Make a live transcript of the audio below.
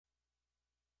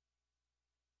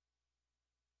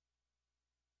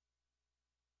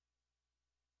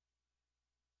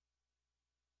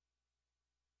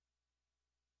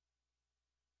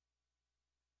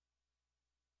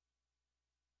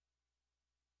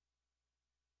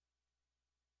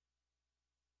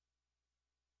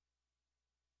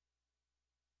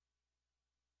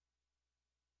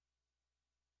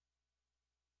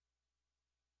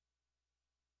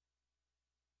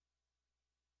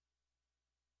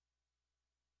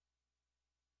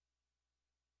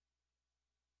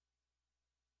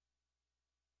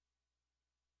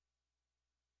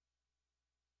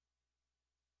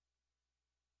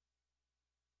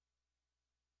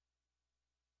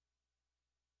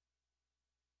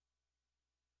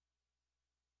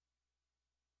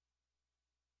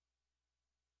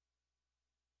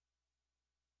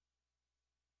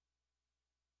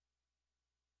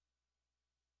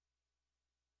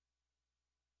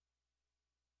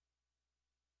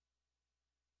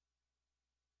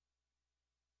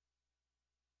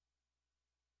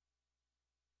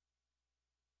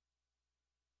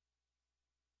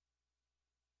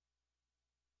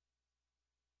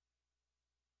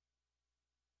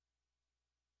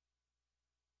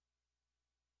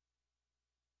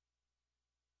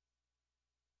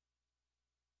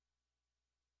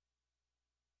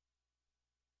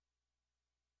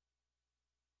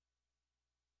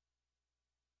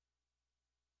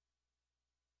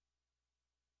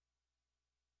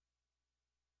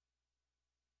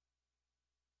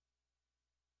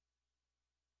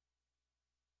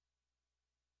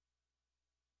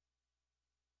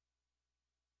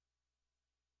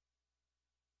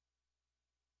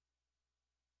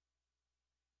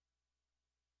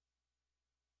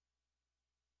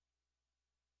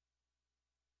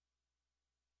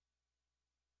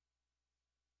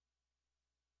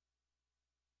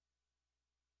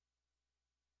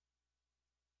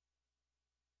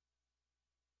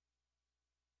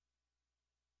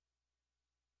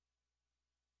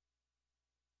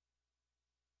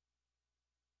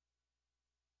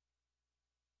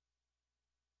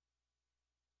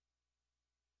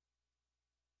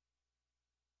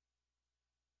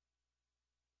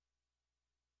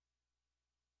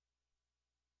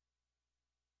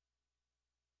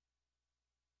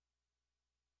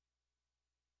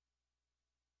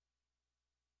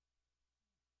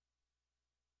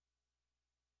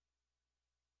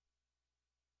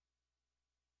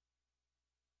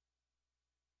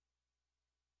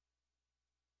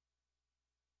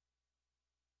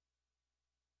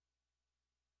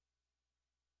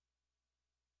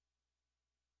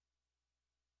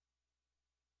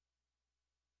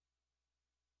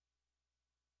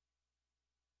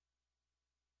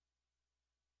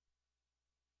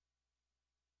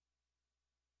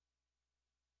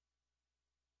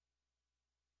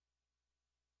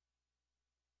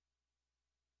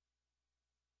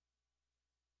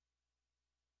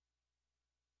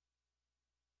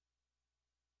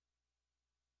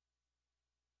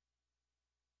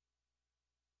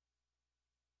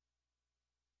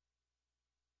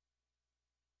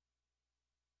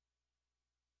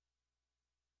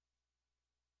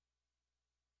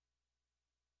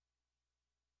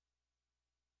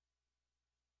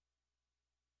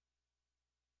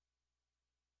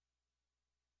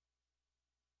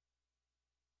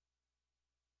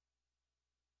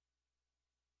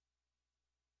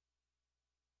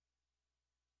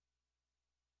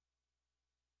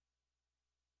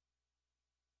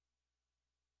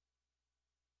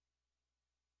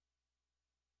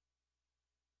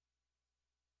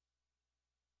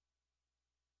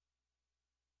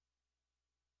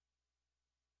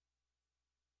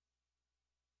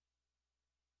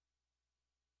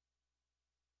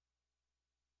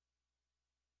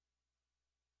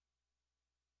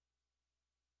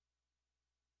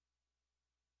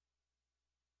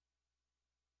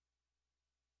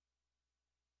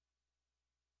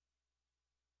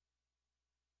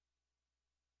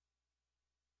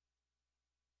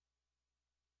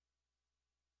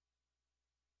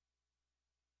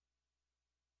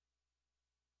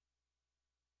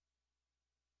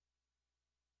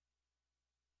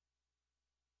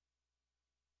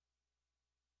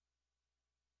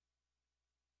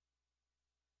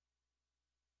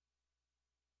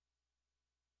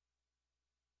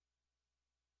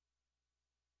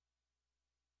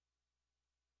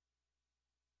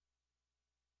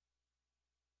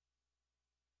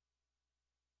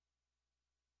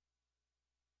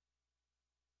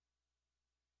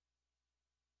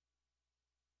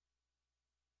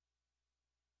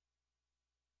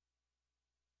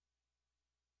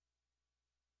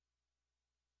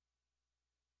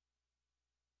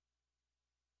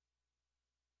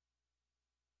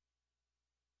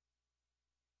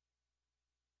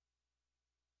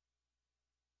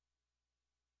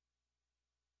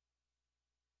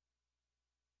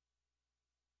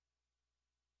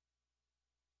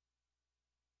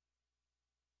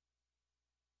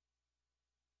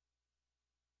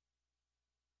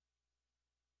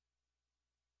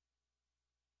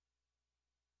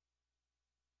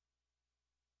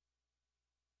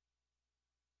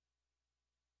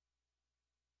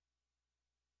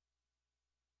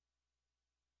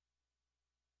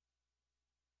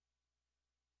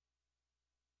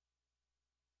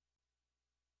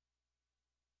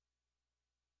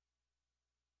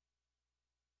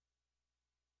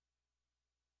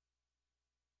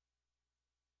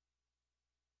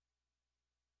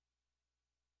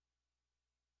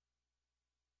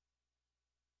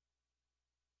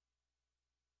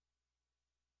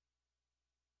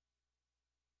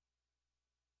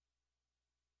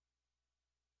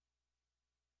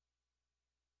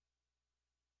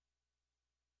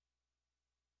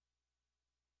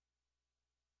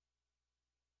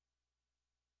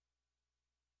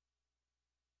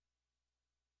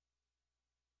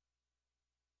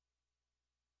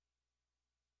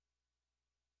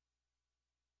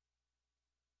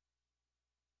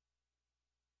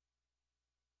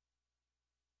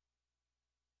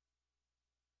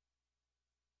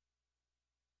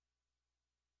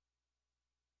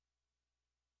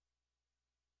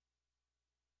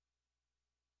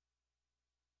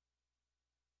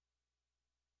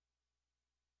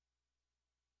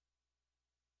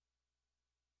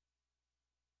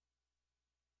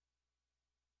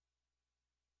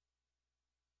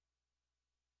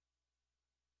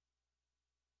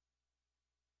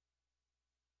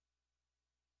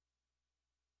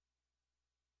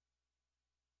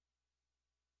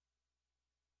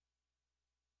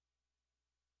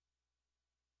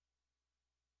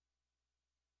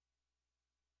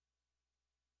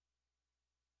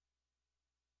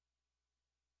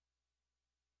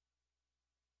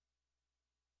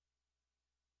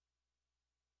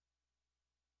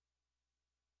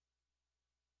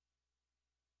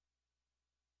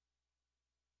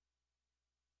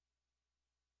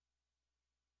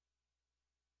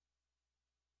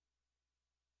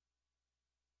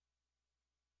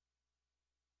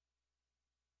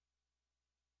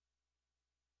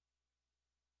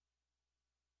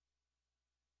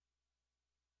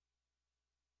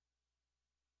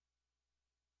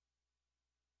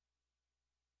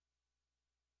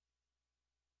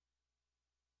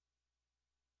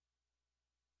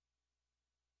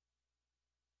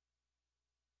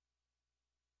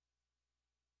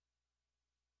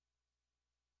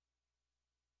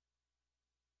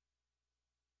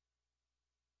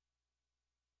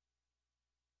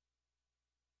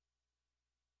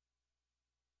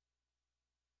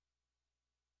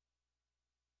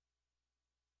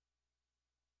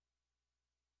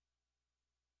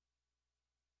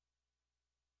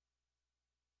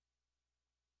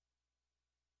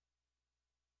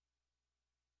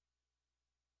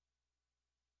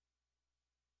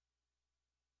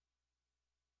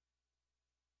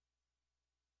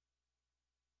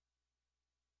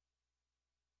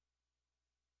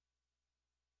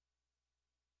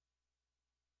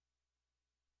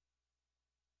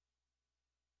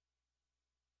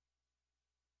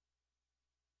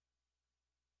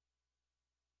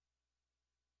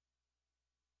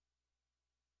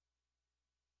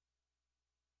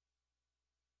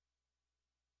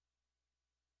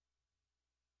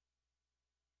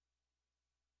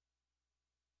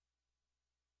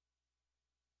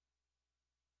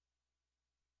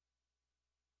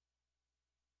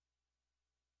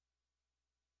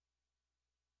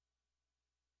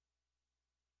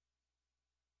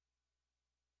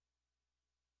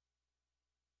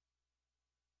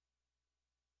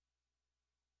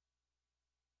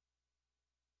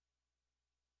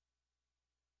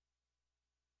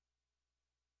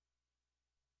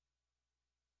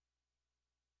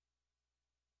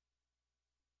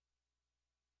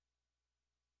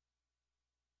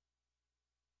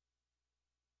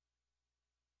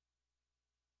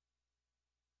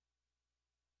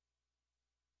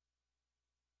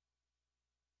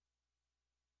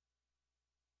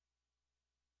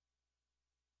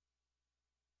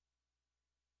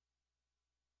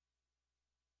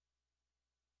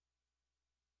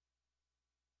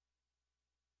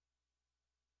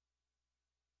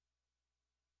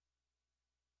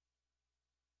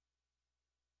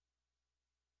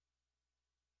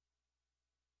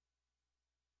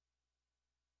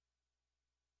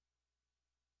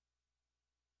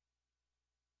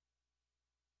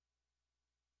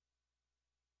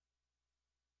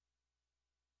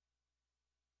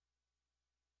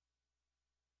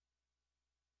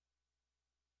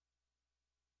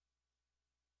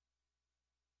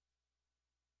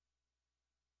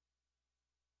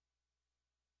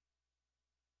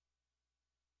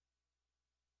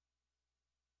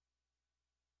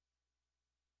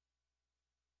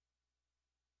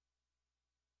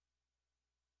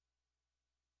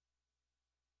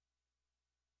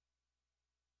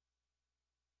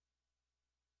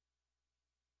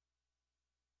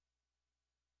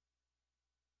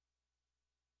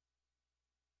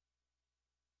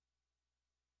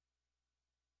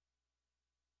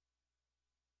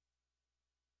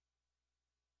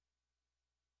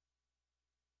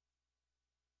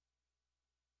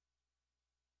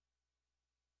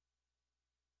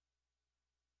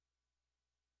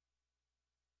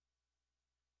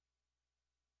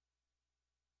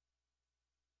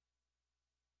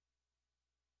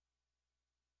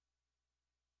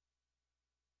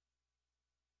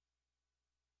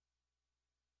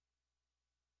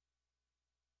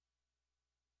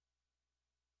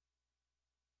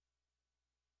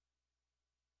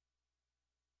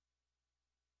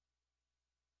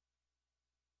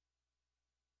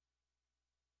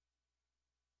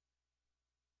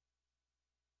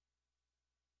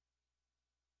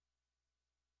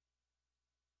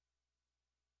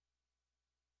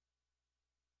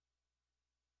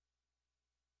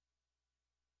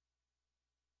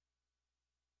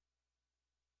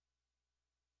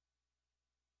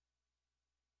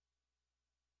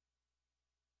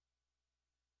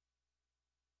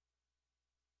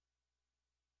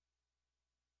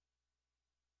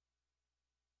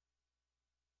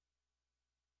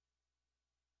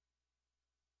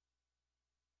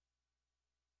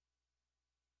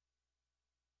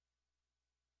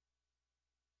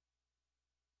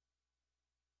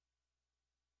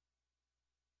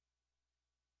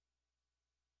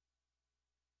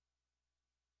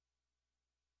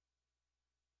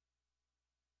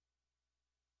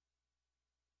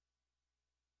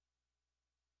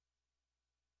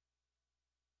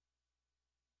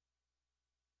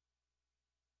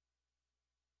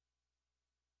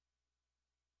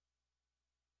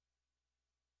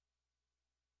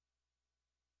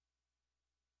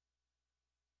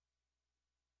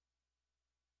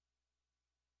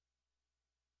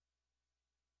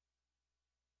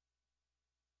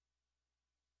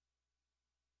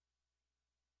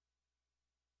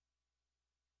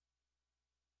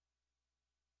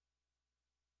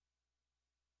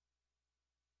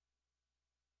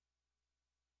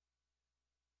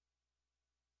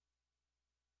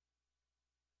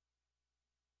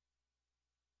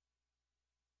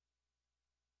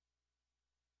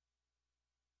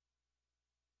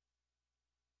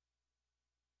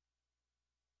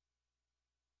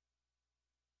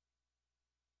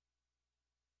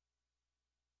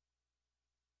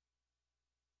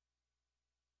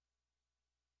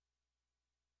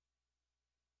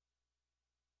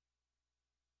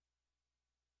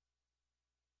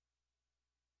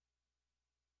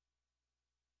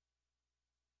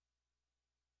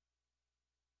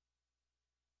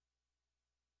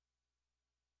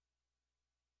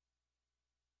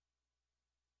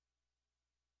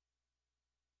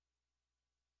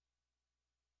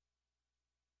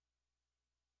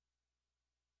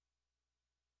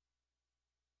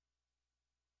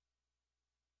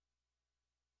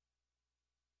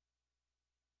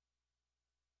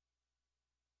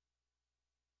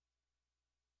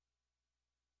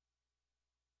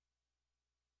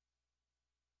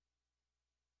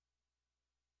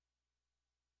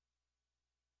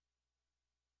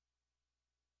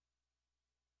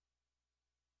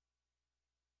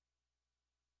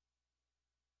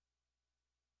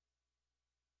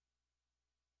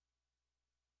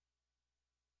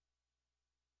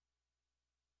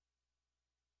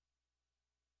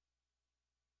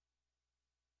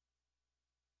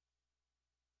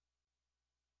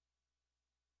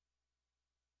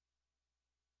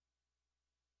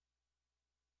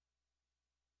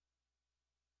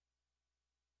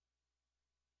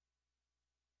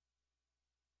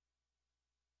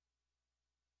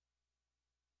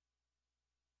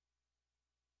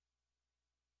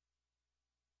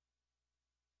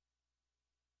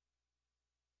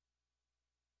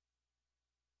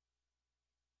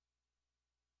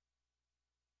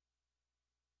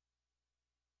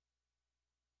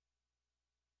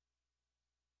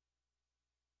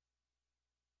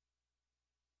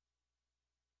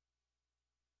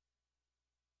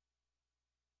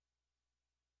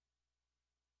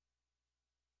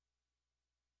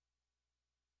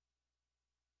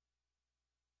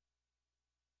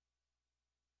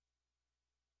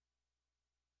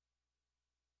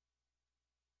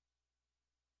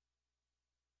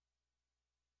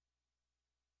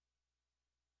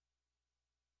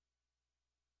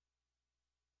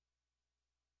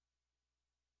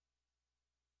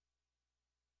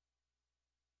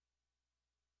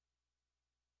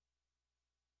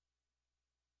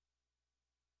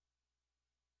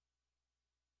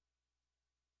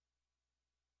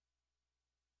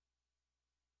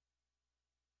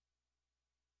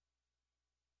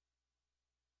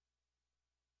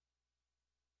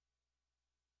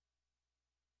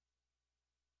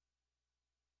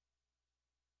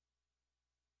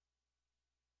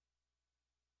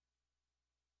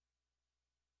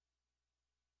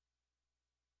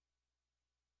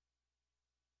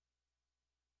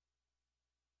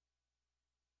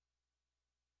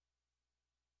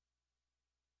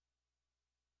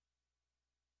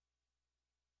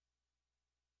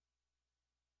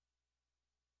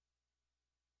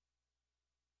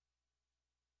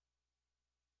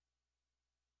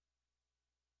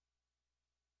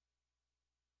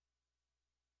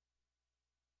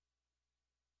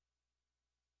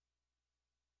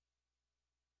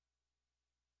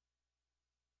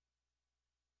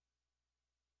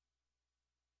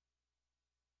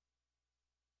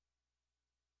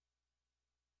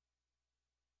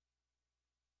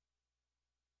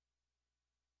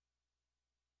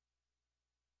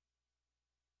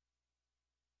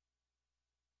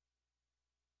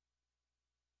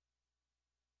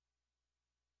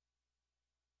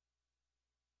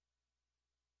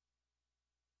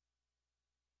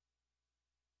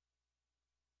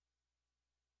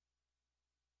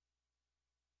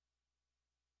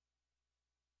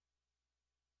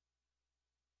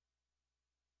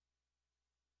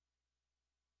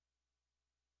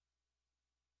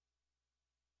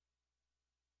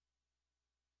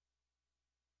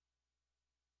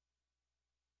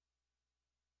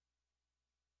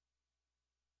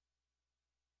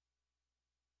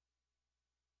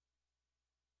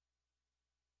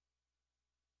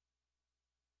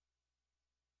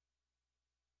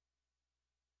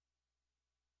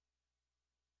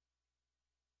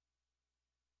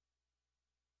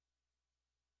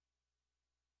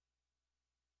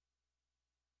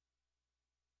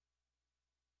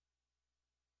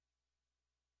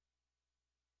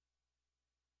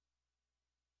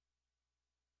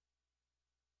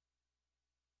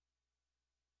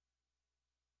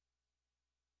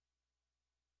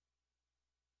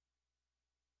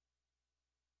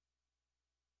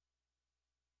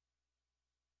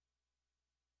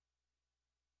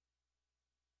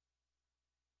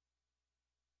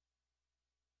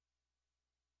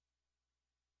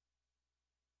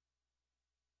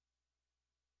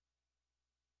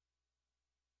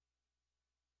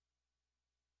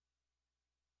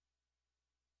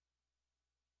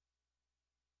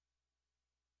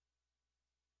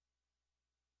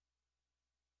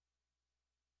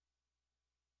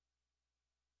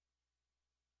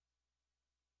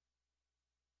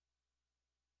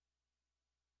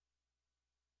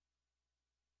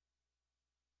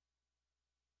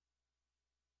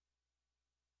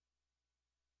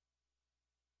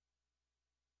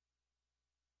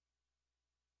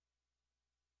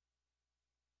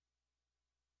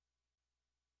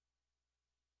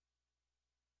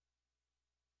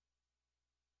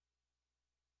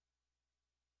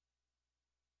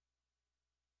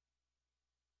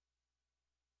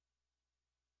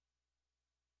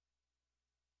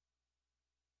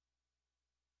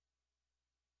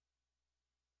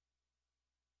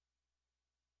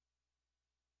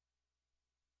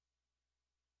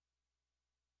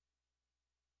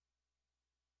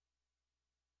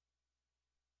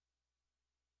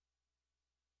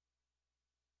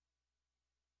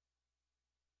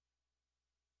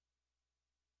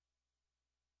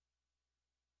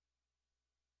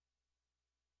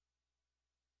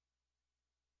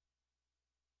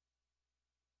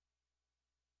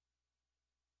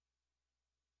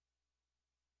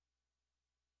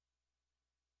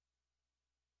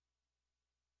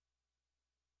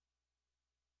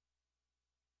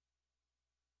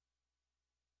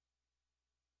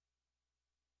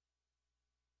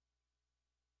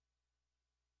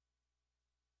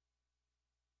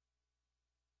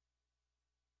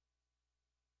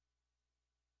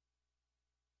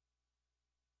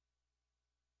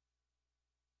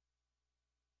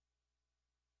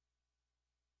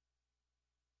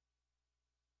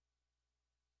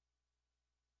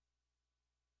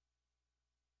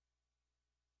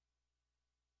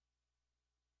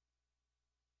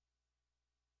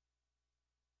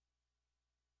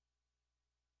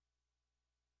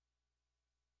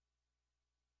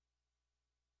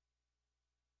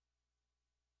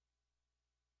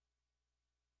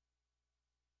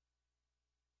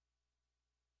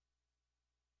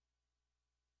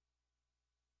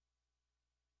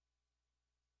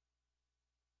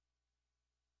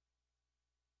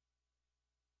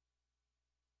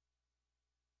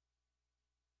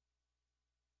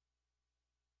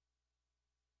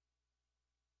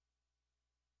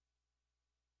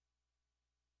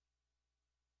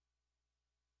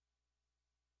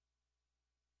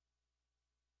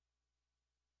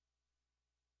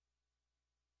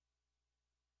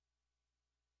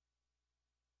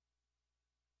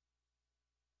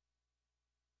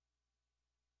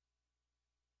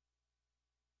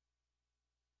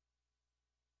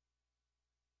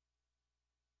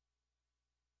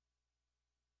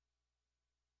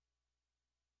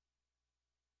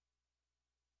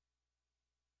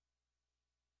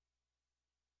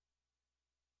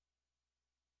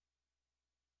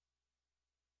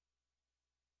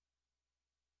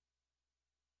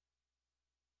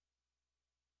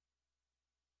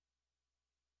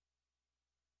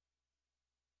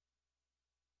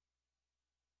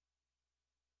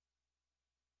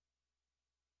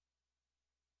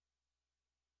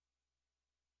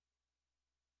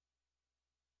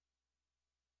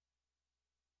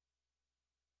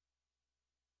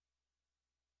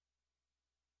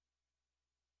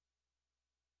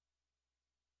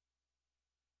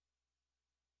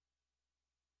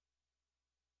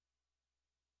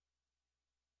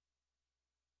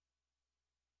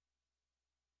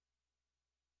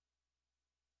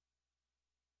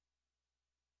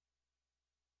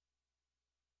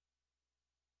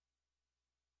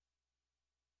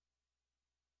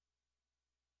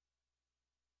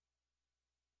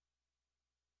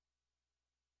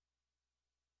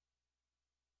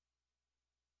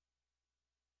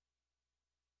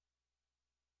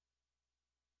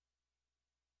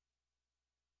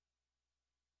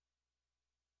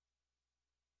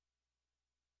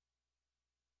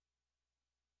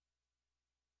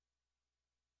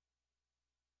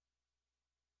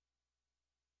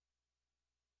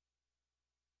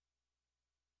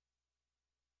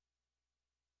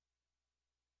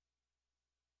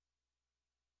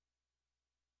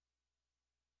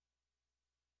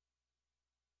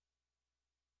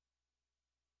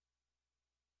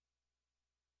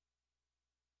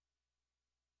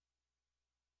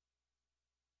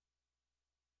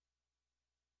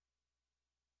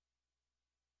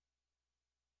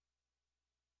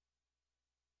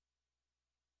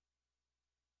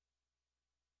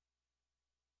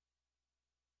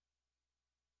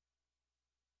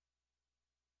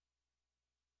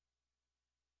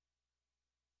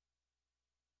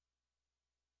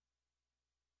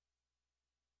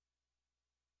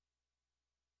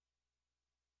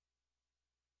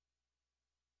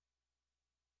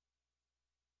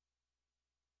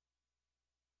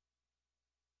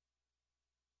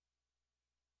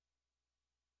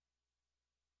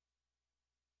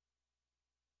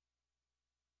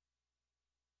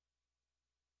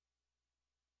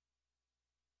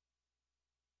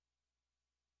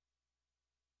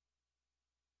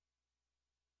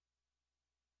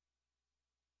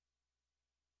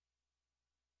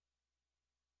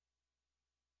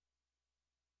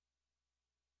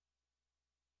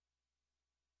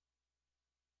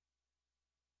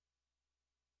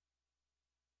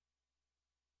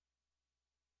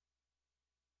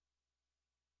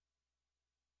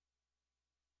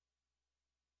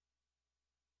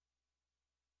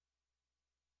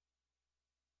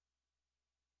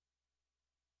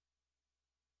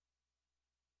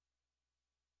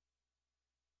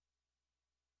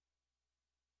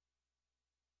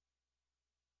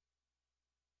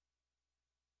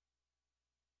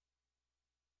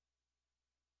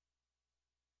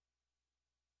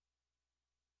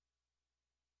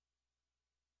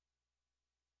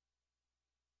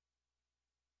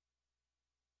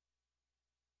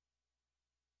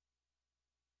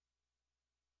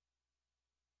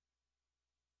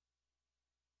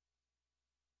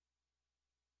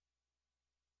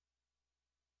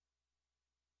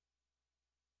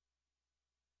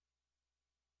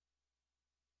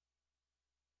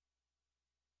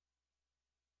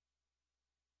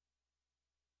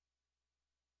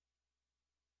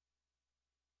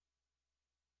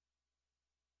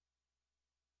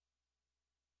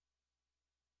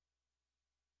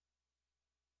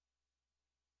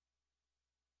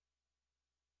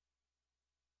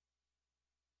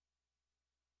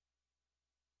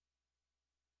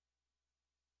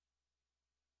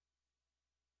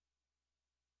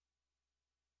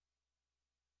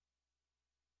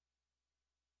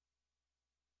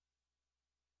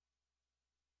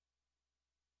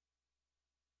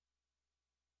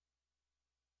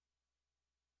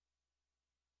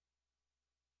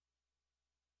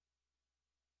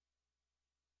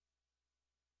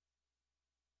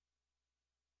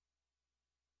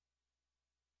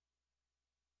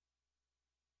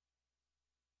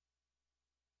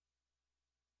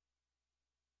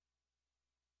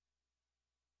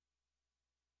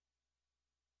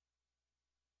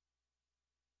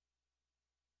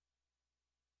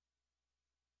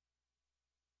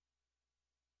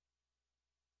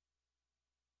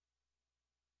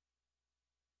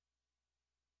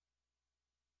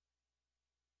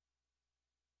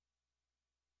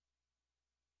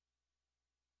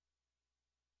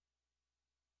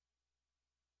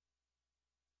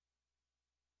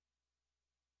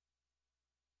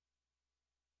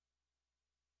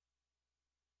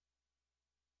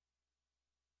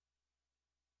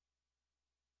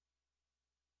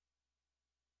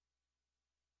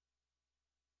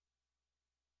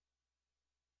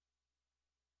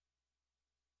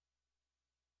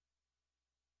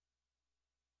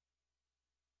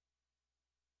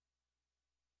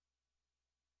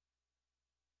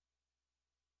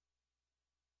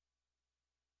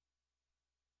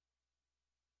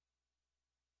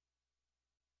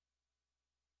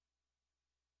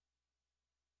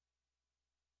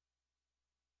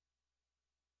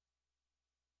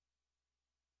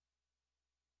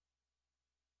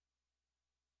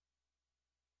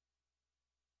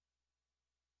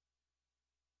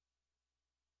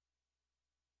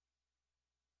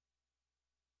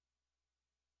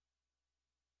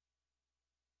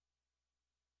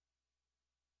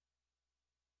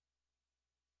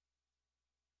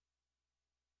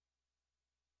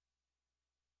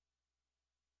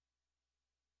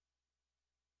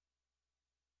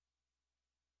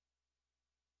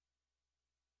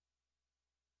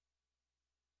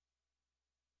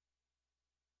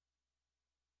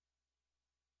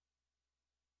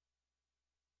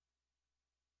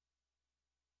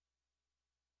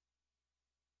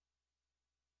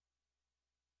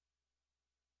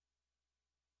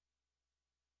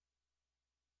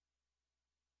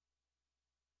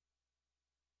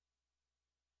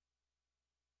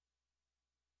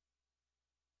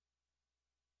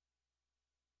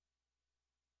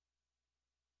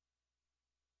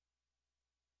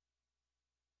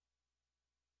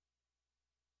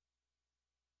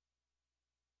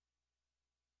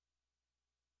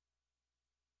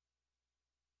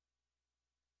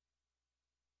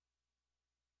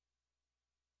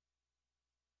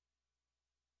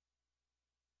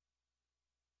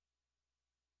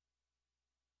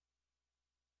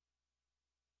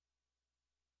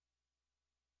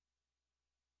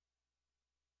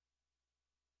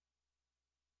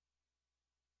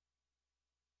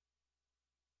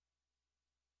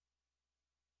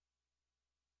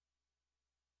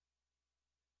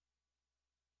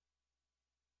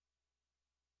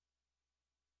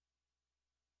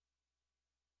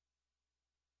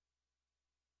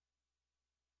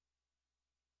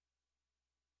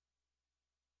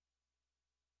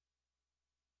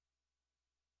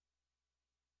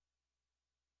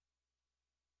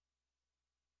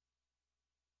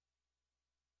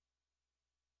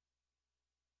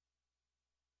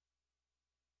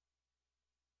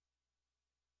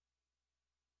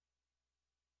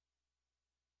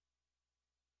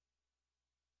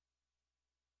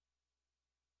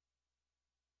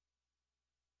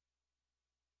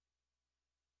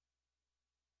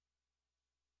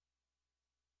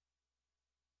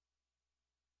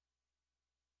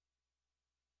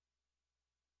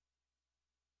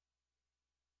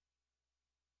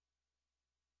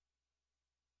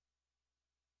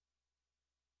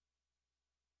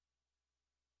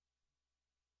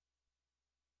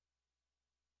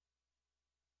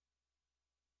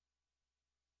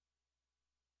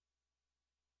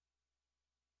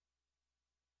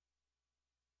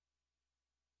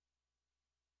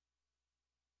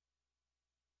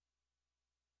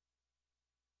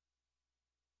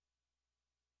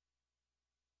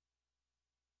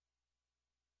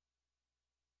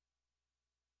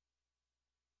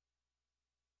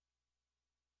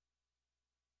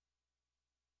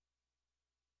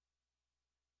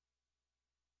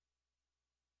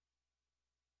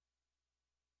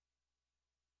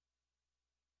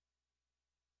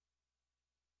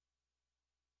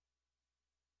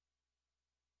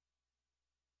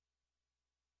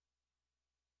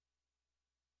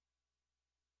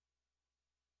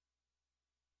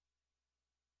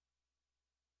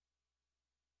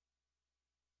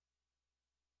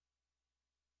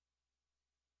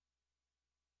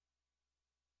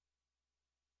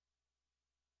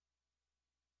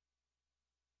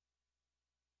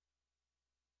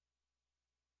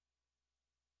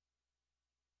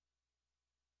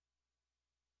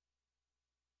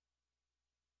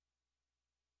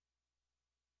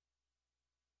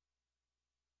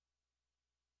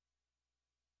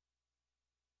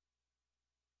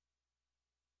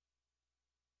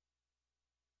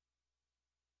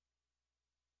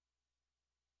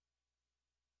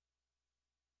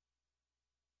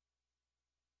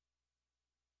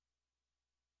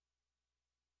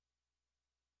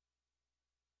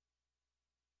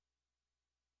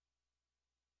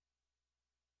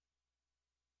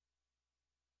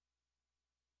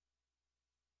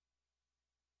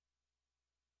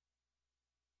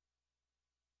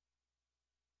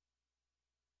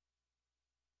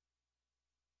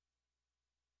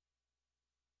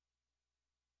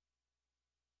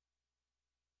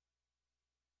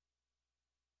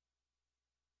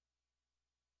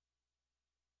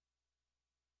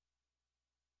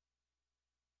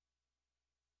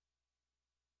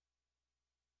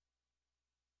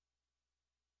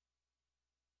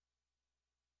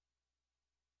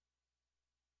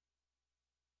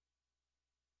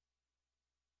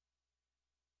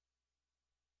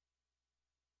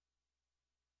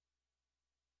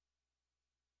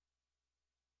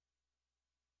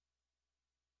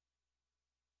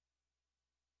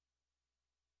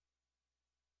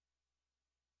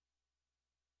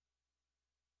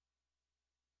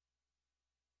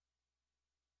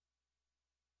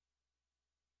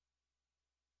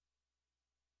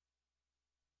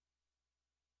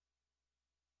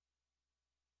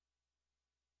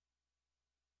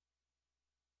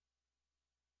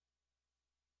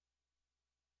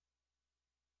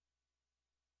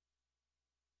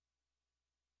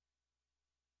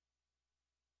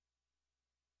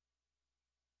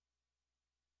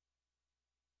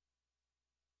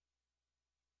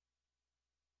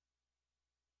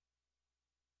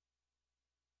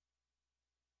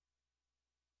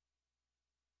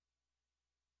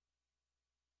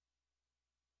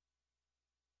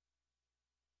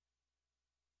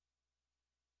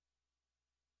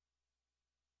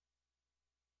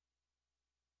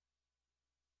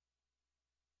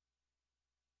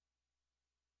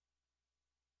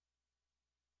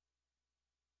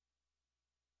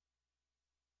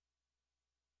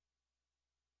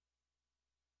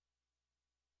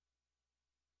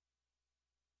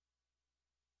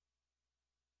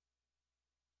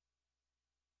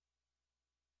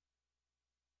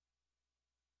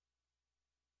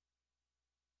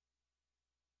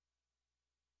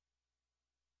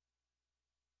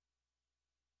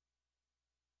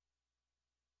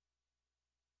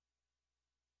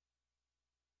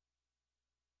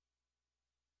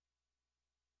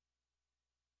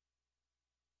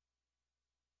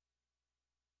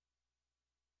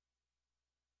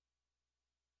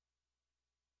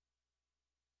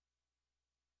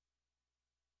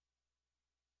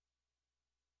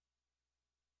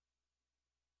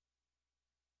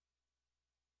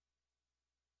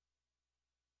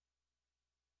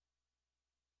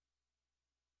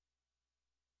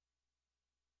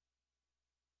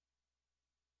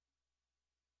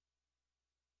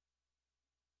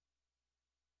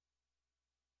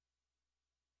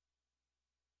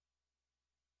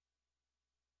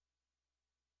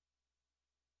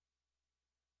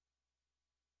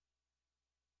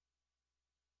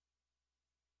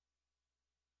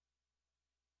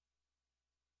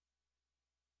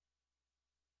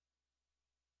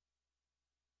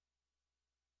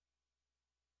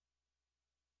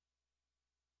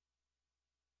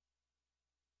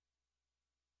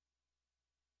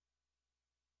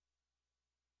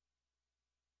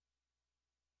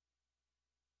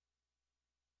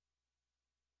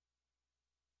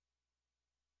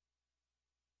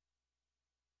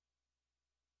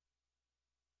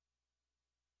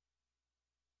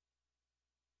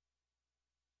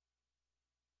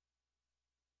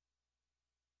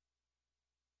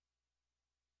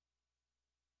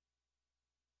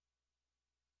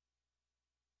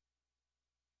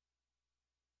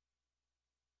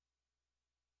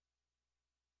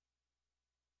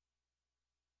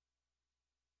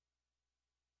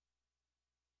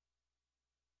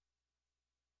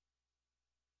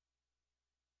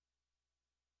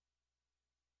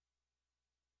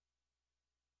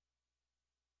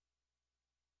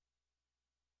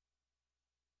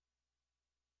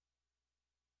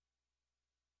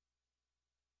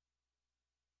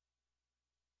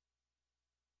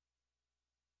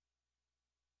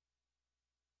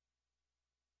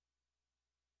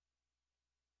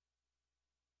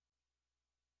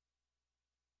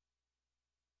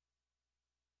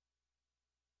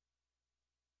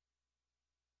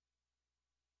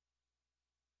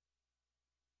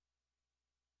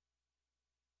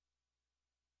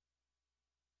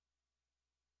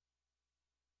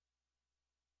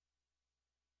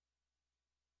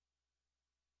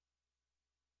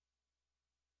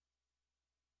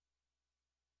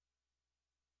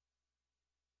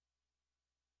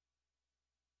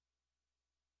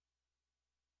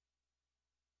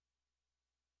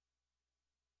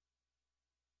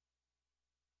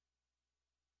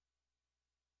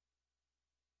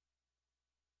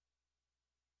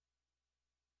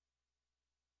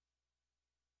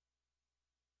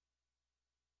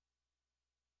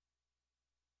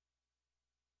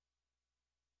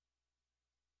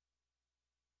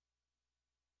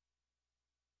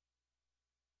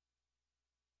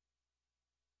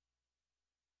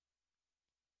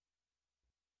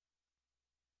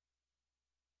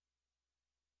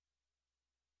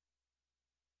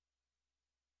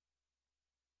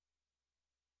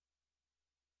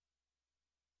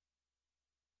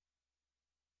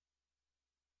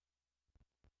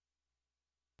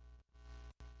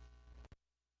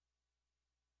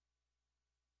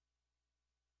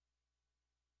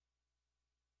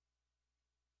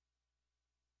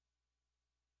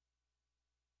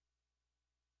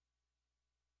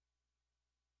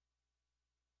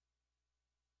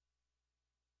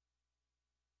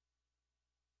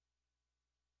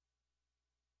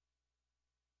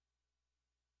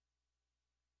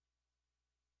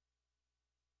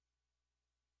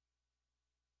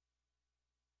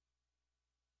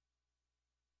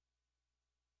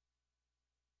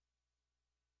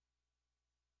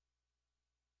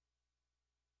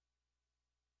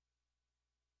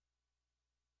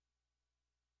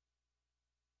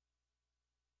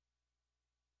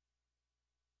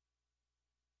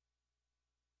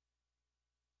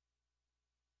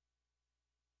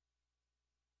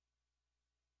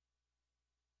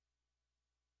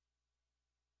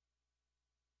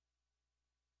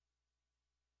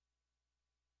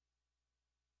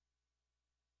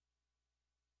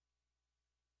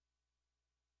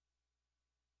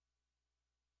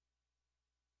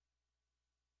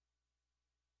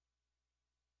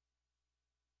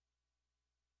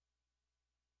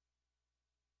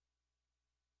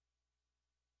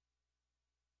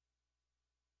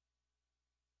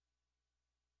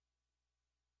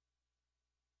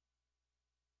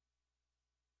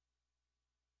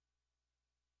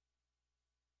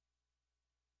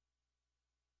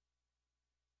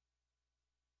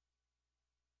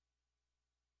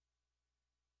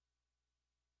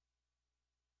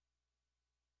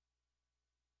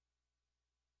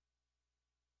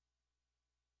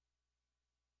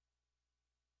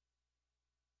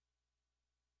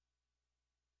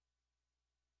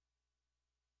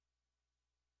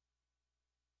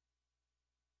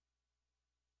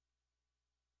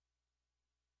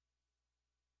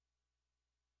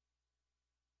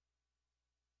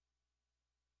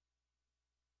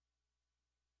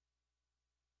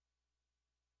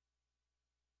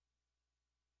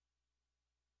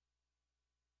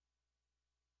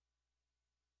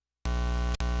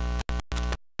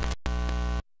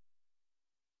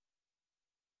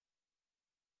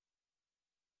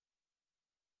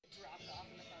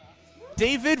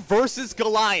David versus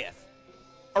Goliath.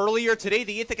 Earlier today,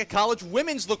 the Ithaca College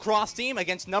women's lacrosse team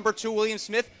against number 2 William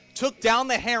Smith took down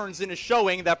the Herons in a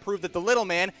showing that proved that the little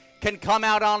man can come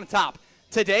out on top.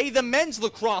 Today, the men's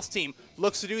lacrosse team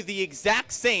looks to do the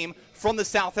exact same from the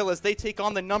South Hill as they take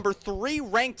on the number 3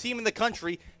 ranked team in the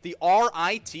country, the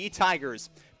RIT Tigers.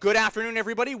 Good afternoon,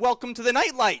 everybody. Welcome to the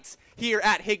Night Lights here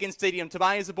at Higgins Stadium.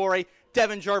 Tobias Zabore,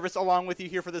 Devin Jarvis along with you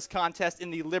here for this contest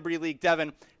in the Liberty League.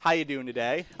 Devin, how you doing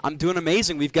today? I'm doing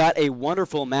amazing. We've got a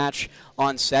wonderful match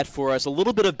on set for us. A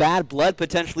little bit of bad blood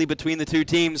potentially between the two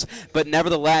teams, but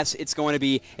nevertheless, it's going to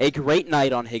be a great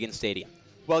night on Higgins Stadium.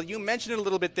 Well, you mentioned it a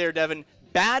little bit there, Devin.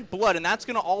 Bad blood, and that's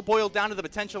going to all boil down to the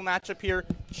potential matchup here.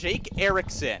 Jake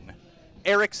Erickson.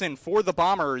 Erickson for the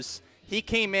Bombers. He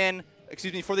came in,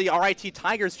 for the RIT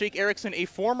Tigers. Jake Erickson, a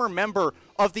former member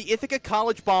of the Ithaca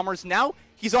College Bombers. Now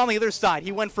he's on the other side.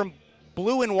 He went from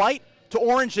blue and white to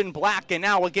orange and black, and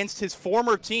now against his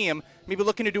former team, maybe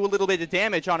looking to do a little bit of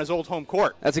damage on his old home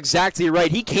court. That's exactly right.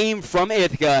 He came from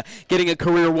Ithaca, getting a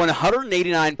career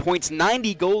 189 points,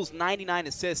 90 goals, 99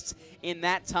 assists in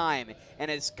that time,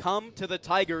 and has come to the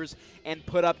Tigers and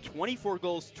put up 24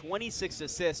 goals, 26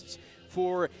 assists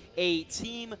for a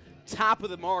team top of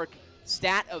the mark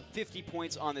stat of 50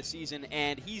 points on the season,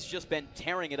 and he's just been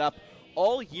tearing it up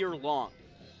all year long.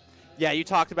 Yeah, you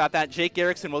talked about that, Jake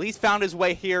Erickson. Well, he's found his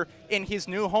way here in his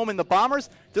new home in the Bombers.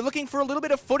 They're looking for a little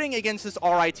bit of footing against this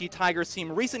RIT Tigers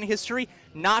team. Recent history,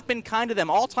 not been kind to them.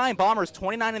 All-time Bombers,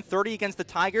 29-30 against the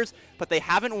Tigers, but they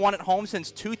haven't won at home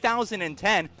since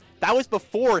 2010. That was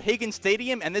before Higgins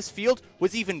Stadium and this field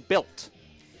was even built.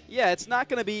 Yeah, it's not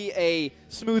going to be a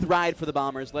smooth ride for the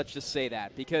Bombers, let's just say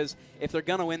that, because if they're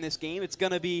going to win this game, it's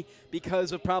going to be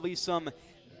because of probably some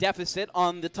deficit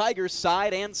on the Tigers'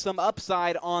 side and some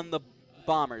upside on the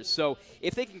Bombers. So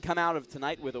if they can come out of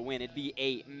tonight with a win, it'd be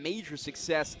a major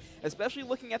success, especially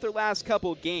looking at their last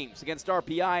couple games. Against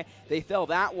RPI, they fell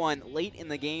that one late in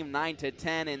the game,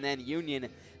 9-10, and then Union,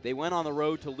 they went on the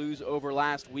road to lose over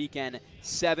last weekend,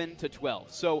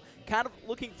 7-12. So kind of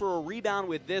looking for a rebound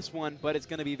with this one, but it's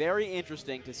going to be very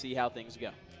interesting to see how things go.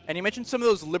 And you mentioned some of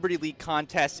those Liberty League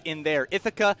contests in there.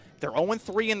 Ithaca, they're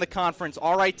 0-3 in the conference.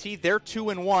 RIT, they're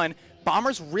 2-1.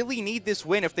 Bombers really need this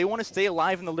win if they want to stay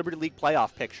alive in the Liberty League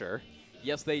playoff picture.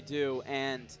 Yes, they do.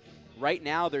 And right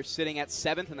now they're sitting at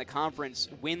 7th in the conference,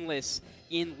 winless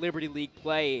in Liberty League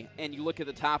play. And you look at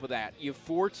the top of that. You have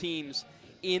 4 teams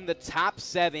in the top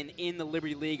 7 in the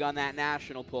Liberty League on that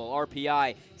national poll.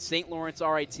 RPI, St. Lawrence,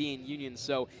 RIT, and Union.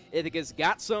 So Ithaca's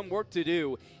got some work to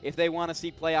do if they want to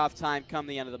see playoff time come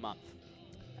the end of the month.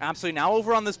 Absolutely. Now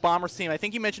over on this Bombers team, I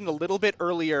think you mentioned a little bit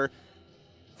earlier,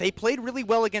 they played really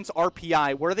well against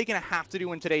RPI. What are they going to have to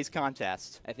do in today's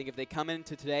contest? I think if they come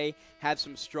into today, have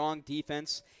some strong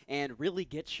defense, and really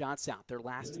get shots out. They're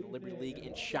last in the Liberty League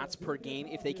in shots per game.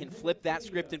 If they can flip that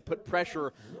script and put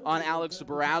pressure on Alex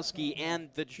Zaborowski and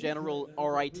the general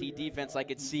RIT defense, I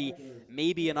could see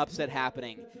maybe an upset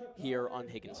happening here on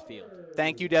Higgins Field.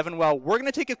 Thank you, Devin. Well, we're going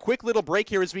to take a quick little break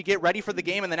here as we get ready for the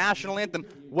game and the national anthem.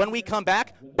 When we come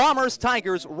back, Bombers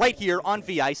Tigers right here on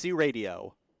VIC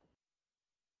Radio.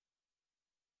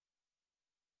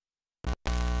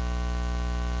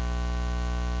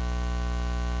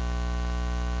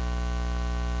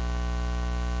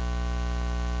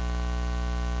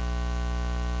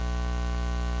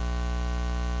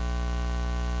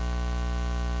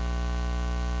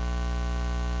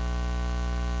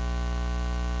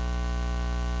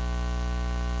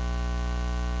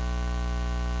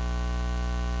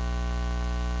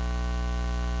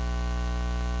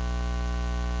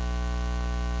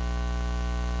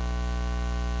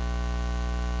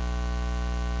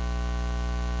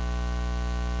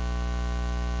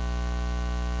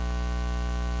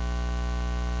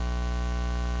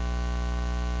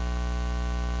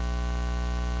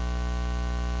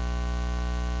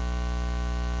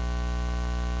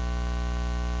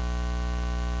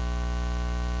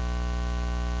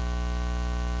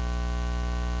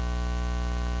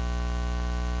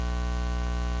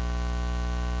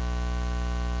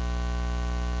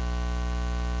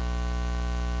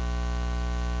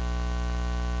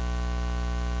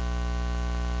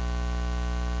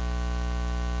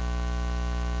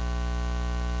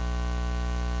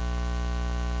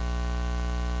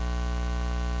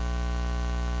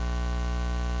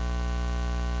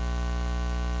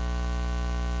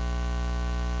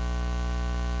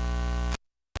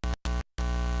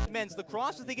 men's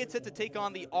lacrosse as they get set to take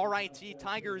on the RIT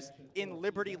Tigers in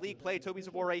Liberty League play. Toby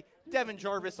Zabore, Devin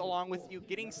Jarvis along with you,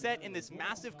 getting set in this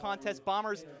massive contest.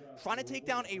 Bombers trying to take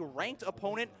down a ranked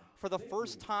opponent for the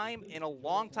first time in a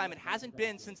long time. It hasn't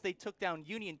been since they took down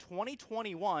Union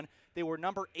 2021. They were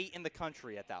number 8 in the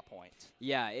country at that point.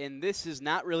 Yeah, and this is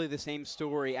not really the same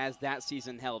story as that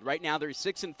season held. Right now, they're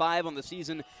 6-5 on the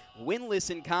season,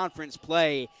 winless in conference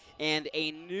play, and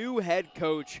a new head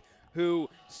coach who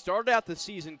started out the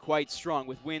season quite strong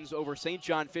with wins over St.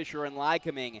 John Fisher and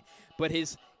Lycoming, but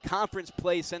his conference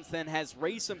play since then has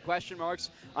raised some question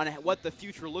marks on what the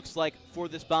future looks like for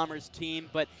this Bombers team,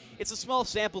 but it's a small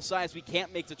sample size. We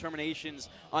can't make determinations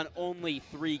on only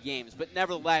 3 games, but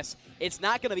nevertheless, it's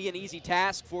not going to be an easy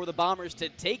task for the Bombers to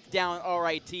take down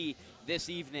RIT this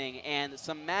evening, and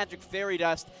some magic fairy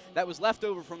dust that was left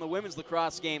over from the women's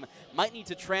lacrosse game might need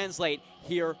to translate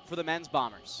here for the men's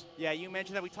Bombers. Yeah, you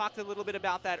mentioned that. We talked a little bit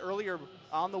about that earlier.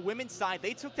 On the women's side,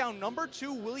 they took down number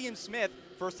 2 William Smith.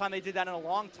 First time they did that in a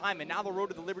long time, and now the road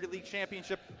to the Liberty League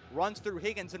Championship runs through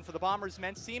Higgins. And for the Bombers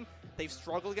men's team, they've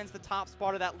struggled against the top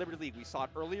spot of that Liberty League. We saw it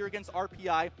earlier against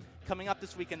RPI. Coming up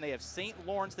this weekend, they have St.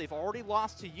 Lawrence. They've already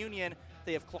lost to Union.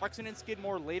 They have Clarkson and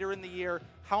Skidmore later in the year.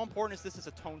 How important is this as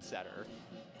a tone setter?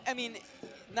 I mean,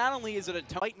 not only is it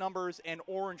a white numbers and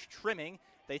orange trimming,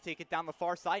 they take it down the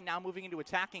far side, now moving into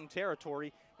attacking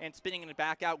territory and spinning it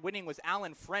back out. Winning was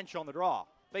Alan French on the draw.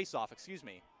 Face-off, excuse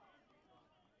me.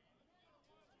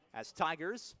 As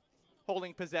Tigers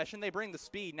holding possession, they bring the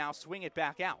speed, now swing it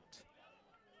back out.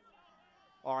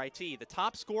 RIT, the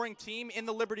top scoring team in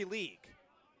the Liberty League.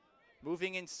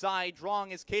 Moving inside,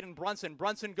 drawing is Caden Brunson.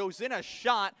 Brunson goes in a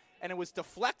shot, and it was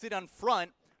deflected on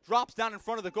front. Drops down in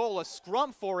front of the goal, a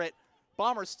scrum for it.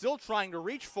 Bombers still trying to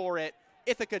reach for it.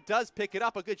 Ithaca does pick it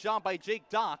up. A good job by Jake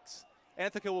Docks, and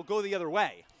Ithaca will go the other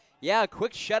way. Yeah, a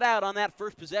quick shutout on that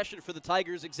first possession for the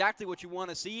Tigers. Exactly what you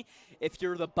want to see if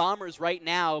you're the Bombers right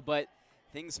now, but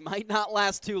things might not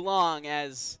last too long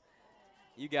as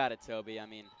you got it, Toby. I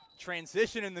mean,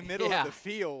 transition in the middle of the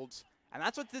field. And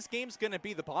that's what this game's going to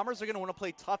be. The Bombers are going to want to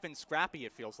play tough and scrappy,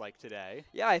 it feels like, today.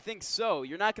 Yeah, I think so.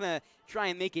 You're not going to try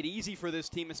and make it easy for this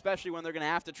team, especially when they're going to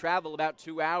have to travel about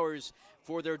 2 hours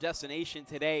for their destination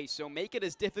today. So make it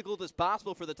as difficult as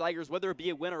possible for the Tigers, whether it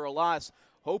be a win or a loss.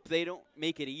 Hope they don't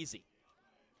make it easy.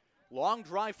 Long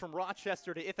drive from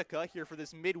Rochester to Ithaca here for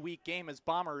this midweek game as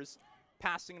Bombers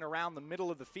passing it around the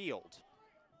middle of the field.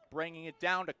 Bringing it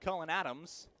down to Cullen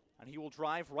Adams, and he will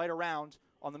drive right around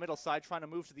on the middle side, trying to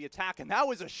move to the attack. And that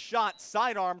was a shot,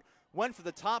 sidearmed, went for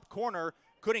the top corner,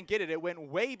 couldn't get it. It went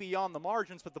way beyond the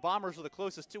margins, but the Bombers are the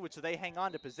closest to it, so they hang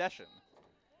on to possession.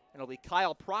 And it'll be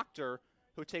Kyle Proctor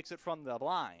who takes it from the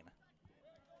line.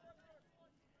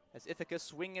 As Ithaca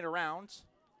swing it around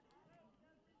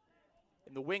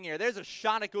in the wing here. There's a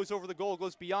shot, it goes over the goal,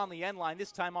 goes beyond the end line.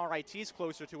 This time RIT's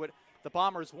closer to it. The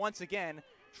Bombers once again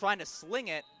trying to sling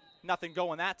it. Nothing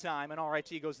going that time, and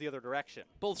RIT goes the other direction.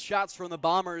 Both shots from the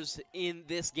Bombers in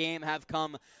this game have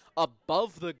come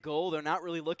above the goal. They're not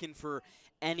really looking for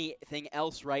anything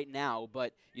else right now,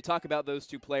 but you talk about those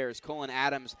 2 players, Cullen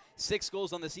Adams, 6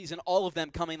 goals on the season, all of them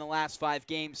coming in the last 5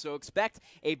 games, so expect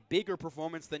a bigger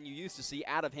performance than you used to see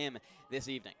out of him this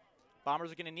evening.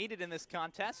 Bombers are going to need it in this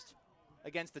contest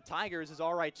against the Tigers as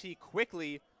RIT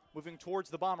quickly moving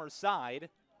towards the Bombers' side.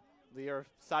 The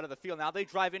side of the field. Now they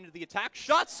drive into the attack.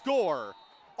 Shot, score!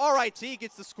 RIT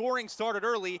gets the scoring started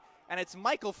early, and it's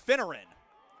Michael Finneran,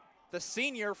 the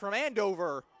senior from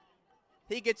Andover.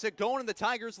 He gets it going, and the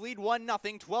Tigers lead 1-0,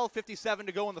 12:57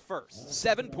 to go in the first.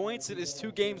 7 points in his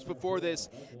 2 games before this,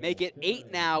 make it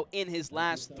 8 now in his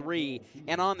last 3.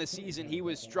 And on the season, he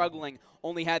was struggling,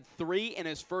 only had 3 in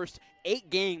his first 8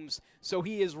 games, so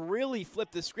he has really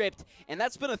flipped the script. And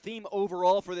that's been a theme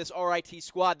overall for this RIT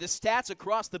squad. The stats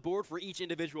across the board for each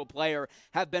individual player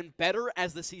have been better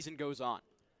as the season goes on.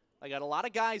 I got a lot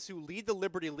of guys who lead the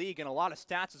Liberty League and a lot of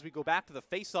stats as we go back to the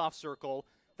face-off circle.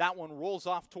 That one rolls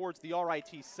off towards the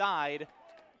RIT side.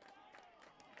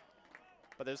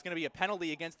 But there's going to be a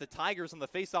penalty against the Tigers on the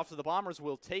face-off, so the Bombers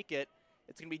will take it.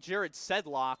 It's going to be Jared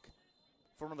Sedlock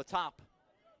from the top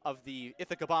of the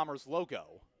Ithaca Bombers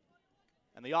logo.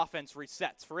 And the offense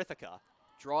resets for Ithaca.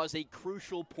 Draws a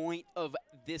crucial point of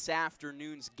this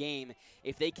afternoon's game.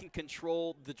 If they can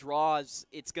control the draws,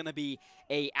 it's going to be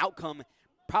a outcome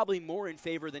probably more in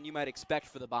favor than you might expect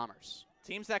for the Bombers.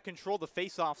 Teams that control the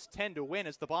faceoffs tend to win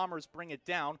as the Bombers bring it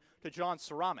down to John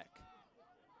Ceramic.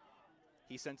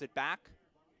 He sends it back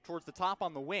towards the top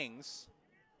on the wings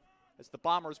as the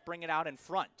Bombers bring it out in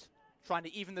front. Trying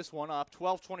to even this one up.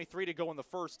 12:23 to go in the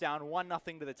first, down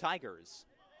 1-0 to the Tigers.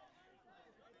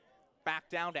 Back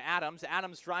down to Adams.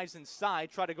 Adams drives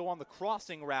inside, try to go on the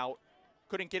crossing route.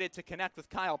 Couldn't get it to connect with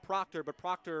Kyle Proctor, but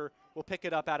Proctor will pick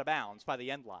it up out of bounds by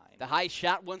the end line. The high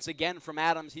shot once again from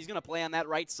Adams. He's going to play on that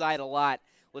right side a lot.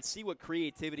 Let's see what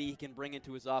creativity he can bring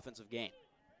into his offensive game.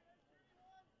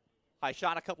 High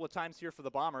shot a couple of times here for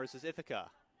the Bombers is Ithaca.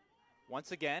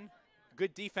 Once again,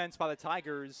 good defense by the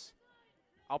Tigers.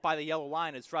 Out by the yellow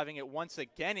line is driving it once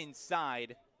again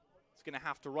inside. It's going to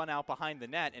have to run out behind the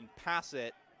net and pass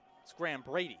it. It's Graham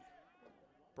Brady.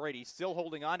 Brady still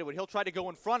holding on to it. He'll try to go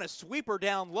in front, a sweeper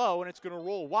down low, and it's going to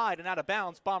roll wide and out of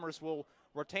bounds. Bombers will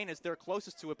retain as they're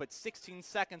closest to it, but 16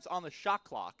 seconds on the shot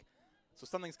clock. So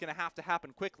something's going to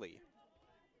happen quickly.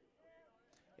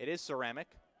 It is Ceramic.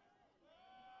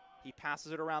 He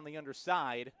passes it around the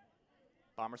underside.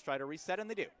 Bombers try to reset, and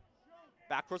they do.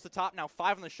 Back towards the top, now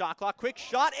 5 on the shot clock. Quick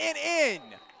shot, and in!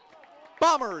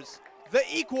 Bombers, the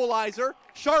equalizer,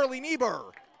 Charlie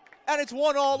Niebuhr. And it's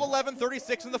 1-1,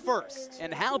 11:36 in the first.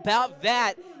 And how about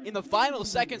that? In the final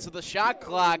seconds of the shot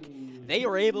clock, they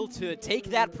were able to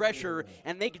take that pressure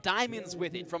and make diamonds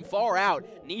with it from far out.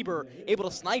 Niebuhr able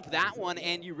to snipe that one,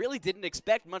 and you really didn't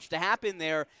expect much to happen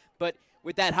there. But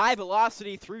with that high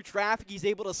velocity through traffic, he's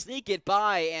able to sneak it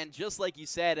by, and just like you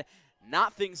said,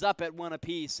 knot things up at 1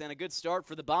 apiece. And a good start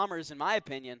for the Bombers, in my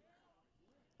opinion.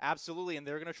 Absolutely, and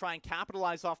they're going to try and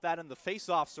capitalize off that in the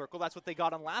face-off circle. That's what they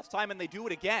got on last time, and they do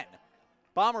it again.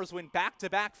 Bombers win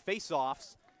back-to-back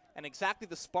face-offs, and exactly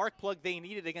the spark plug they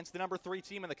needed against the number 3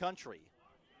 team in the country.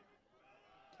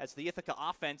 As the Ithaca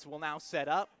offense will now set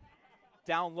up,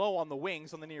 down low on the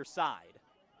wings on the near side.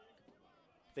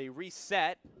 They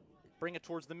reset, bring it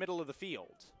towards the middle of the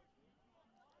field.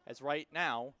 As right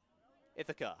now,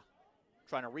 Ithaca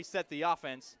trying to reset the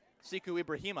offense. Siku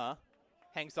Ibrahima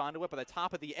hangs onto it by the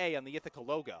top of the A on the Ithaca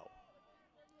logo.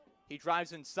 He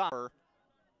drives inside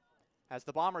as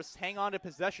the Bombers hang on to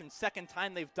possession. Second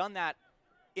time they've done that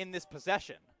in this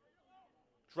possession.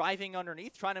 Driving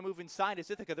underneath, trying to move inside is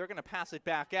Ithaca. They're going to pass it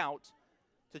back out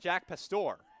to Jack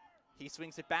Pastor. He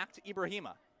swings it back to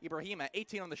Ibrahima. Ibrahima,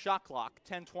 18 on the shot clock,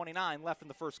 10:29 left in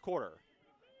the first quarter.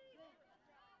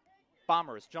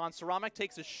 Bombers, John Ceramic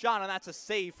takes a shot, and that's a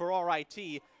save for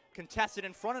RIT. Contested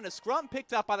in front, and a scrum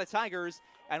picked up by the Tigers,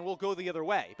 and will go the other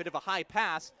way. Bit of a high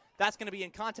pass. That's going to be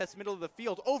in contest, middle of the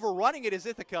field. Overrunning it is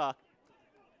Ithaca.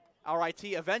 RIT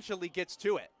eventually gets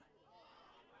to it.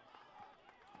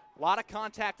 A lot of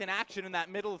contact and action in that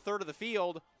middle third of the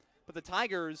field, but the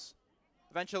Tigers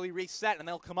eventually reset, and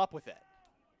they'll come up with it.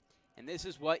 And this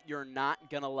is what you're not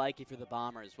going to like if you're the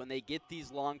Bombers. When they get these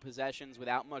long possessions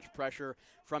without much pressure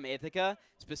from Ithaca,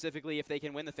 specifically if they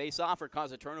can win the faceoff or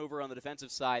cause a turnover on the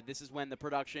defensive side, this is when the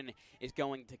production is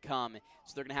going to come.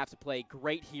 So they're going to have to play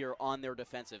great here on their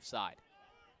defensive side.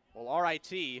 Well,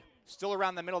 RIT still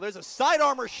around the middle. There's a side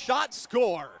armor shot,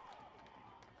 score.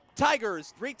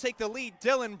 Tigers retake the lead.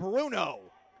 Dylan Bruno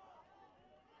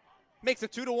makes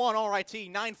it 2-1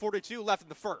 RIT. 9:42 left in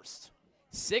the first.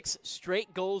 6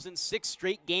 straight goals in 6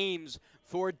 straight games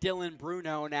for Dylan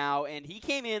Bruno now, and he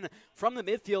came in from the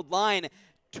midfield line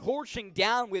torching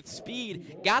down with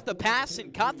speed, got the pass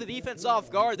and caught the defense off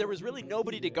guard. There was really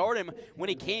nobody to guard him when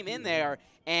he came in there,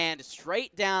 and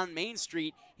straight down Main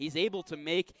Street, he's able to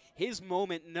make his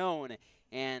moment known.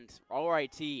 And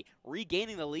RIT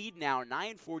regaining the lead now,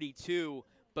 9:42,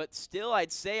 but still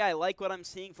I'd say I like what I'm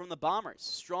seeing from the Bombers.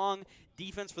 Strong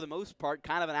defense for the most part,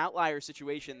 kind of an outlier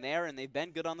situation there, and they've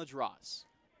been good on the draws.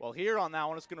 Well, here on that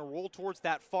one, it's going to roll towards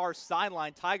that far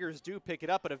sideline. Tigers do pick it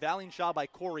up, but a valiant shot by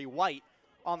Corey White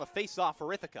on the face-off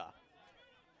for Ithaca.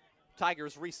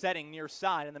 Tigers resetting near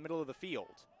side in the middle of the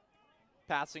field.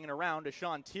 Passing it around to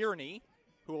Sean Tierney,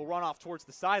 who will run off towards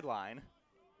the sideline.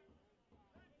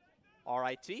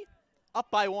 RIT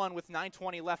up by 1 with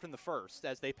 9:20 left in the first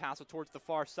as they pass it towards the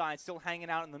far side, still hanging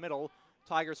out in the middle.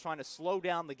 Tigers trying to slow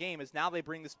down the game as now they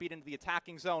bring the speed into the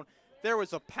attacking zone. There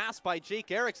was a pass by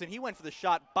Jake Erickson. He went for the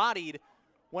shot, bodied,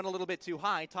 went a little bit too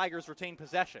high. Tigers retain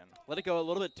possession. Let it go a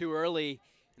little bit too early,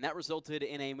 and that resulted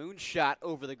in a moonshot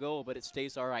over the goal, but it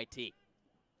stays RIT.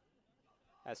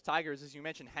 As Tigers, as you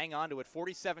mentioned, hang on to it.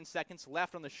 47 seconds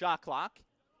left on the shot clock.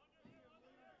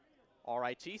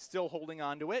 RIT still holding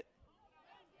on to it.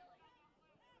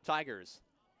 Tigers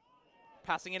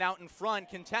passing it out in front,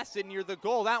 contested near the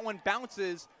goal. That one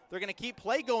bounces. They're going to keep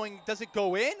play going. Does it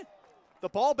go in? The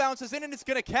ball bounces in, and it's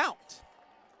going to count.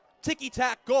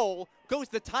 Ticky-tack goal goes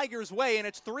the Tigers' way, and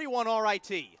it's 3-1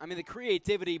 RIT. I mean, the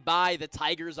creativity by the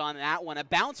Tigers on that one. A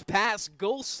bounce pass,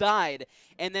 goal side,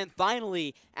 and then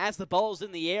finally, as the ball's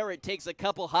in the air, it takes a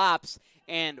couple hops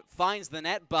and finds the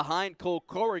net behind Cole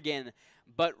Corrigan.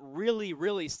 But really,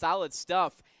 really solid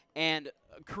stuff. And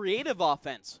creative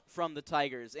offense from the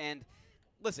Tigers. And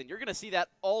listen, you're going to see that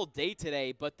all day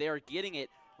today, but they're getting it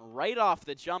right off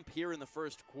the jump here in the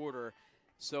first quarter.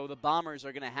 So the Bombers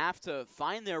are going to have to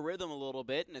find their rhythm a little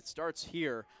bit, and it starts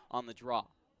here on the draw.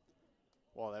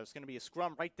 Well, there's going to be a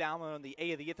scrum right down on the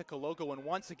A of the Ithaca logo, and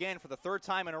once again, for the third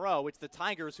time in a row, it's the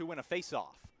Tigers who win a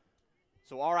face-off.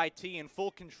 So RIT in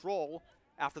full control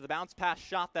after the bounce pass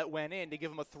shot that went in to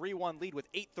give them a 3-1 lead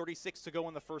with 8:36 to go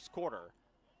in the first quarter.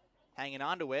 Hanging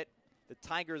on to it, the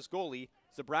Tigers goalie,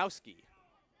 Zabrowski.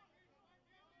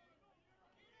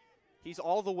 He's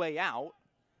all the way out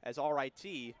as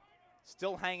RIT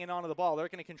still hanging on to the ball. They're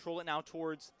going to control it now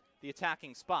towards the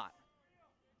attacking spot.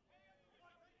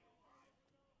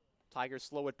 Tigers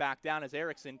slow it back down as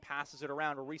Erickson passes it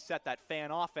around to reset that fan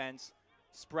offense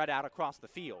spread out across the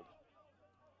field.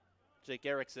 Jake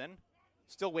Erickson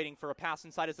still waiting for a pass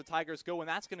inside as the Tigers go, and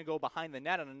that's going to go behind the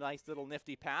net on a nice little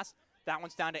nifty pass. That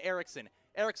one's down to Erickson.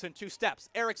 Erickson 2 steps.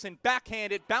 Erickson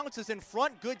backhanded, bounces in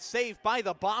front. Good save by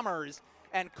the Bombers,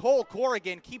 and Cole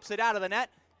Corrigan keeps it out of the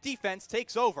net. Defense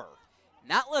takes over.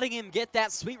 Not letting him get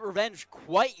that sweet revenge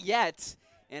quite yet.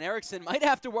 And Erickson might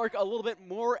have to work a little bit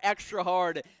more extra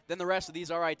hard than the rest of these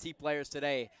RIT players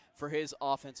today for his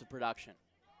offensive production.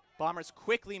 Bombers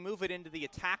quickly move it into the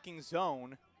attacking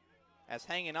zone as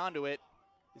hanging onto it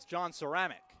is John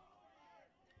Ceramic.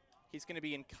 He's going to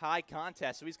be in high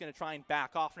contest, so he's going to try and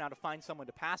back off now to find someone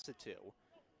to pass it to.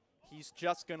 He's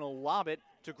just going to lob it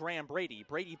to Graham Brady.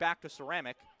 Brady back to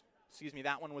Ceramic. Excuse me,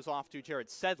 that one was off to Jared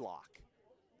Sedlock.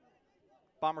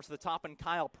 Bombers to the top and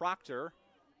Kyle Proctor.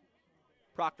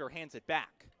 Proctor hands it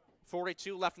back.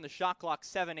 42 left in the shot clock,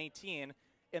 7:18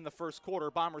 in the first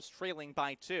quarter. Bombers trailing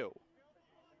by 2.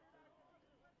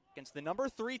 Against the number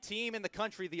 3 team in the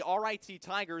country, the RIT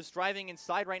Tigers, driving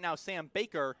inside right now, Sam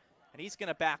Baker, and he's going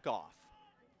to back off.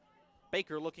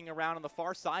 Baker looking around on the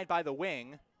far side by the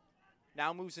wing.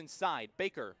 Now moves inside.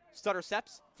 Baker, stutter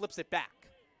steps, flips it back.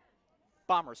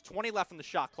 Bombers, 20 left in the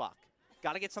shot clock.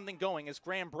 Got to get something going as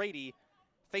Graham Brady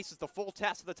faces the full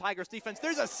test of the Tigers defense.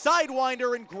 There's a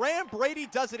sidewinder, and Graham Brady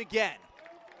does it again.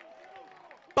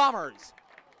 Bombers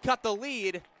cut the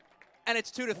lead, and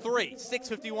it's 2-3,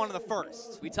 6:51 in the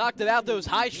first. We talked about those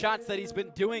high shots that he's been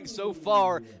doing so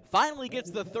far. Finally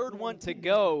gets the third one to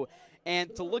go.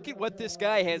 And to look at what this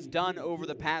guy has done over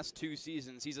the past 2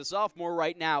 seasons. He's a sophomore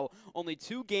right now, only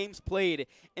 2 games played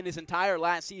in his entire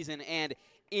last season. And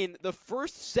in the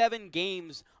first 7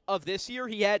 games of this year,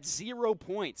 he had 0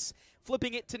 points.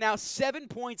 Flipping it to now 7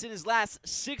 points in his last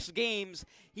 6 games.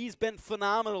 He's been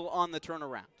phenomenal on the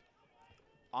turnaround.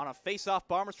 On a face-off,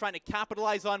 Bombers trying to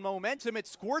capitalize on momentum. It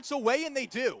squirts away, and they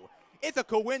do.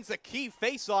 Ithaca wins the key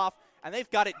face-off, and they've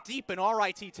got it deep in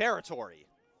RIT territory.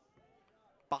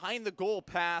 Behind the goal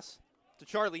pass to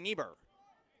Charlie Niebuhr.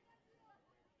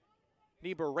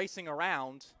 Niebuhr racing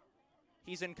around.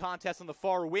 He's in contest in the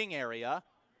far wing area,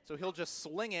 so he'll just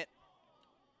sling it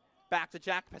back to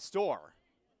Jack Pastor,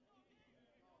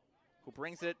 who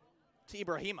brings it to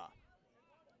Ibrahima.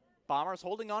 Bombers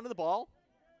holding on to the ball.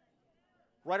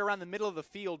 Right around the middle of the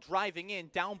field, driving in,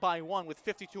 down by 1 with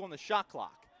 52 on the shot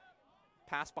clock.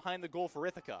 Pass behind the goal for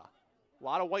Ithaca. A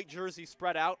lot of white jerseys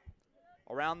spread out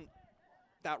around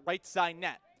that right side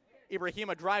net.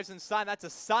 Ibrahima drives inside. That's a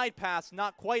side pass,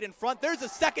 not quite in front. There's a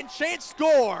second chance.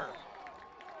 Score!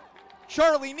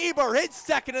 Charlie Niebuhr, his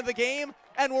second of the game,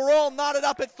 and we're all knotted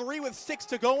up at 3 with 6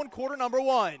 to go in quarter number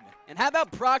 1. And how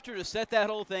about Proctor to set that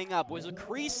whole thing up? Was a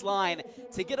crease line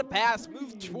to get a pass,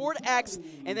 moved toward X,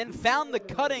 and then found the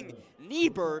cutting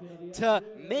Niebuhr to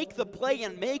make the play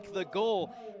and make the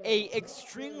goal. A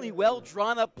extremely well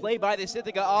drawn up play by the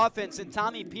Ithaca offense, and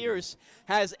Tommy Pierce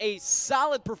has a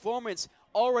solid performance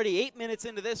already 8 minutes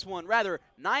into this one, rather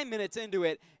 9 minutes into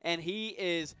it, and he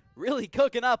is really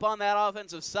cooking up on that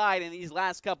offensive side in these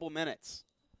last couple minutes.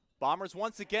 Bombers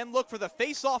once again look for the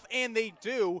face-off, and they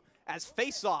do, as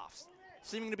face-offs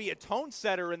seeming to be a tone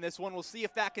setter in this one. We'll see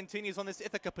if that continues on this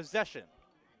Ithaca possession.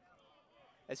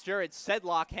 As Jared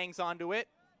Sedlock hangs onto it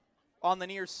on the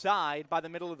near side by the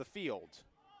middle of the field.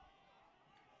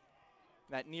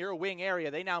 That near wing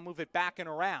area, they now move it back and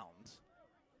around.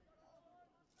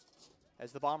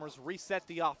 As the Bombers reset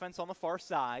the offense on the far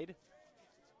side.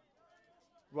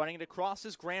 Running it across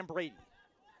is Graham Brady.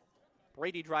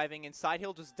 Brady driving inside.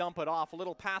 He'll just dump it off. A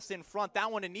little pass in front.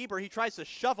 That one to Niebuhr. He tries to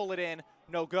shovel it in.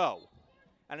 No go.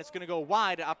 And it's going to go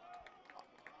wide up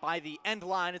by the end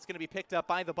line. It's going to be picked up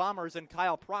by the Bombers, and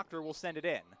Kyle Proctor will send it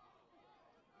in.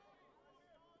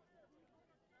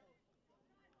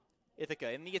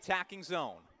 Ithaca in the attacking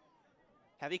zone.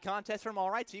 Heavy contest from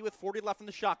RIT with 40 left in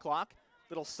the shot clock.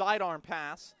 Little sidearm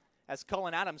pass as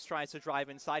Cullen Adams tries to drive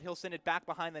inside. He'll send it back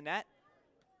behind the net.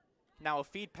 Now a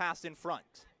feed pass in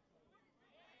front.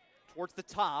 Towards the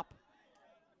top.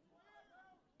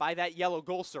 By that yellow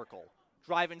goal circle.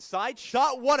 Drive inside.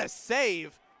 Shot. What a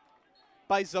save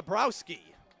by Zabrowski.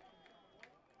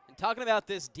 And talking about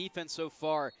this defense so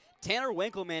far, Tanner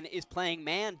Winkleman is playing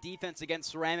man defense against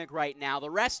Ceramic right now.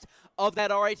 The rest of that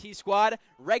RIT squad,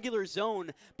 regular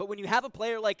zone. But when you have a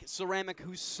player like Ceramic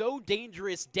who's so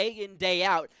dangerous day in, day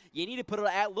out, you need to put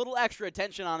a little extra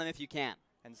attention on him if you can.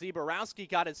 And Zabrowski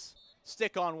got his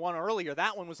stick on one earlier.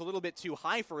 That one was a little bit too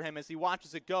high for him as he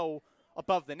watches it go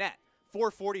above the net.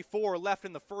 4:44 left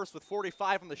in the first with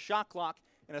 45 on the shot clock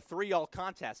in a 3-all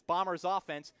contest. Bombers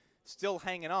offense still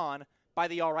hanging on by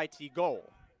the RIT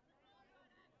goal.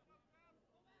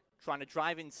 Trying to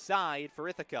drive inside for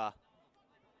Ithaca.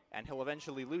 And he'll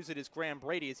eventually lose it as Graham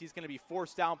Brady as he's going to be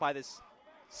forced out by this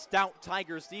stout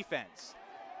Tigers defense.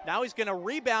 Now he's going to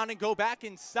rebound and go back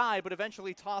inside, but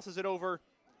eventually tosses it over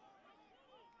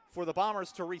for the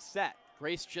Bombers to reset.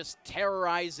 Grace just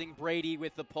terrorizing Brady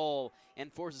with the pull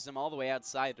and forces him all the way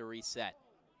outside to reset.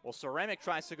 Well, Ceramic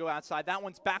tries to go outside. That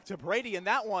one's back to Brady, and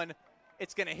that one,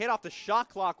 it's going to hit off the shot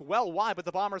clock well wide, but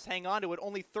the Bombers hang on to it.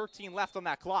 Only 13 left on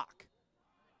that clock.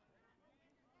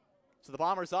 So the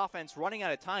Bombers offense running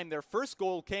out of time. Their first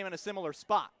goal came in a similar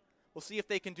spot. We'll see if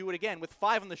they can do it again with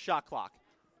 5 on the shot clock.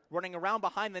 Running around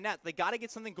behind the net. They got to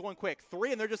get something going quick.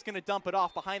 3, and they're just going to dump it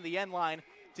off behind the end line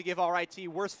to give RIT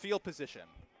worse field position.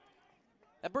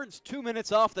 That burns 2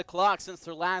 minutes off the clock since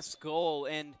their last goal,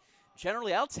 and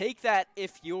generally I'll take that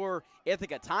if you're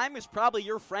Ithaca. Time is probably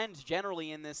your friend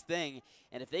generally in this thing,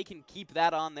 and if they can keep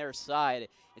that on their side,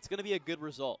 it's going to be a good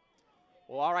result.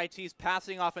 Well, RIT's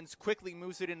passing offense quickly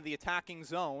moves it into the attacking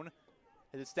zone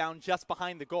as it's down just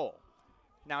behind the goal.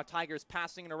 Now Tigers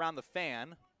passing it around the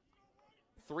fan.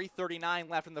 3:39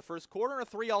 left in the first quarter, a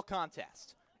 3-all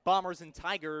contest. Bombers and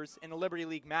Tigers in a Liberty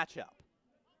League matchup.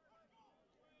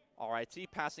 RIT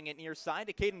passing it near side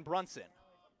to Caden Brunson.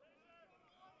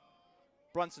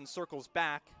 Brunson circles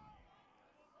back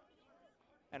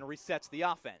and resets the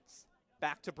offense.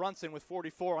 Back to Brunson with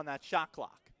 44 on that shot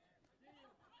clock.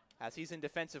 As he's in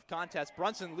defensive contest,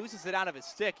 Brunson loses it out of his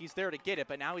stick. He's there to get it,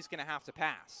 but now he's going to have to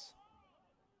pass.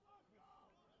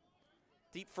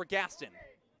 Deep for Gaston.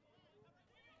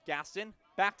 Gaston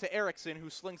back to Erickson, who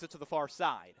slings it to the far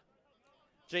side.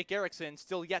 Jake Erickson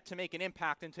still yet to make an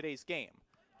impact in today's game.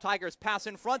 Tigers pass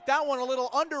in front. That one a little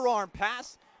underarm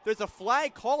pass. There's a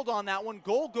flag called on that one.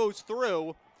 Goal goes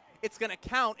through. It's going to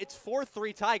count. It's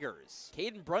 4-3 Tigers.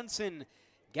 Caden Brunson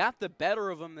got the better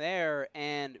of him there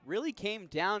and really came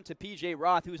down to P.J.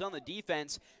 Roth, who was on the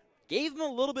defense, gave him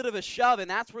a little bit of a shove, and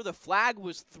that's where the flag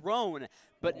was thrown,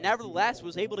 but nevertheless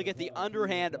was able to get the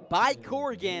underhand by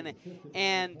Corrigan,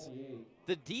 and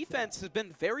the defense has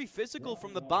been very physical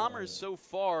from the Bombers so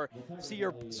far, so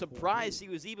you're surprised he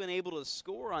was even able to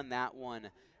score on that one,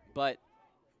 but,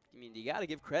 I mean, you got to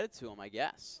give credit to him, I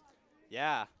guess.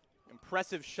 Yeah,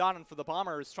 impressive shot on for the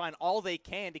Bombers, trying all they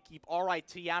can to keep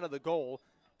RIT out of the goal.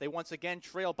 They once again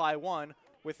trail by 1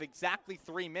 with exactly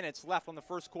 3 minutes left on the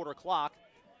first quarter clock.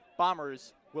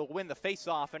 Bombers will win the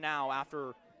faceoff, and now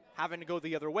after having to go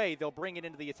the other way, they'll bring it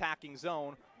into the attacking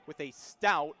zone with a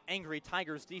stout, angry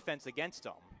Tigers defense against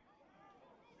them.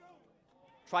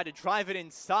 Try to drive it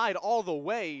inside all the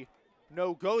way.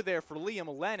 No go there for Liam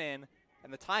Lennon,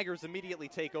 and the Tigers immediately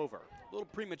take over. A little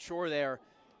premature there.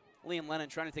 Liam Lennon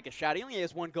trying to take a shot. He only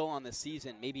has 1 goal on this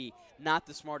season. Maybe not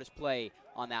the smartest play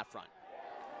on that front.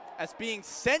 As being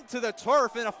sent to the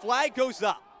turf, and a flag goes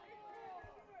up.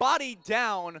 Body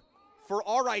down for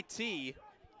RIT.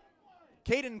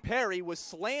 Caden Perry was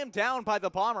slammed down by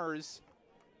the Bombers,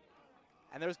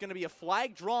 and there's going to be a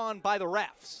flag drawn by the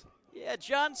refs. Yeah,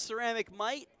 John Ceramic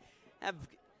might have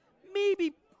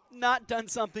maybe not done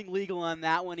something legal on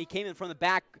that one. He came in from the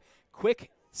back,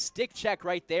 quick stick check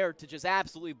right there to just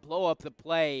absolutely blow up the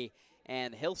play,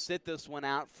 and he'll sit this one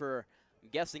out for, I'm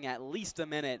guessing, at least a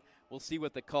minute. We'll see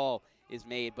what the call is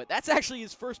made. But that's actually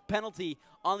his first penalty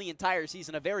on the entire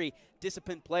season. A very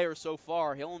disciplined player so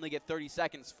far. He'll only get 30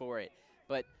 seconds for it.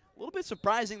 But a little bit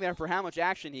surprising there for how much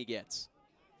action he gets.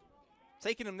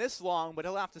 Taking him this long, but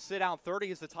he'll have to sit out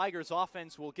 30 as the Tigers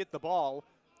offense will get the ball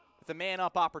with a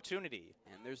man-up opportunity.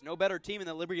 And there's no better team in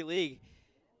the Liberty League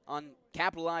on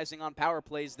capitalizing on power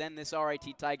plays than this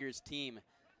RIT Tigers team.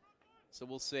 So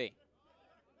we'll see.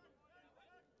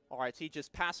 RIT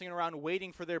just passing it around,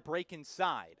 waiting for their break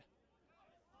inside.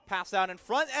 Pass out in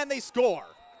front, and they score.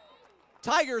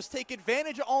 Tigers take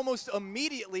advantage almost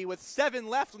immediately with 7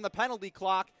 left on the penalty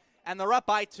clock, and they're up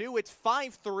by 2. It's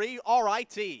 5-3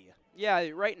 RIT. Yeah,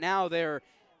 right now they're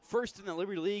first in the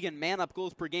Liberty League in man-up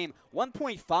goals per game,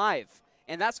 1.5.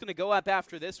 and that's going to go up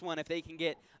after this one if they can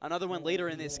get another one later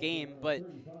in this game. But,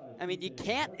 I mean, you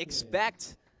can't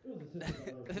expect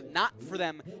not for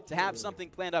them to have something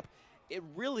planned up. It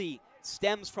really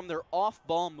stems from their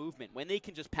off-ball movement, when they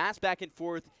can just pass back and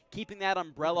forth, keeping that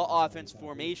umbrella offense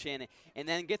formation, and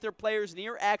then get their players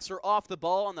near X or off the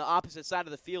ball on the opposite side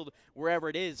of the field, wherever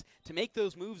it is, to make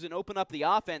those moves and open up the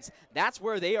offense. That's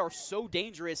where they are so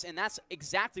dangerous, and that's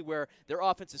exactly where their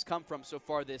offense has come from so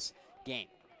far this game.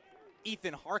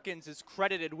 Ethan Harkins is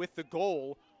credited with the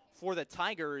goal for the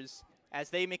Tigers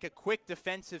as they make a quick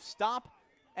defensive stop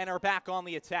and are back on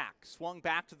the attack. Swung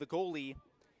back to the goalie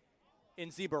in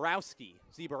Zeborowski.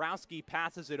 Zeborowski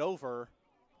passes it over.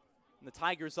 And the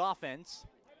Tigers offense,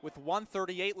 with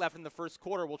 1:38 left in the first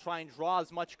quarter, will try and draw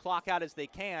as much clock out as they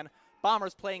can.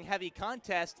 Bombers playing heavy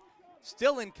contest,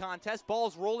 still in contest.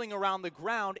 Ball's rolling around the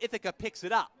ground. Ithaca picks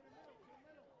it up.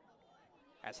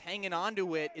 As hanging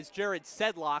onto it is Jared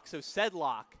Sedlock. So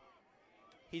Sedlock,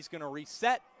 he's going to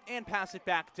reset and pass it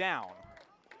back down.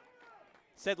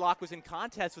 Sedlock was in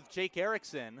contest with Jake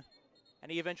Erickson,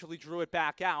 and he eventually drew it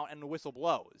back out, and the whistle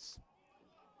blows.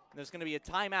 And there's going to be a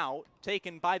timeout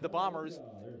taken by the Bombers.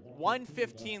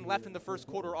 1:15 left in the first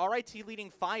quarter. RIT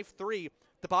leading 5-3.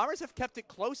 The Bombers have kept it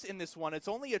close in this one. It's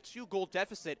only a 2-goal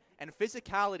deficit, and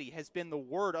physicality has been the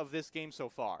word of this game so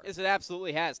far. Yes, it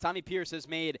absolutely has. Tommy Pierce has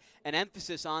made an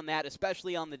emphasis on that,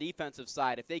 especially on the defensive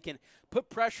side. If they can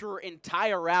put pressure and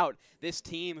tire out this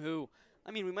team who,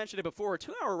 I mean, we mentioned it before, a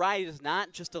 2-hour ride is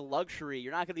not just a luxury.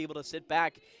 You're not going to be able to sit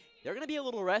back. They're going to be a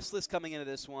little restless coming into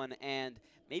this one, and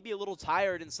maybe a little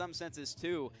tired in some senses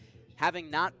too, having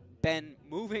not been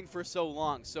moving for so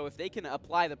long. So if they can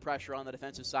apply the pressure on the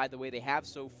defensive side the way they have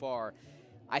so far,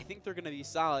 I think they're going to be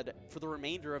solid for the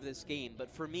remainder of this game.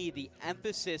 But for me, the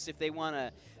emphasis, if they want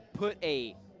to put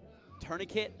a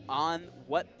tourniquet on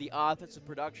what the offensive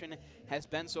production has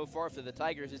been so far for the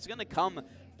Tigers, it's going to come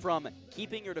from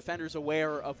keeping your defenders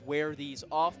aware of where these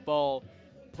off-ball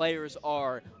players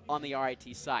are on the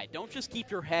RIT side. Don't just keep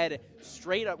your head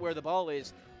straight up where the ball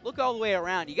is. Look all the way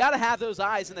around. You got to have those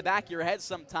eyes in the back of your head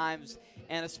sometimes,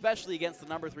 and especially against the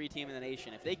number 3 team in the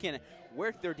nation. If they can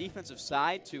work their defensive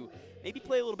side to maybe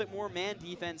play a little bit more man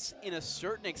defense in a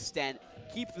certain extent,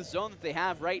 keep the zone that they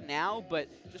have right now, but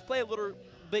just play a little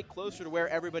bit closer to where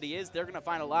everybody is, they're going to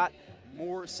find a lot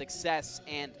more success.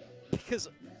 And because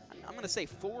I'm going to say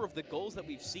 4 of the goals that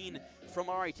we've seen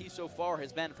from RIT so far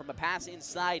has been from a pass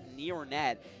inside near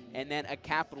net and then a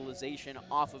capitalization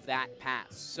off of that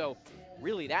pass. So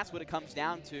really, that's what it comes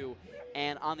down to.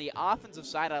 And on the offensive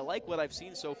side, I like what I've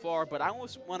seen so far, but I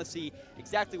almost want to see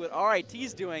exactly what RIT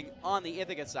is doing on the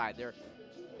Ithaca side. They're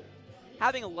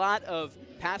having a lot of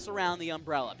pass around the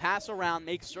umbrella, pass around,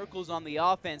 make circles on the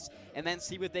offense, and then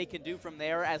see what they can do from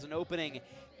there as an opening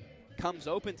comes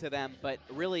open to them. But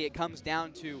really, it comes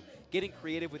down to getting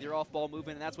creative with your off-ball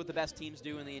movement, and that's what the best teams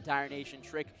do in the entire nation,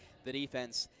 trick the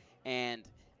defense. And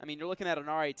I mean, you're looking at an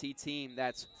RIT team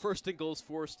that's first in goals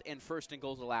forced and first in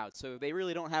goals allowed. So they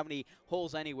really don't have any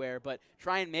holes anywhere, but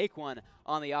try and make one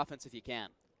on the offense if you can.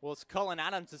 Well, it's Cullen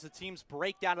Adams as the teams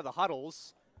break out of the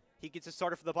huddles. He gets it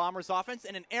started for the Bombers offense,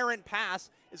 and an errant pass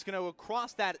is going to go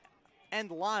across that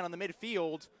end line on the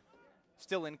midfield.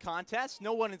 Still in contest.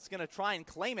 No one is going to try and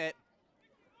claim it.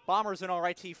 Bombers and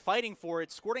RIT fighting for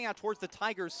it, squirting out towards the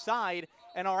Tigers' side,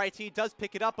 and RIT does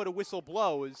pick it up, but a whistle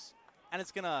blows. And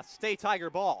it's going to stay Tiger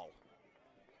ball.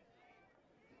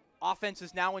 Offense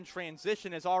is now in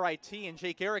transition as RIT and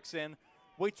Jake Erickson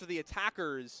wait for the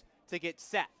attackers to get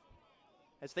set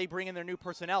as they bring in their new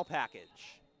personnel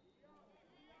package.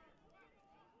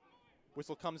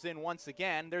 Whistle comes in once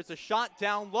again. There's a shot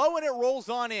down low, and it rolls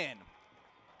on in.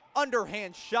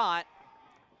 Underhand shot.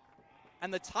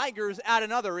 And the Tigers add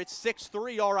another. It's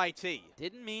 6-3 RIT.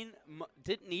 Didn't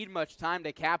need much time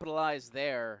to capitalize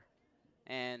there.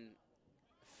 And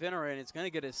Finneran is going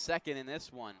to get his second in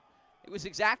this one. It was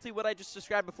exactly what I just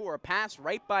described before. A pass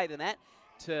right by the net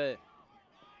to,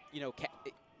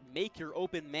 make your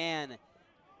open man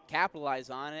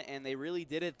capitalize on it, and they really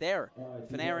did it there.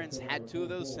 Finneran's had 2 of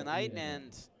those tonight,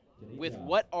 and with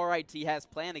what RIT has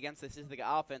planned against this Ithaca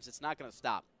offense, it's not going to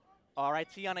stop.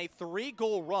 RIT on a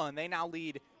 3-goal run. They now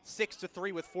lead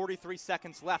 6-3 with 43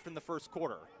 seconds left in the first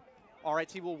quarter.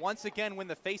 RIT will once again win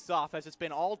the faceoff, as it's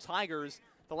been all Tigers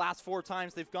the last 4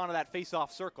 times they've gone to that faceoff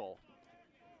circle.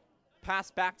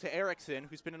 Pass back to Erickson,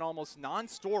 who's been an almost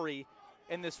non-story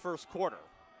in this first quarter.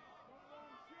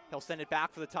 He'll send it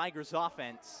back for the Tigers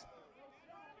offense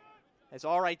as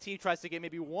RIT tries to get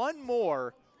maybe one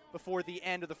more before the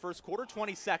end of the first quarter.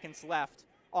 20 seconds left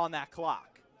on that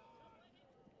clock.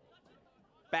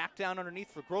 Back down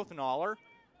underneath for Grothenauer.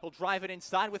 He'll drive it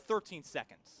inside with 13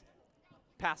 seconds.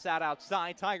 pass out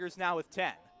outside. Tigers now with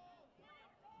 10.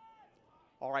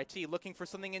 RIT looking for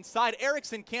something inside.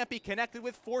 Erickson can't be connected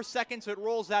with 4 seconds. It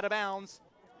rolls out of bounds.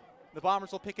 The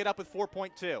Bombers will pick it up with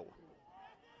 4.2.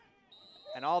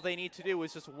 And all they need to do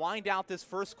is just wind out this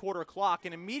first quarter clock.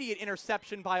 An immediate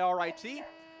interception by RIT.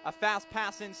 A fast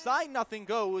pass inside, nothing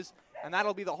goes, and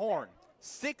that'll be the horn.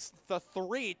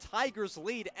 6-3, Tigers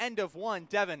lead, end of one.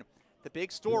 Devin, the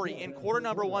big story in quarter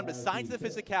number one, besides the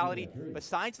physicality,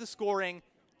 besides the scoring,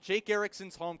 Jake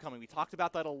Erickson's homecoming. We talked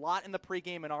about that a lot in the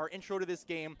pregame in our intro to this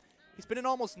game. He's been an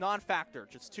almost non-factor,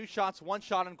 just 2 shots, 1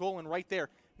 shot on goal, and right there,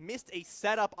 missed a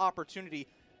setup opportunity.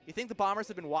 You think the Bombers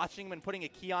have been watching him and putting a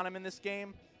key on him in this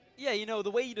game? Yeah, you know, the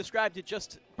way you described it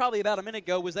just probably about a minute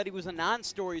ago was that he was a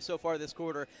non-story so far this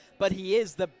quarter, but he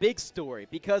is the big story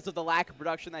because of the lack of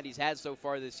production that he's had so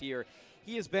far this year.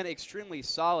 He has been extremely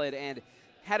solid and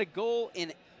had a goal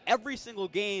in every single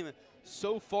game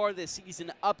so far this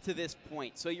season up to this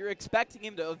point. So you're expecting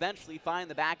him to eventually find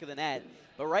the back of the net.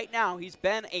 But right now, he's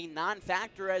been a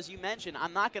non-factor, as you mentioned.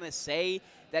 I'm not going to say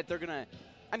that they're going to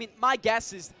 – I mean, my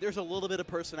guess is there's a little bit of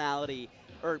personality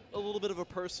or a little bit of a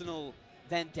personal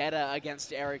vendetta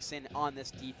against Erickson on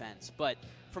this defense. But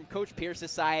from Coach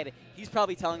Pierce's side, he's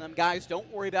probably telling them, guys,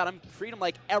 don't worry about him. Treat him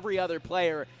like every other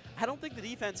player. I don't think the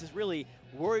defense is really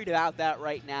worried about that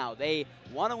right now. They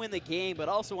want to win the game, but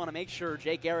also want to make sure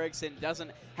Jake Erickson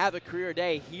doesn't have a career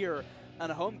day here on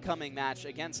a homecoming match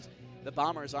against the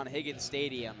Bombers on Higgins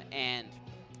Stadium. And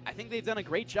I think they've done a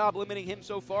great job limiting him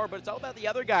so far, but it's all about the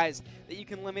other guys that you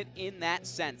can limit in that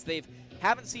sense.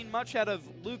 Haven't seen much out of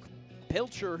Luke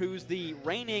Pilcher, who's the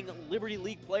reigning Liberty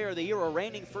League Player of the Year, or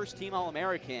reigning first-team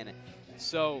All-American.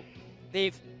 So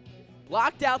they've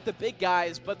blocked out the big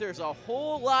guys, but there's a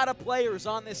whole lot of players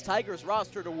on this Tigers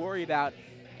roster to worry about,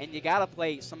 and you got to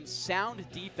play some sound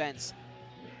defense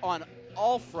on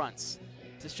all fronts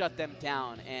to shut them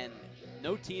down, and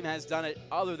no team has done it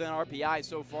other than RPI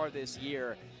so far this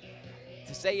year.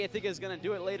 To say Ithaca is going to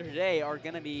do it later today are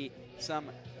going to be some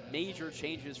major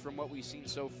changes from what we've seen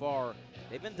so far.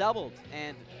 They've been doubled,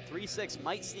 and 3-6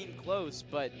 might seem close,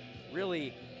 but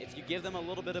really, if you give them a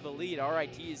little bit of a lead,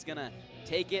 RIT is going to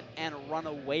take it and run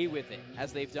away with it,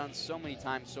 as they've done so many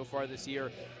times so far this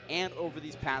year and over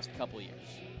these past couple years.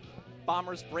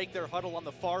 Bombers break their huddle on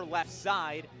the far left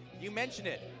side. You mentioned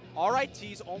it.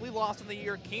 RIT's only loss of the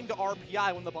year came to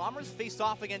RPI when the Bombers faced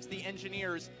off against the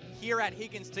Engineers here at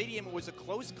Higgins Stadium. It was a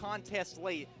close contest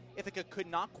late. Ithaca could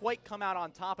not quite come out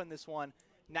on top in this one.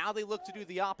 Now they look to do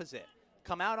the opposite.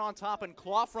 Come out on top and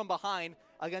claw from behind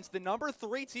against the number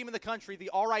 3 team in the country, the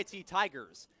RIT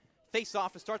Tigers. Face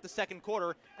off to start the second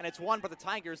quarter, and it's won by the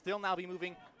Tigers. They'll now be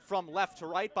moving from left to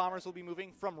right. Bombers will be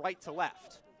moving from right to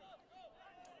left.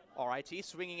 RIT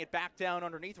swinging it back down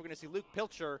underneath. We're going to see Luke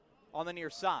Pilcher on the near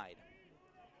side.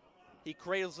 He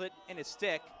cradles it in his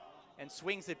stick and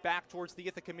swings it back towards the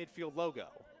Ithaca midfield logo.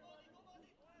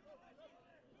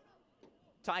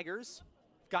 Tigers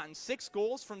gotten 6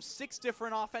 goals from 6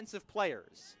 different offensive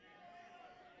players.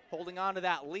 Holding on to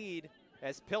that lead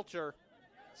as Pilcher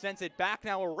sends it back.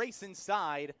 Now a race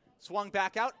inside. Swung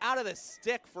back out of the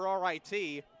stick for RIT.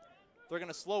 They're going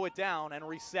to slow it down and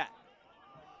reset.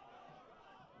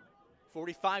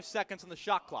 45 seconds on the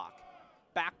shot clock.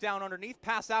 Back down underneath,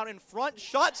 pass out in front,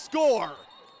 shot, score!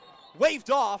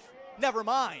 Waved off, never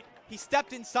mind. He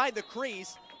stepped inside the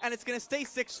crease, and it's going to stay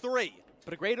 6-3.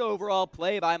 But a great overall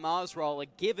play by Masral. A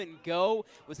give and go,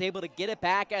 was able to get it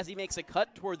back as he makes a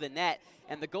cut toward the net,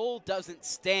 and the goal doesn't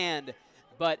stand,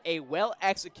 but a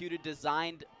well-executed,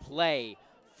 designed play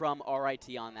from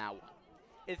RIT on that one.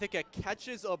 Ithaca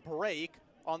catches a break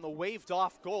on the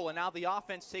waved-off goal, and now the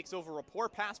offense takes over. A poor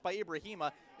pass by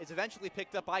Ibrahima is eventually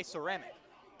picked up by Ceramic.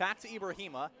 Back to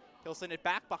Ibrahima. He'll send it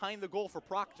back behind the goal for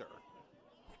Proctor.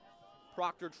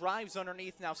 Proctor drives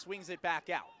underneath, now swings it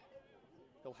back out.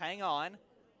 He'll hang on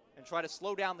and try to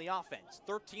slow down the offense.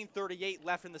 13:38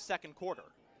 left in the second quarter.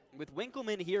 With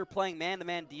Winkleman here playing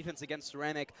man-to-man defense against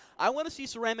Ceramic, I want to see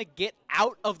Ceramic get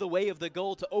out of the way of the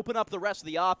goal to open up the rest of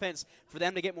the offense for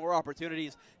them to get more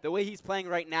opportunities. The way he's playing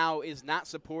right now is not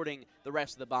supporting the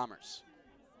rest of the Bombers.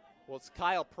 Well, it's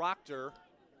Kyle Proctor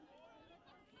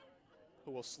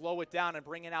who will slow it down and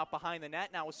bring it out behind the net.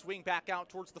 Now a swing back out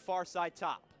towards the far side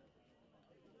top.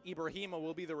 Ibrahima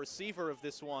will be the receiver of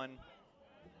this one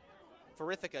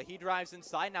for Ithaca. He drives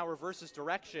inside, now reverses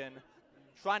direction,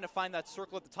 trying to find that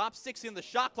circle at the top. 60 on the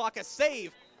shot clock. A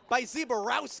save by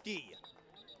Zeborowski.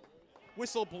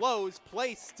 Whistle blows,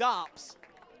 play stops.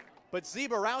 But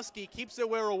Zeborowski keeps it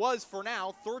where it was for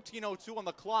now. 13:02 on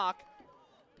the clock.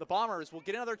 The Bombers will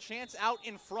get another chance out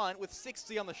in front with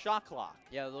 60 on the shot clock.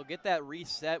 Yeah, they'll get that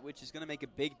reset, which is going to make a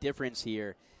big difference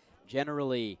here.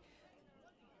 generally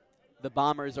the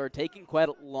Bombers are taking quite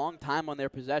a long time on their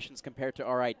possessions compared to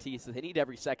RIT, so they need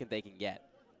every second they can get.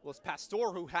 Well, it's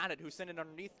Pastor who had it, who sent it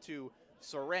underneath to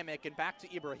Ceramic and back to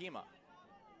Ibrahima.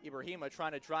 Ibrahima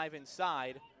trying to drive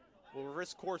inside. Will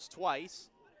reverse course twice.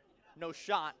 No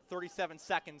shot. 37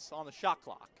 seconds on the shot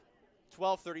clock.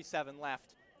 12:37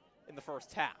 left in the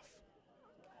first half.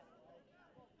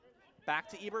 Back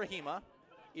to Ibrahima.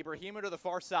 Ibrahima to the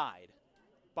far side.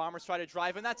 Bombers try to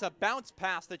drive, and that's a bounce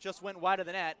pass that just went wide of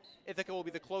the net. Ithaca will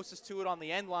be the closest to it on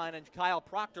the end line, and Kyle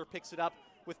Proctor picks it up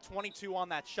with 22 on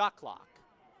that shot clock.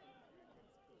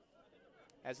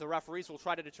 As the referees will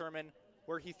try to determine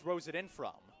where he throws it in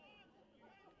from.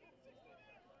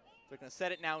 They're going to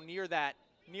set it now near that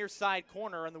near side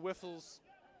corner, and the whistles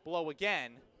blow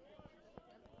again.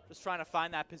 Just trying to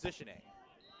find that positioning.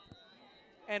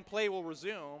 And play will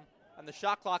resume, and the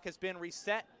shot clock has been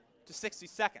reset to 60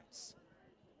 seconds.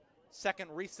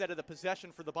 Second reset of the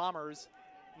possession for the Bombers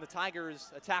in the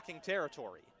Tigers' attacking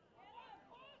territory.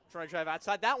 Trying to drive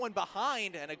outside. That one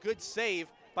behind, and a good save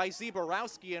by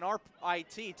Zeborowski, and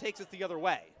RIT takes it the other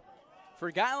way. For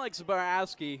a guy like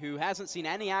Zeborowski, who hasn't seen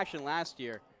any action last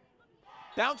year.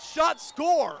 Bounce shot,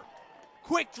 score!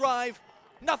 Quick drive,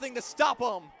 nothing to stop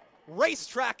them.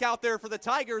 Racetrack out there for the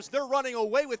Tigers. They're running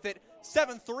away with it.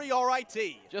 7-3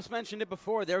 RIT. Just mentioned it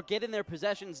before. They're getting their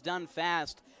possessions done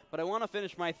fast. But I want to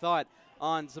finish my thought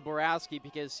on Zeborowski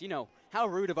because, you know, how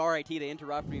rude of RIT to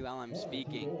interrupt me while I'm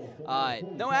speaking.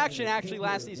 No action actually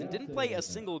last season. Didn't play a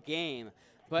single game,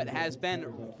 but has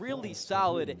been really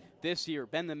solid this year.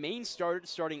 Been the main starter,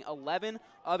 starting 11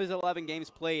 of his 11 games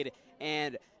played.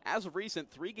 And as of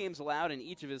recent, 3 games allowed in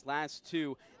each of his last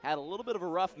 2. Had a little bit of a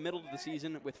rough middle of the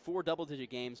season with 4 double-digit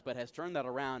games, but has turned that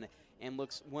around and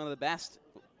looks one of the best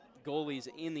goalies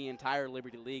in the entire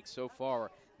Liberty League so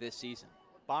far this season.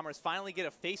 Bombers finally get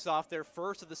a face-off, their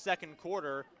first of the second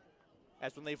quarter.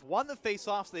 As when they've won the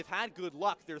face-offs, they've had good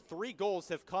luck. Their 3 goals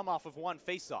have come off of 1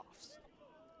 face-offs.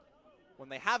 When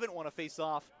they haven't won a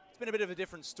face-off, it's been a bit of a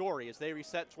different story as they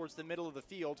reset towards the middle of the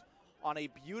field on a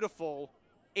beautiful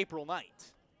April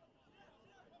night.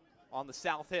 On the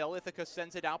South Hill, Ithaca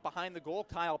sends it out behind the goal.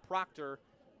 Kyle Proctor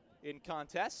in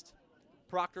contest.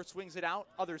 Proctor swings it out,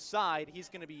 other side. He's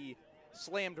going to be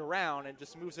slammed around and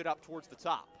just moves it up towards the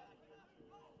top.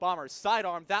 Bombers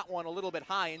sidearm that one a little bit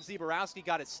high, and Zeborowski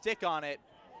got his stick on it.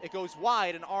 It goes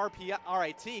wide, and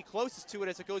RIT closest to it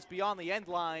as it goes beyond the end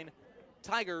line.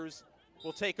 Tigers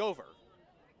will take over.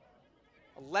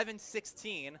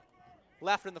 11:16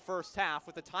 left in the first half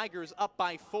with the Tigers up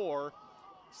by 4.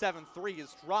 7-3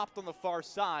 is dropped on the far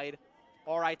side.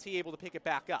 RIT able to pick it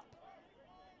back up.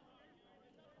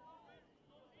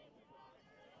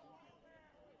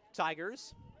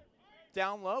 Tigers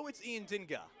down low, it's Ian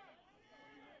Dinga.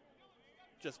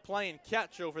 Just playing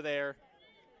catch over there,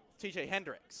 TJ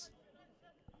Hendricks.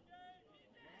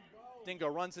 Dingo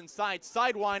runs inside,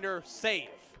 sidewinder, save.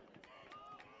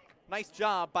 Nice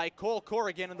job by Cole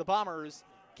Corrigan and the Bombers.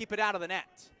 Keep it out of the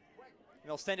net. And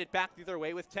they'll send it back the other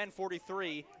way with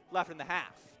 10:43 left in the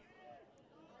half.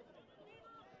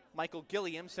 Michael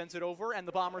Gilliam sends it over, and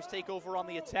the Bombers take over on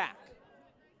the attack.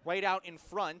 Right out in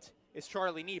front is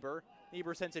Charlie Niebuhr.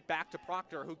 Niebuhr sends it back to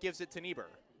Proctor, who gives it to Niebuhr.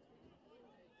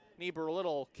 Niebuhr, a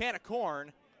little can of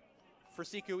corn for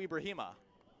Siku Ibrahima.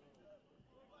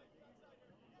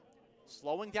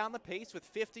 Slowing down the pace with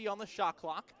 50 on the shot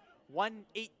clock.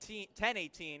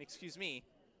 10:18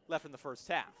 left in the first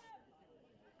half.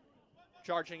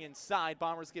 Charging inside,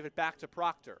 Bombers give it back to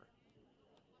Proctor.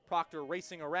 Proctor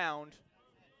racing around.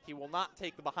 He will not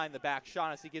take the behind-the-back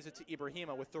shot as he gives it to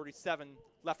Ibrahima with 37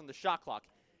 left on the shot clock.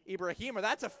 Ibrahima,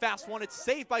 that's a fast one. It's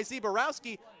saved by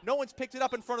Zeborowski. No one's picked it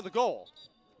up in front of the goal.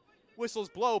 Whistles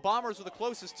blow. Bombers are the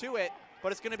closest to it,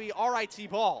 but it's going to be RIT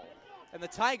ball. And the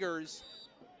Tigers,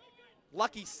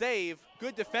 lucky save,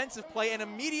 good defensive play, and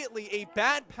immediately a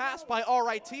bad pass by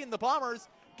RIT, and the Bombers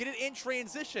get it in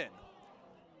transition.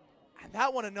 And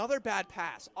that one, another bad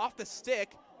pass off the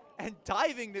stick, and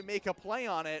diving to make a play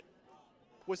on it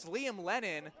was Liam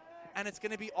Lennon, and it's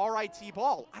going to be RIT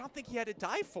ball. I don't think he had to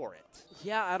dive for it.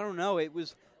 Yeah, I don't know. It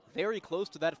was very close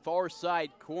to that far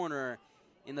side corner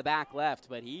in the back left,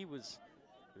 but he was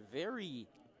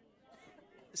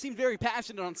seemed very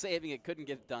passionate on saving it. Couldn't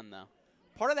get it done, though.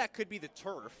 Part of that could be the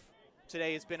turf.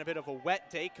 Today has been a bit of a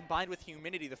wet day combined with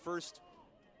humidity. The first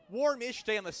warm-ish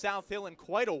day on the South Hill in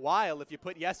quite a while if you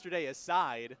put yesterday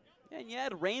aside. And yeah,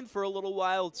 it rained for a little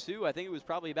while, too. I think it was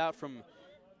probably about from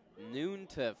noon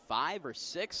to 5 or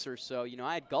 6 or so. You know,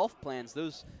 I had golf plans.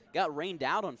 Those got rained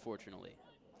out, unfortunately.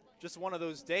 Just one of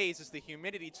those days as the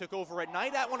humidity took over at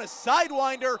night. That one a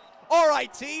sidewinder.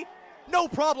 RIT No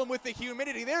problem with the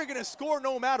humidity. They're going to score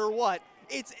no matter what.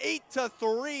 It's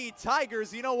 8-3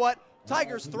 Tigers. You know what?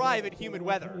 Tigers thrive in humid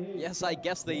weather. Yes, I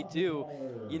guess they do.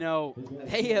 You know,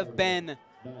 they have been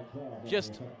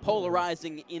just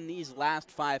polarizing in these last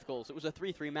 5 goals. It was a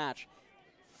 3-3 match.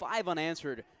 5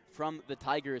 unanswered from the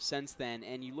Tigers since then,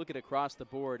 and you look at across the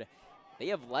board, they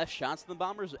have less shots than the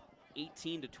Bombers,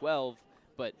 18-12,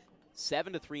 but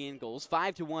 7-3 in goals,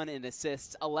 5-1 in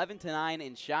assists, 11-9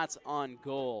 in shots on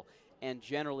goal, and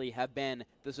generally have been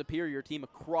the superior team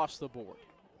across the board.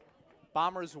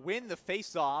 Bombers win the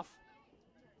faceoff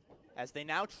as they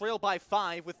now trail by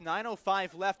 5 with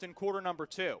 9:05 left in quarter number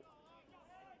 2.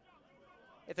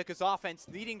 Ithaca's offense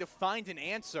needing to find an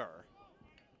answer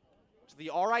to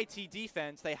the RIT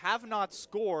defense. They have not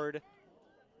scored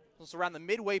since around the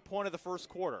midway point of the first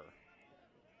quarter.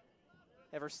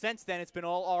 Ever since then, it's been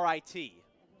all RIT. It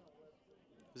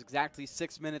was exactly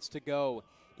 6 minutes to go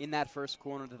in that first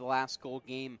quarter to the last goal.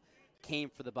 Game came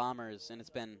for the Bombers, and it's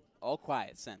been all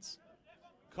quiet since.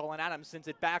 Colin Adams sends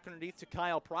it back underneath to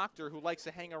Kyle Proctor, who likes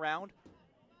to hang around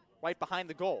right behind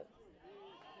the goal.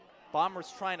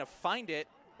 Bombers trying to find it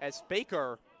as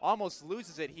Baker almost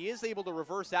loses it. He is able to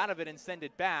reverse out of it and send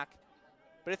it back.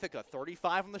 But Ithaca,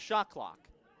 35 on the shot clock.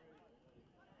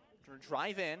 Going to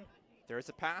drive in. There's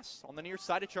a pass on the near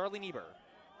side of Charlie Niebuhr.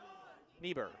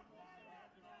 Niebuhr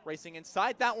racing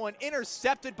inside. That one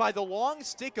intercepted by the long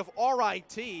stick of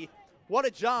RIT. What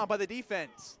a job by the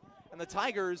defense. And the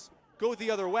Tigers go the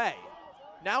other way.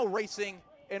 Now racing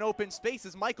in open space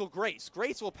is Michael Grace.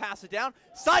 Grace will pass it down.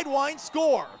 Sidewind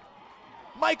score.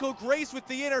 Michael Grace with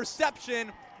the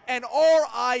interception, and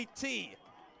RIT.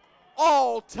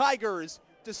 All Tigers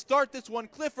to start this one.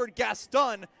 Clifford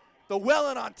Gaston, the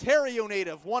Welland, Ontario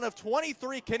native, one of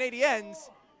 23 Canadiens.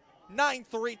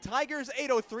 9-3 Tigers,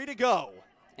 8:03 to go.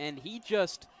 And he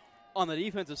just, on the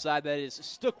defensive side, that is,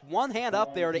 stuck one hand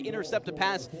up there to intercept a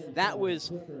pass that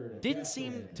didn't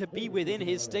seem to be within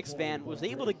his stick span, was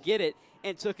able to get it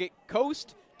and took it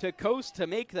coast to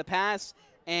make the pass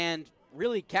and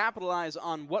really capitalize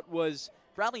on what was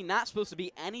probably not supposed to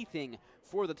be anything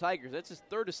for the Tigers. That's his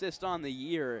 3rd assist on the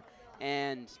year,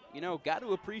 and, you know, got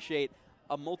to appreciate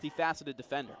a multifaceted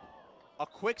defender. A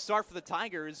quick start for the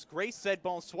Tigers. Grace said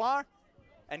bonsoir,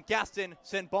 and Gaston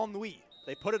said bonne nuit.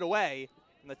 They put it away,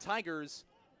 and the Tigers,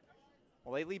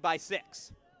 well, they lead by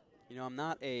 6. You know, I'm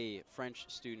not a French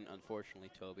student, unfortunately,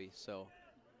 Toby, so.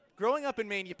 Growing up in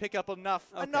Maine, you pick up enough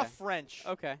French.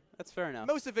 Okay, that's fair enough.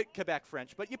 Most of it Quebec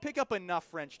French, but you pick up enough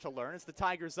French to learn. It's the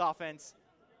Tigers' offense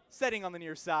setting on the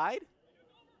near side.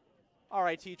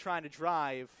 RIT trying to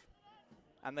drive,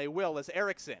 and they will as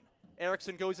Eriksson.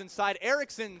 Eriksson goes inside.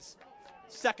 Eriksson's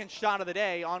second shot of the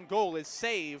day on goal is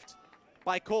saved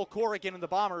by Cole Corrigan, and the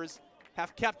Bombers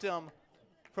have kept him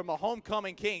from a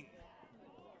homecoming king.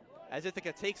 As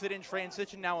Ithaca takes it in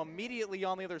transition now immediately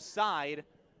on the other side.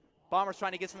 Bombers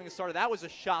trying to get something started. That was a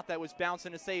shot that was bounced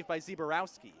and a save by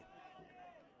Zeborowski.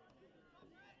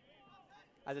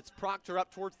 As it's Proctor up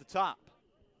towards the top.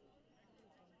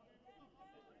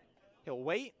 He'll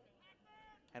wait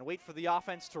and wait for the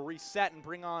offense to reset and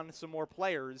bring on some more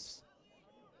players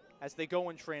as they go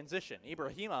in transition.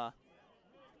 Ibrahima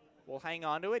will hang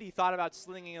on to it. He thought about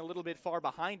slinging a little bit far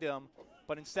behind him,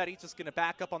 but instead he's just going to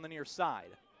back up on the near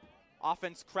side.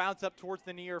 Offense crowds up towards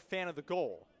the near fan of the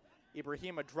goal.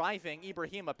 Ibrahima driving.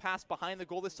 Ibrahima pass behind the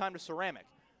goal, this time to Ceramic.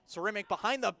 Ceramic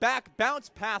behind the back, bounce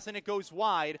pass, and it goes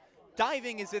wide.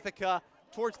 Diving is Ithaca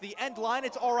towards the end line.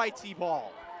 It's RIT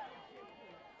ball.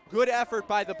 Good effort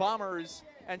by the Bombers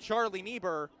and Charlie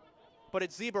Niebuhr, but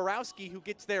it's Zeborowski who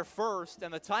gets there first,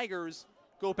 and the Tigers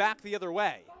go back the other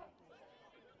way.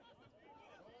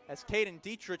 As Caden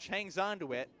Dietrich hangs on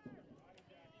to it.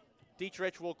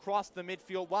 Dietrich will cross the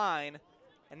midfield line,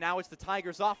 and now it's the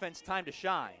Tigers' offense time to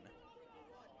shine.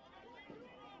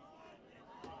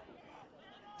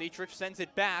 Dietrich sends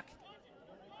it back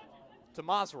to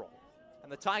Mosrell.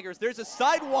 And the Tigers, there's a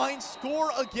sidewind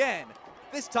score again.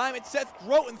 This time it's Seth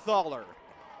Grotenthaler.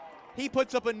 He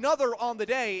puts up another on the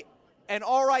day, and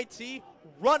RIT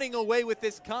running away with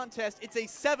this contest. It's a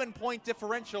 7-point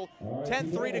differential,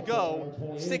 10-3 to go,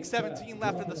 6:17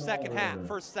 left in the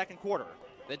second quarter.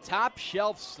 The top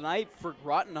shelf snipe for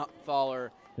Grotenthaler,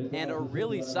 and a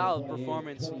really solid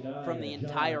performance from the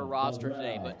entire roster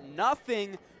today, but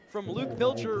nothing from Luke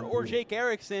Pilcher or Jake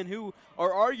Eriksson, who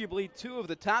are arguably 2 of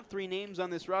the top 3 names on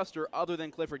this roster other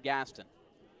than Clifford Gaston.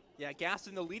 Yeah,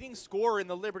 Gaston, the leading scorer in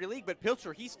the Liberty League, but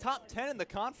Pilcher, he's top 10 in the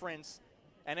conference.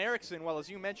 And Eriksson, well, as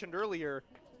you mentioned earlier,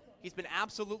 he's been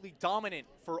absolutely dominant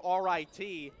for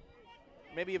RIT.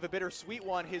 Maybe of a bittersweet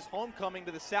one, his homecoming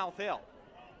to the South Hill.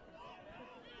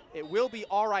 It will be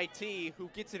RIT who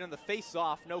gets it in the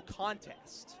face-off, no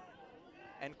contest.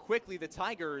 And quickly the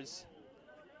Tigers,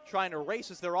 trying to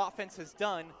race as their offense has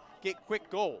done, get quick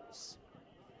goals.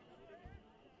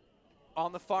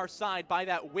 On the far side by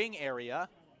that wing area,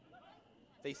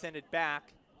 they send it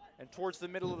back and towards the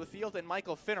middle of the field, and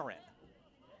Michael Finneran.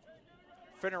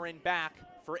 Finneran back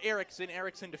for Erickson.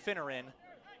 Erickson to Finneran,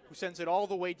 who sends it all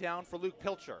the way down for Luke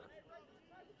Pilcher.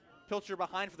 Pilcher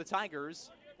behind for the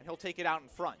Tigers, and he'll take it out in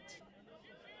front.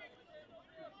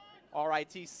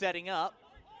 RIT setting up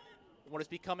what is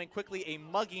becoming quickly a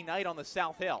muggy night on the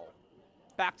South Hill.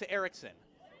 Back to Erickson.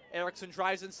 Erickson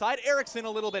drives inside. Erickson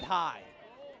a little bit high.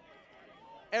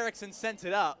 Erickson sent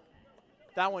it up.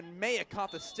 That one may have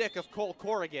caught the stick of Cole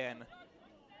Corrigan,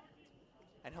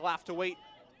 and he'll have to wait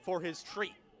for his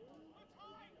treat.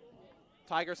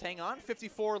 Tigers hang on.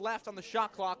 54 left on the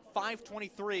shot clock.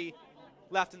 5:23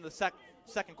 left in the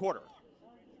second quarter.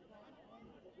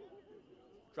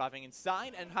 Driving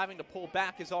inside and having to pull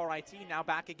back is RIT. Now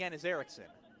back again is Erickson.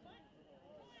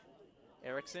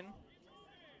 Erickson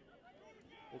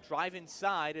will drive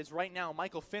inside as right now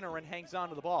Michael Finneran hangs on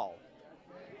to the ball.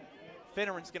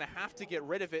 Finneran's going to have to get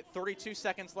rid of it. 32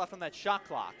 seconds left on that shot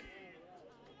clock.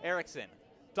 Erickson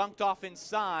dunked off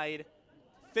inside.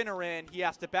 Finneran, he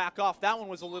has to back off. That one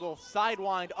was a little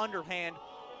sidewind underhand.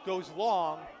 Goes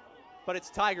long, but it's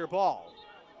Tiger ball.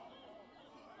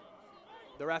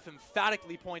 The ref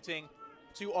emphatically pointing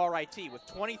to RIT with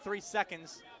 23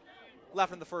 seconds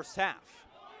left in the first half.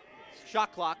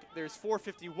 Shot clock, there's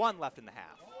 4:51 left in the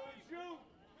half.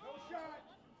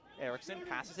 Erickson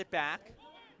passes it back.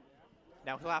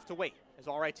 Now he'll have to wait as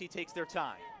RIT takes their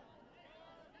time.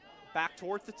 Back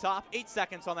towards the top, 8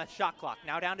 seconds on that shot clock.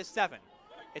 Now down to 7.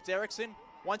 It's Erickson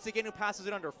once again who passes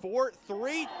it under. 4,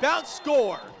 3, bounce,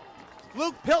 score.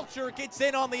 Luke Pilcher gets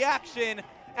in on the action,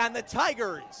 and the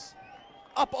Tigers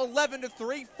up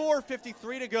 11-3,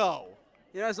 4:53 to go.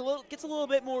 You know, as gets a little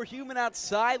bit more human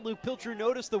outside, Luke Pilcher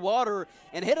noticed the water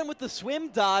and hit him with the swim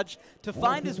dodge to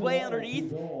find his way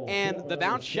underneath, and the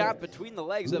bounce shot between the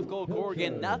legs of Cole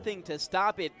Corrigan, nothing to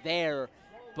stop it there,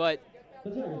 but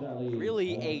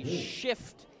really a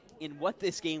shift in what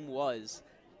this game was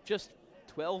just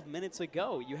 12 minutes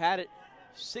ago. You had it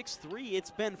 6-3.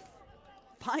 It's been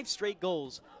 5 straight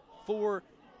goals for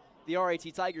the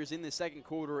RIT Tigers in the second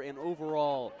quarter, and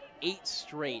overall 8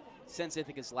 straight since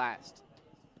Ithaca's last.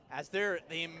 As they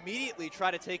immediately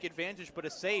try to take advantage, but a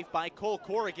save by Cole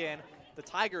Corrigan. The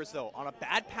Tigers, though, on a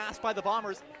bad pass by the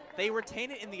Bombers, they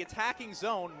retain it in the attacking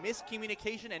zone.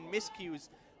 Miscommunication and miscues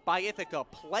by Ithaca,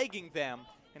 plaguing them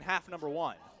in half number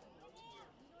 1.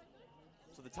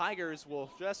 So the Tigers will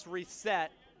just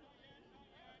reset,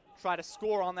 try to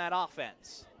score on that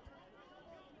offense.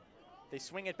 They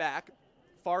swing it back,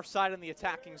 far side in the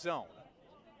attacking zone.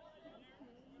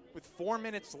 With 4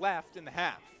 minutes left in the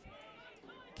half.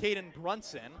 Caden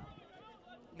Brunson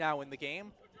now in the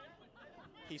game.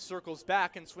 He circles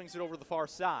back and swings it over the far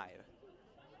side.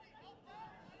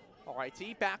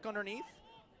 RIT back underneath.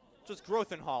 Just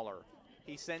Grothenhaller.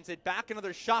 He sends it back.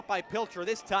 Another shot by Pilcher.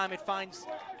 This time it finds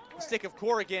the stick of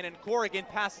Corrigan, and Corrigan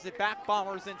passes it back.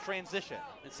 Bombers in transition.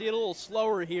 And see it a little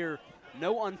slower here.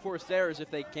 No unforced errors if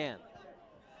they can.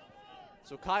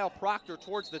 So Kyle Proctor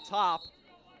towards the top.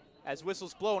 As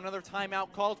whistles blow, another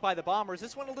timeout called by the Bombers.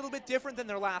 This one a little bit different than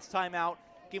their last timeout.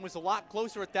 Game was a lot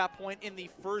closer at that point in the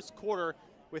first quarter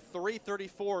with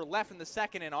 3:34 left in the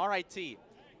second, and RIT.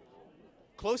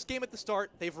 Close game at the start.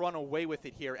 They've run away with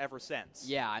it here ever since.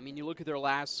 Yeah, I mean, you look at their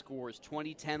last scores,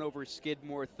 2010 over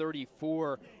Skidmore,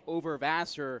 34 over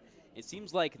Vassar. It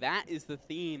seems like that is the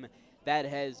theme that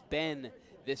has been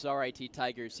this RIT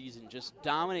Tigers season, just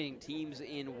dominating teams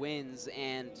in wins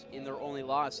and in their only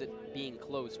loss it being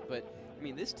close. But, I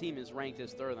mean, this team is ranked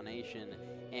as third in the nation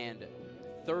and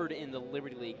third in the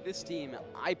Liberty League. This team,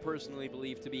 I personally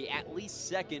believe, to be at least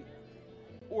second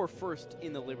or first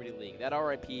in the Liberty League. That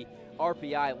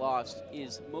RPI loss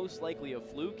is most likely a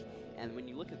fluke, and when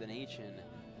you look at the nation,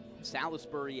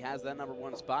 Salisbury has that number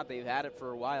 1 spot. They've had it for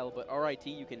a while, but RIT,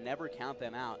 you can never count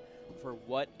them out for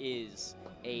what is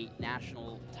a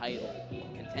national title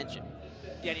contention.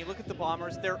 Yeah, and you look at the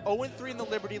Bombers, they're 0-3 in the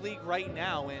Liberty League right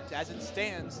now, and as it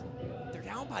stands, they're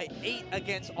down by 8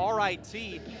 against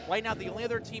RIT. Right now, the only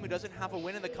other team who doesn't have a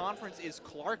win in the conference is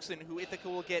Clarkson, who Ithaca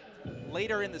will get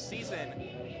later in the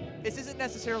season. This isn't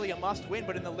necessarily a must-win,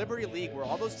 but in the Liberty League, where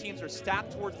all those teams are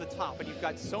stacked towards the top, and you've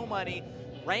got so many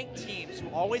ranked teams who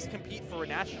always compete for a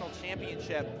national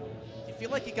championship, you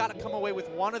feel like you got to come away with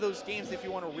one of those games if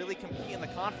you want to really compete in the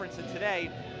conference. And today,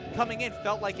 coming in,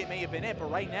 felt like it may have been it,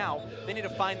 but right now, they need to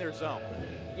find their zone.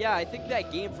 Yeah, I think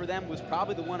that game for them was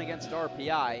probably the one against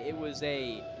RPI. It was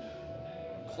a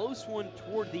close one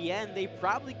toward the end. They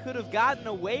probably could have gotten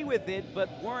away with it, but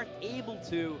weren't able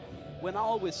to when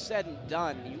all was said and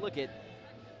done. You look at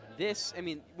this, I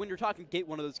mean, when you're talking Gate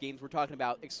one of those games, we're talking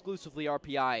about exclusively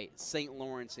RPI, St.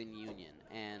 Lawrence and Union,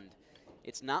 and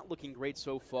it's not looking great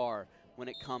so far when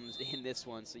it comes in this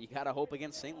one, so you got to hope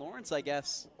against St. Lawrence, I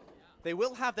guess. They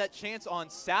will have that chance on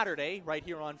Saturday right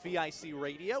here on VIC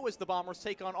Radio as the Bombers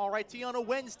take on RIT on a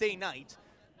Wednesday night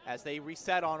as they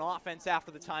reset on offense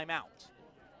after the timeout.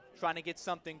 Trying to get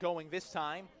something going this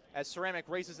time as Ceramic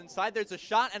races inside. There's a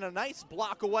shot and a nice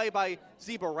block away by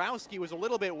Zeborowski. Was a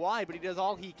little bit wide, but he does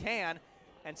all he can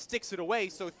and sticks it away.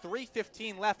 So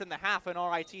 3:15 left in the half and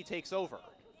RIT takes over.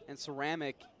 And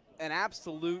Ceramic, an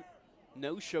absolute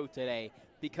no-show today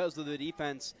because of the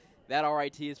defense that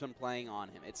RIT has been playing on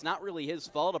him. It's not really his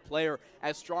fault. A player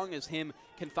as strong as him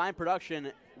can find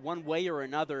production one way or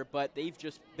another, but they've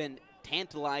just been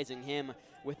tantalizing him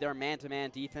with their man-to-man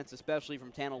defense, especially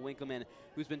from Tannel Winkleman,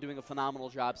 who's been doing a phenomenal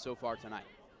job so far tonight.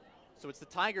 So it's the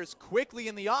Tigers quickly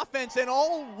in the offense, and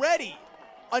already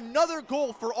another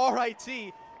goal for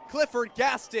RIT. Clifford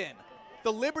Gaston,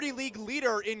 the Liberty League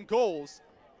leader in goals.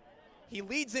 He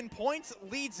leads in points,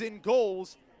 leads in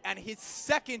goals, and his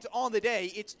second on the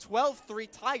day. It's 12-3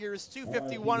 Tigers,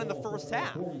 2:51 in the first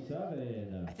half.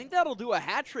 I think that'll do a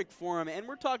hat trick for him, and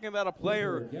we're talking about a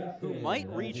player who might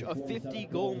reach a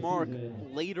 50-goal mark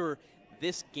later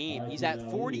this game. He's at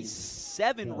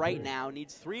 47 right now,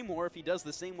 needs 3 more. If he does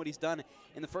the same what he's done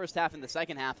in the first half and the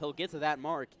second half, he'll get to that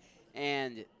mark.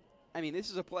 And, I mean, this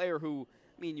is a player who,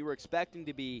 I mean, you were expecting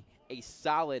to be a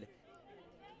solid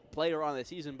player on the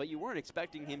season, but you weren't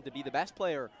expecting him to be the best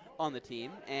player on the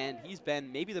team, and he's been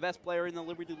maybe the best player in the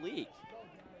Liberty League.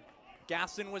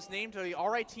 Gaston was named the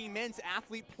RIT Men's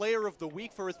Athlete Player of the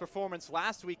Week for his performance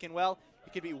last week, and, well,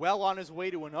 he could be well on his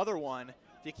way to another one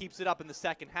if he keeps it up in the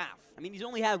second half. I mean, he's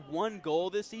only had 1 goal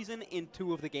this season in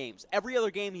 2 of the games. Every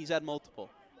other game he's had multiple.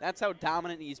 That's how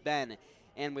dominant he's been,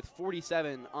 and with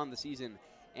 47 on the season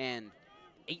and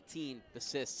 18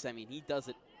 assists, I mean, he does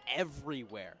it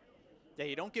everywhere. Yeah,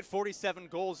 you don't get 47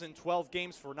 goals in 12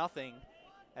 games for nothing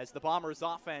as the Bombers'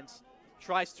 offense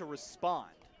tries to respond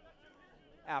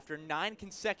after 9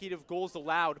 consecutive goals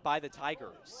allowed by the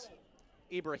Tigers.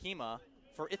 Ibrahima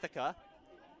for Ithaca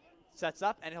sets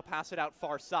up, and he'll pass it out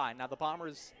far side. Now the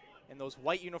Bombers in those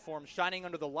white uniforms shining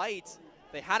under the lights,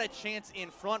 they had a chance in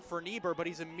front for Niebuhr, but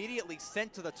he's immediately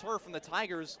sent to the turf, and the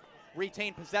Tigers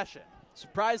retain possession.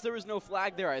 Surprised there was no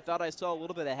flag there. I thought I saw a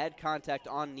little bit of head contact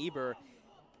on Niebuhr.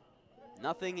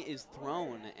 Nothing is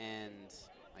thrown, and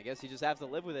I guess you just have to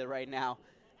live with it right now.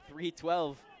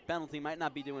 3-12 penalty might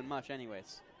not be doing much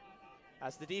anyways.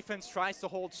 As the defense tries to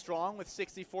hold strong with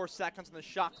 64 seconds on the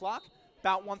shot clock,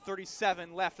 about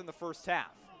 1:37 left in the first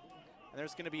half. And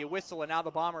there's going to be a whistle, and now the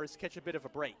Bombers catch a bit of a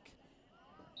break.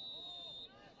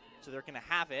 So they're going to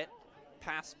have it.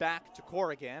 Pass back to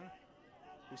Corrigan,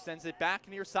 who sends it back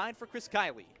near side for Chris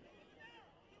Kiley.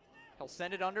 He'll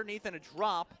send it underneath and a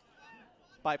drop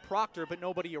by Proctor, but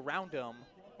nobody around him,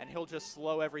 and he'll just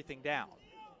slow everything down.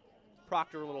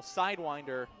 Proctor, a little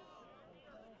sidewinder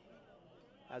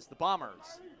as the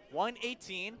Bombers.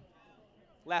 1:18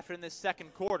 left in this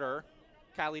second quarter.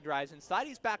 Kiley drives inside.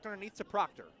 He's back underneath to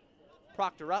Proctor.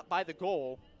 Proctor up by the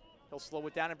goal. He'll slow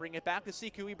it down and bring it back to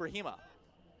Siku Ibrahima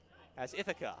as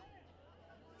Ithaca.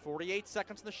 48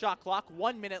 seconds on the shot clock.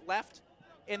 1 minute left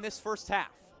in this first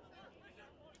half.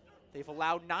 They've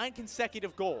allowed 9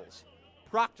 consecutive goals.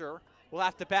 Proctor will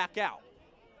have to back out.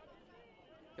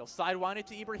 He'll sidewind it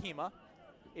to Ibrahima.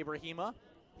 Ibrahima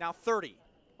now 30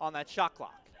 on that shot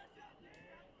clock.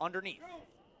 Underneath.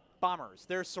 Bombers.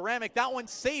 There's Ceramic. That one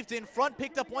saved in front.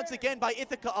 Picked up once again by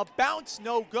Ithaca. A bounce,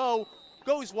 no go.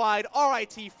 Goes wide.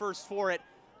 RIT first for it.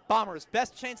 Bombers.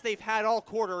 Best chance they've had all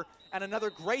quarter. And another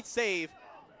great save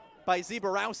by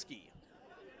Zeborowski.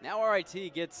 Now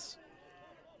RIT gets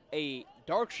a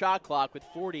dark shot clock with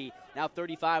 40, now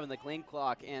 35 on the game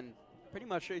clock, and pretty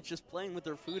much it's just playing with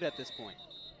their food at this point.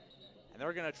 And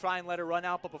they're going to try and let it run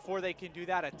out, but before they can do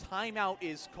that, a timeout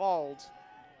is called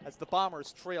as the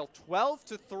Bombers trail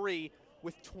 12-3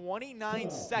 with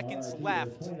 29 seconds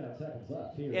left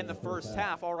in the first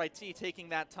half. RIT taking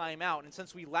that timeout, and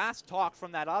since we last talked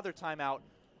from that other timeout,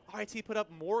 RIT put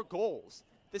up more goals.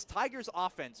 This Tigers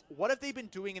offense, what have they been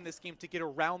doing in this game to get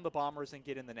around the Bombers and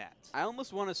get in the net? I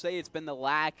almost want to say it's been the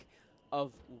lack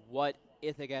of what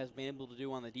Ithaca has been able to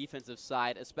do on the defensive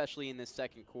side, especially in this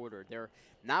second quarter. They're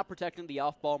not protecting the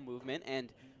off-ball movement and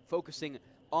focusing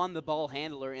on the ball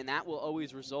handler, and that will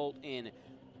always result in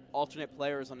alternate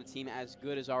players on a team as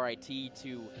good as RIT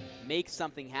to make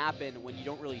something happen when you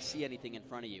don't really see anything in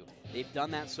front of you. They've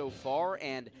done that so far,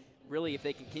 and really if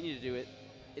they continue to do it,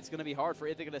 it's going to be hard for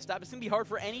Ithaca to stop. It's going to be hard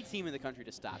for any team in the country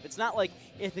to stop. It's not like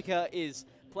Ithaca is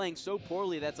playing so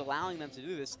poorly that's allowing them to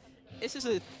do this. This is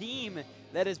a theme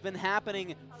that has been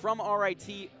happening from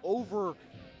RIT over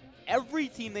every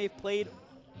team they've played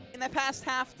in the past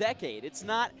half decade. It's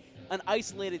not an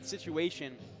isolated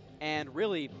situation, and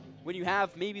really, when you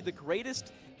have maybe the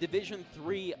greatest Division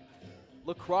III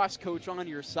lacrosse coach on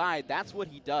your side, that's what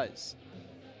he does.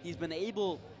 He's been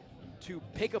able to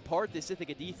pick apart this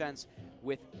Ithaca defense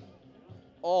with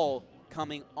all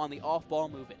coming on the off-ball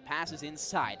movement. Passes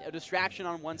inside, a distraction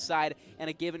on one side, and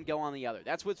a give and go on the other.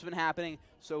 That's what's been happening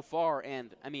so far, and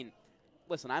I mean,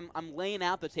 listen, I'm laying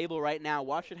out the table right now.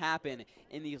 Watch it happen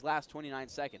in these last 29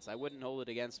 seconds. I wouldn't hold it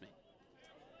against me.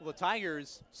 Well, the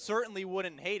Tigers certainly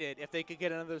wouldn't hate it if they could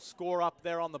get another score up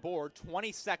there on the board.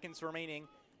 20 seconds remaining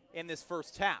in this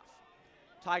first half.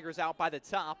 Tigers out by the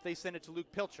top. They send it to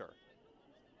Luke Pilcher.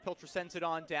 Pilcher sends it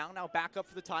on down. Now back up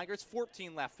for the Tigers.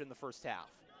 14 left in the first half.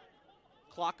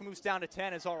 Clock moves down to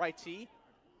 10 as RIT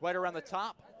right around the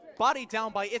top. Body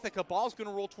down by Ithaca. Ball's going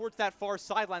to roll towards that far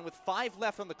sideline with 5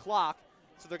 left on the clock.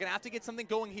 So they're going to have to get something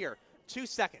going here. 2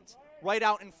 seconds. Right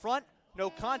out in front. No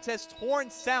contest. Horn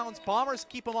sounds. Bombers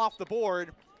keep them off the board.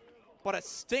 But a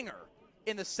stinger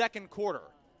in the second quarter.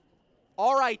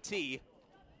 RIT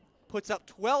puts up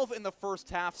 12 in the first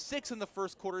half, 6 in the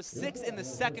first quarter, 6 in the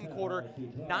second quarter,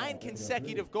 9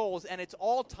 consecutive goals, and it's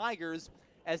all Tigers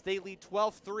as they lead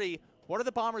 12-3. What are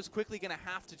the Bombers quickly going to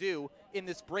have to do in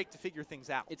this break to figure things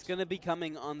out? It's going to be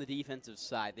coming on the defensive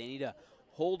side. They need to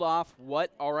hold off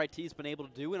what RIT's been able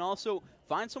to do and also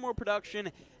find some more production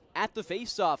at the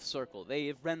face-off circle. They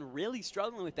have been really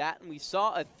struggling with that, and we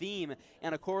saw a theme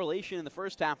and a correlation in the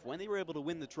first half. When they were able to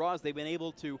win the draws, they've been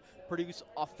able to produce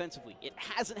offensively. It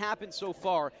hasn't happened so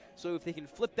far, so if they can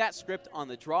flip that script on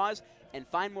the draws and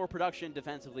find more production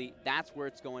defensively, that's where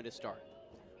it's going to start.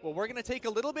 Well, we're going to take a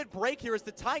little bit break here as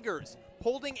the Tigers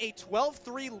holding a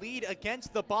 12-3 lead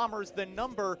against the Bombers, the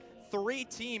number 3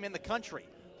 team in the country.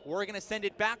 We're going to send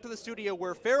it back to the studio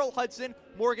where Farrell Hudson,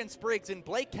 Morgan Spriggs, and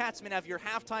Blake Katzman have your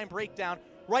halftime breakdown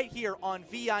right here on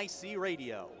VIC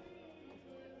Radio.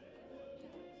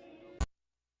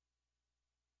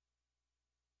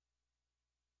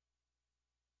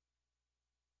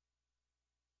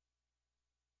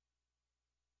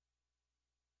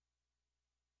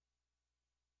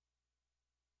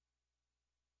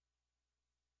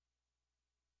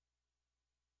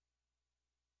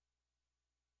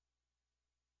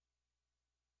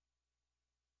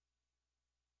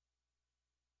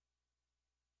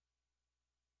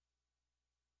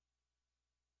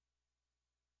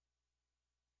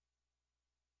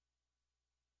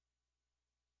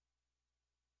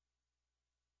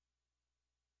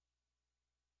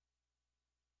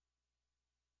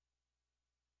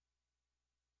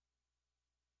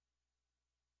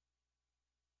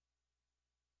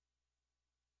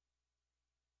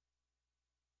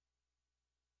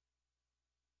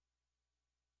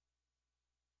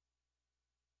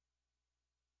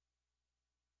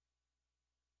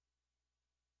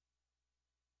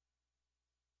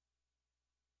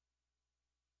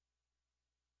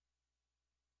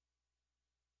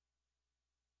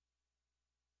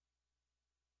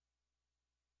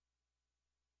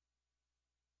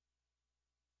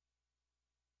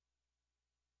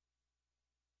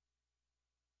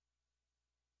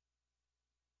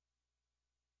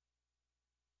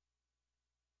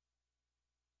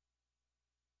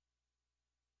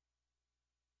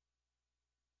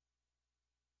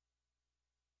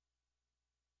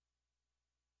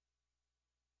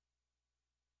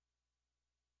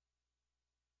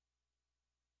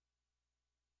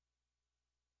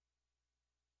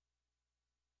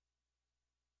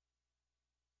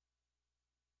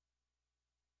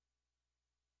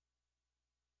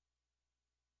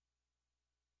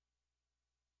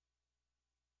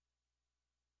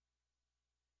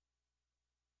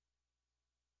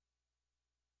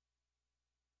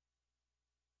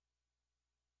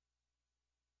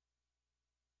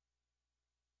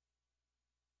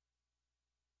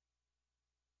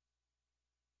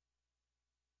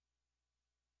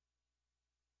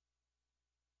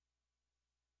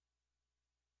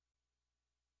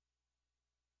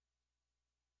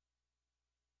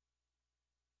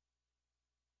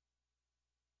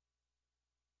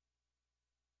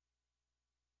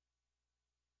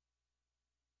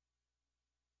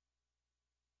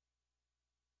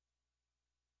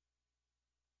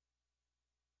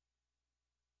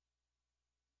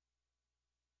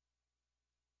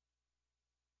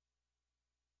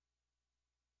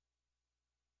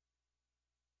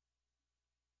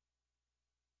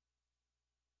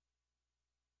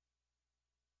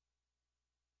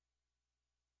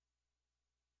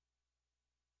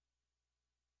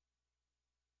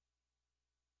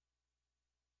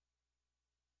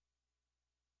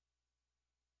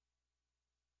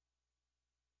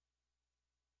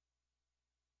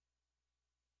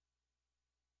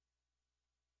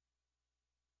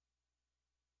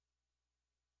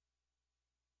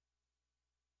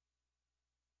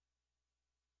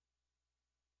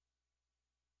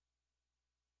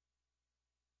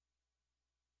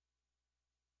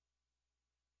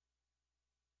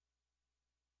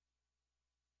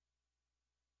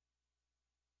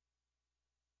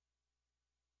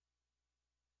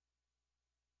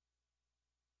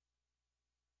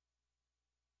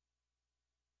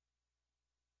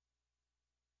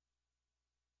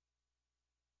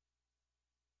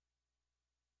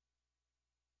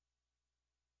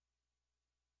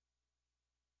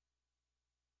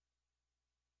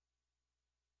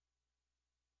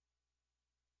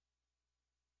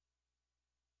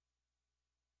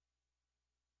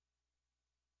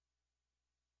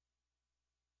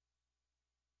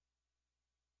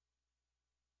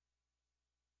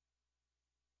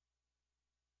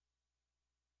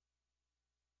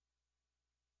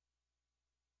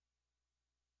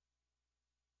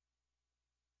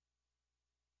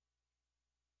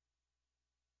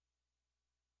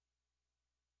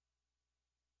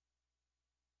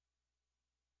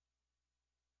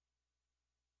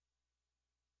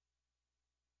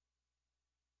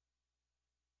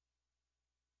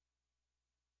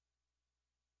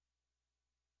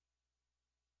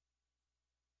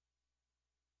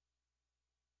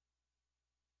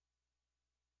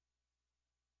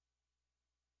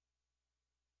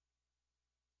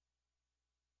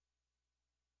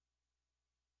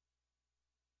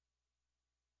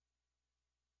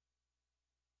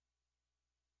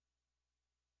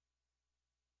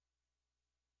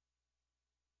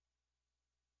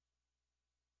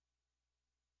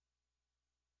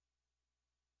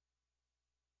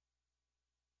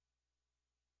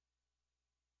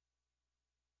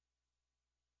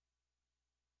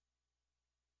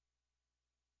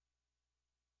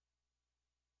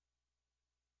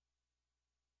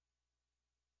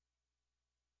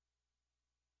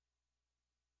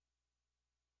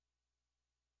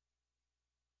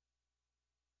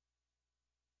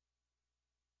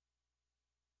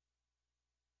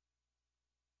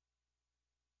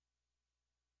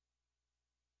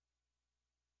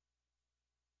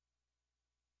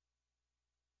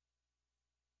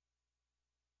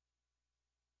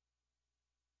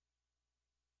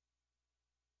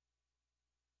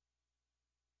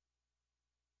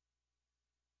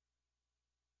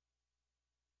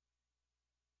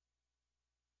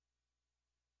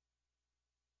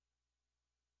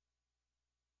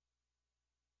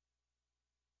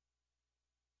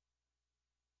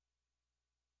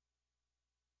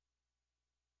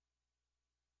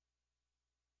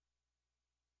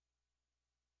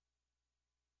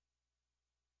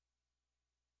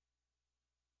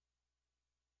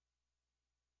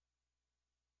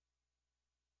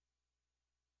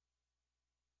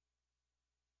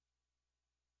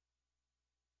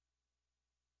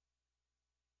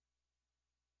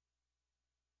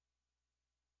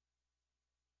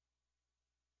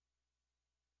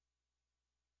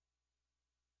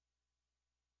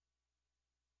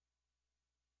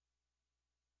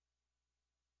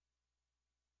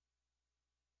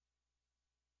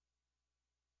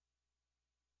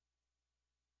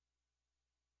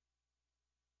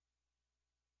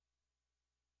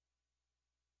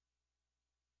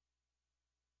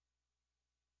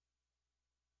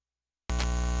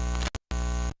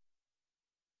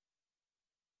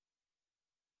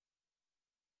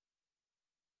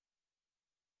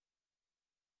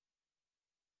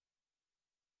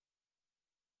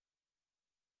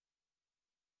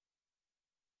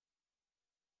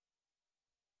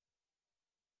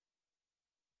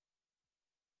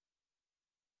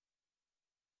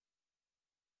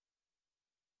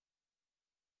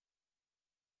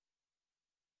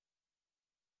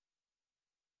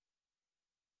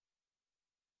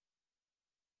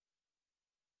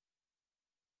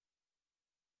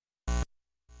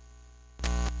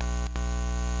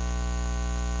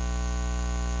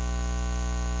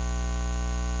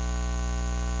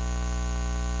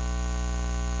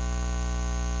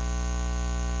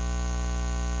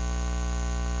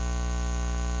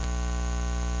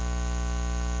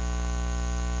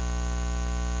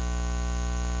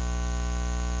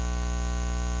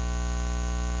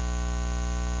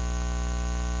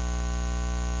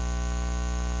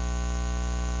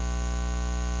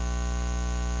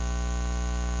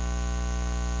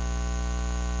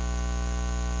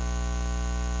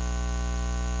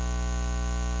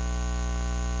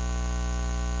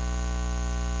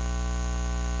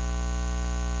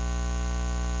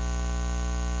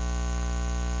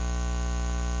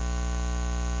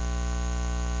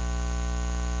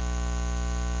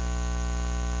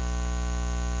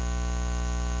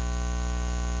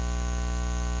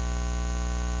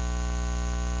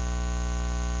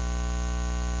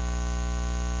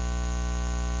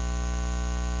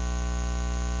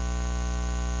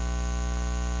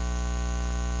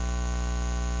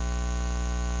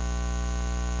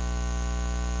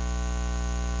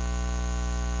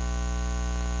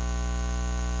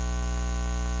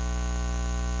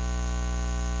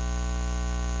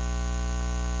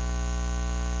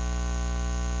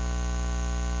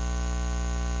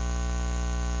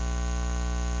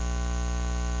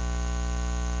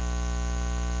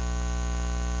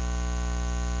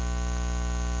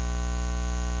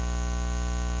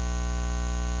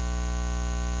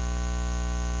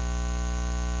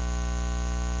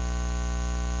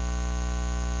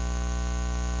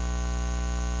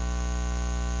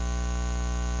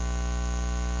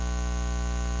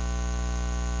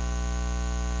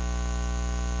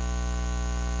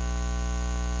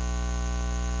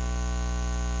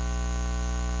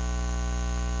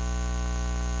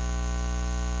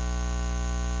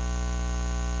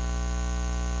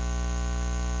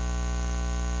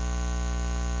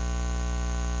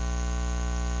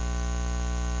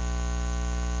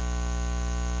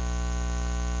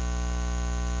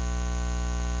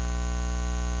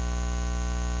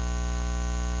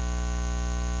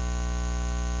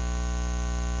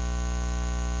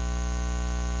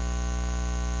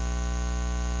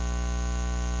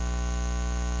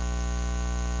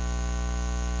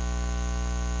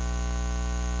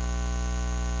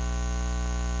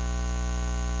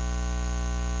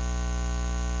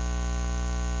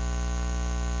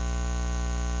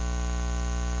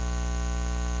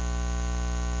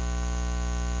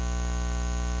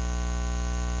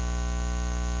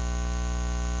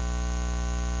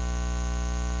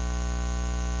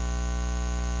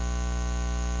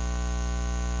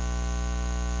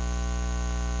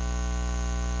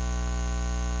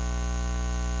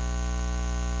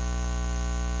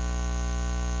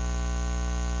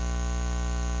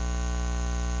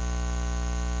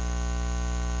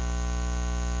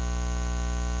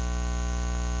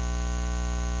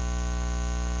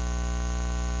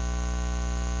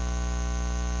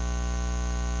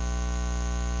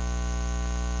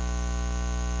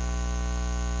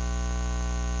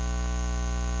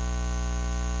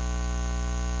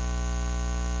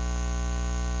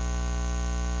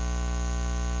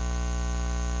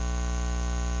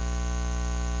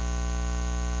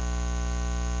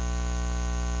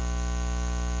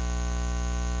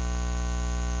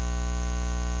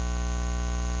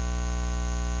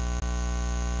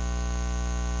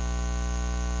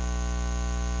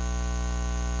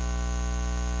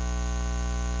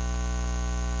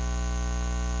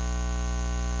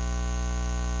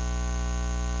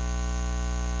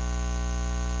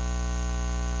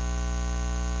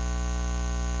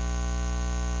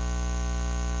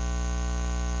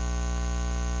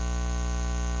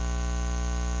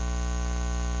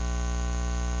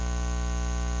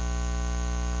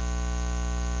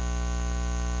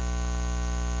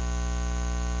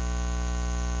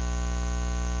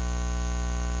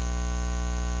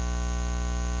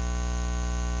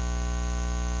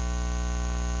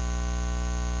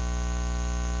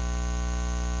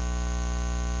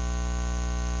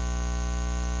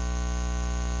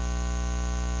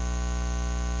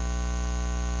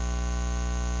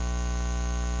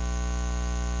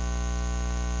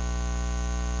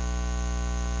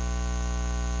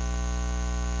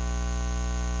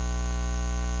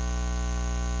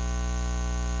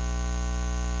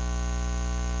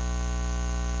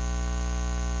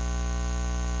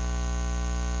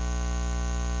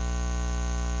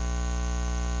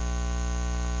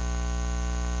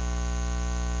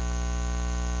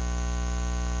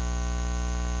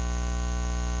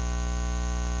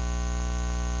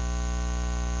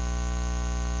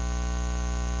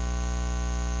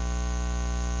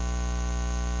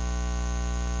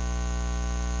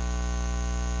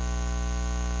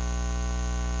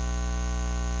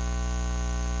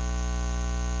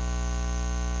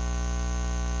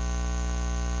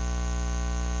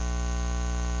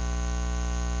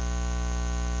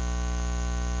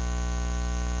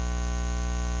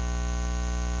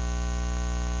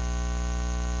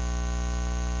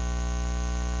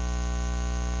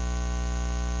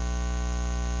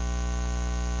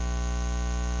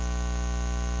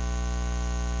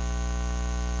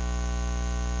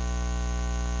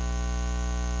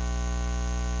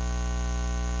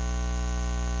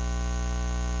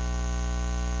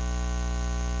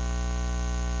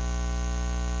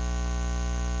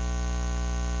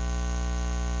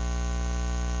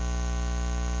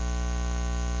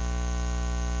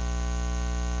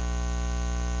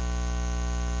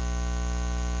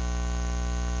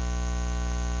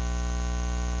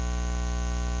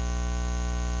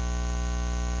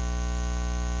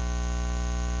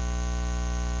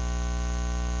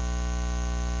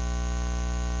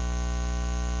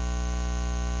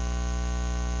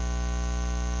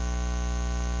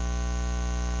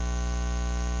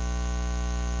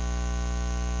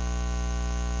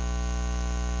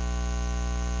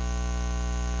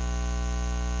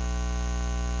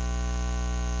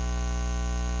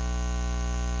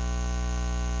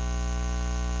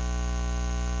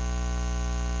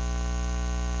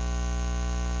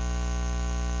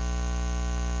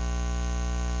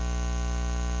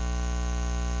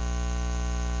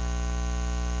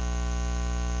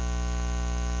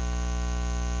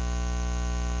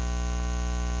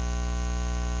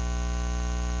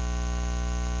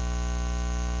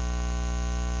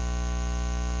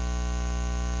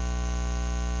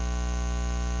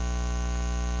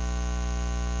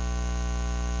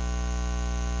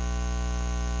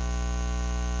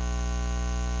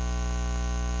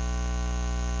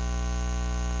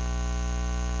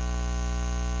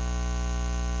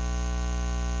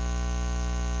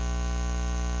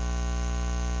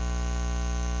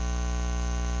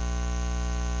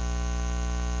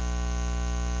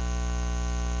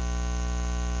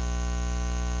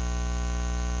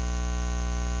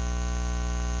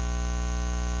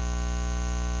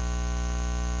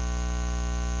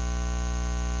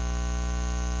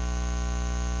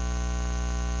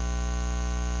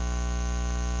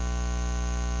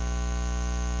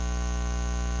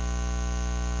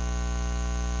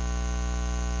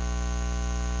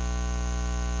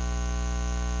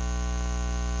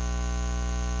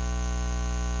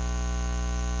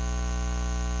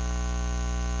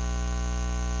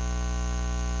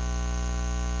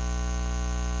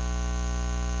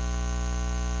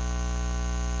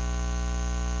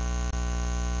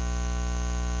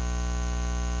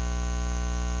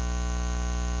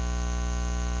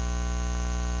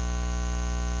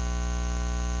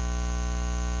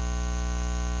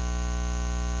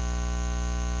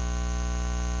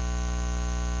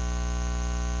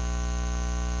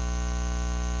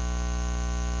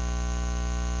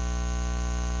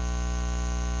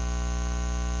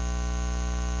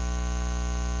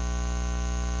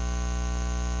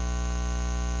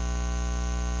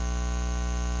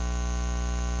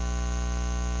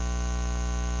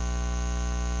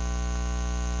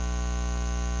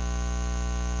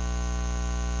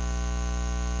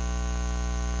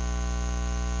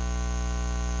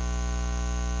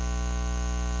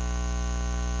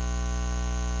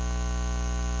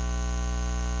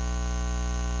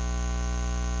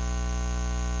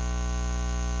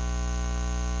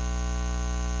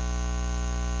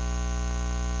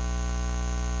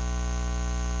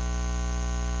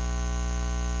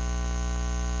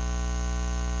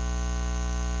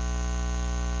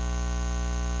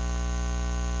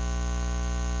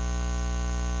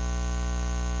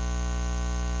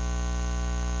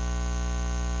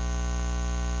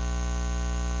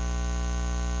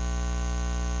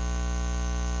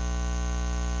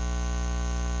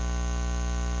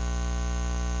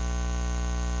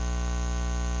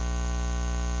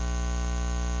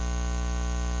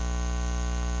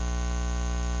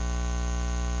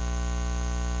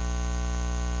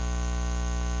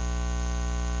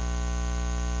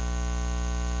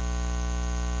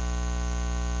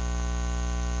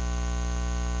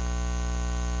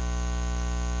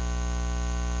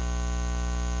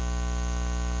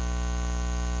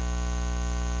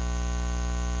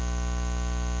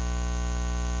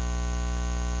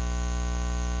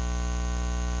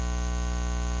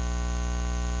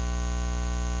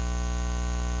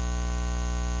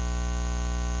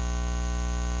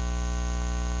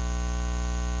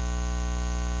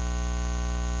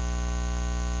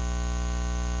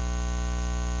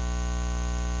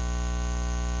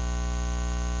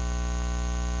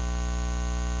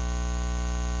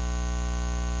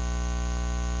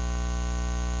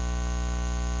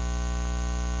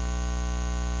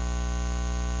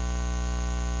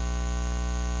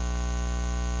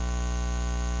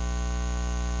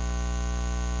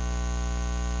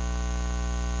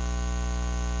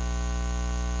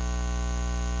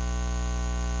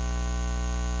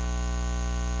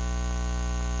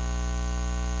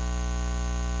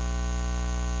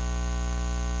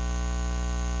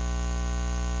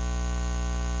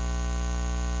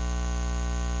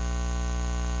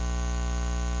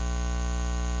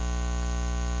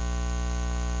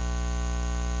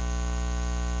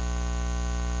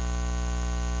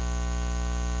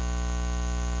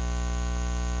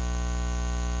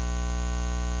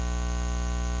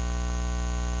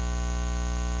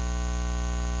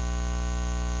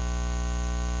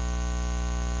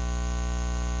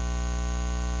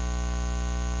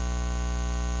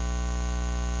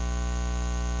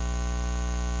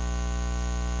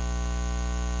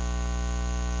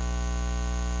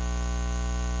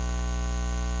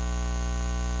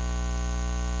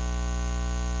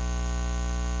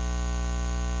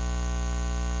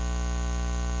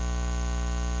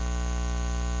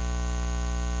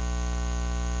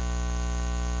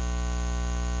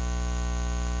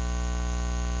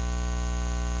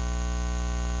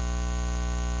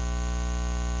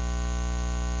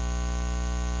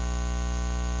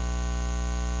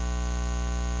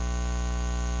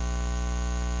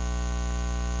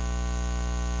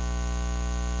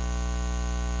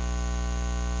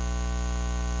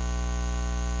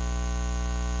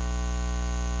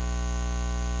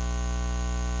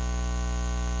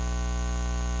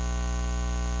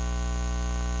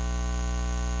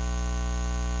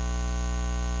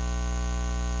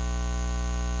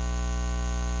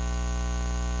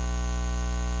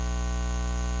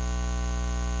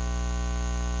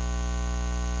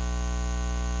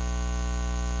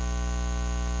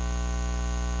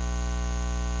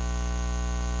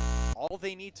 All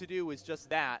they need to do is just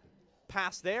that.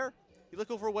 Pass there. You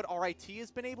look over what RIT has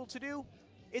been able to do.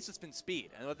 It's just been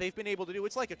speed. And what they've been able to do,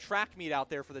 it's like a track meet out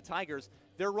there for the Tigers.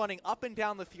 They're running up and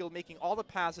down the field, making all the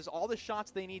passes, all the shots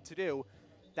they need to do.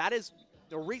 That is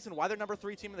the reason why they're number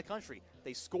 3 team in the country.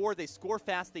 They score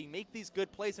fast, they make these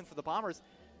good plays, and for the Bombers,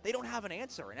 they don't have an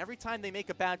answer. And every time they make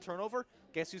a bad turnover,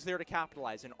 guess who's there to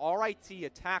capitalize? An RIT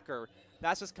attacker.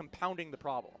 That's just compounding the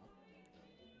problem.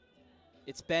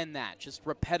 It's been that, just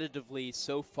repetitively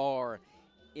so far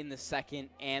in the second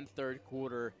and third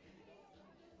quarter.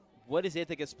 What is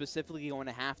Ithaca specifically going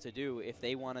to have to do if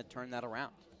they want to turn that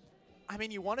around? I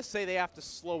mean, you want to say they have to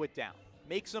slow it down,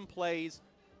 make some plays,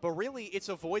 but really it's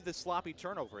avoid the sloppy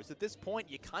turnovers. At this point,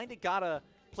 you kind of got to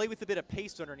play with a bit of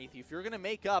pace underneath you. If you're going to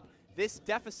make up this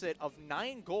deficit of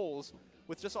 9 goals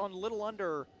with just on a little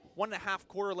under 1.5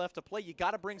 quarter left to play, you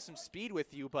got to bring some speed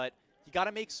with you, but you got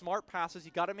to make smart passes,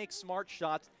 you got to make smart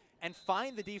shots, and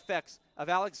find the defects of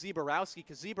Alex Zeborowski,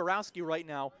 because Zeborowski right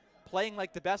now playing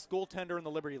like the best goaltender in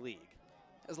the Liberty League.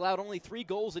 Has allowed only 3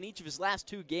 goals in each of his last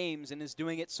 2 games and is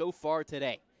doing it so far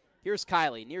today. Here's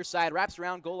Kylie, near side, wraps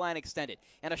around, goal line extended.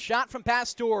 And a shot from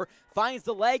Pastor finds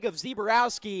the leg of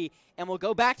Zeborowski and will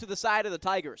go back to the side of the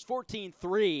Tigers.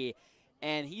 14-3,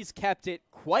 and he's kept it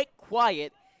quite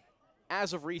quiet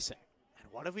as of recent.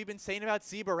 And what have we been saying about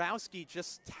Zeborowski?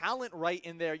 Just talent right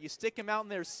in there. You stick him out in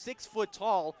there 6 foot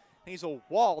tall, and he's a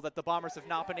wall that the Bombers have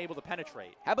not been able to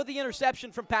penetrate. How about the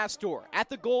interception from Pastor? At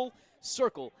the goal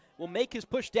circle, will make his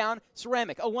push down.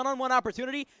 Ceramic, a one-on-one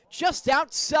opportunity just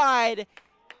outside.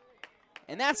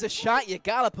 And that's a shot you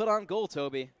got to put on goal,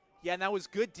 Toby. Yeah, and that was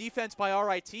good defense by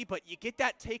RIT, but you get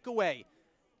that takeaway.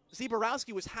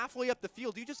 Zeborowski was halfway up the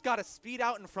field. You just got to speed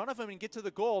out in front of him and get to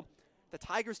the goal. The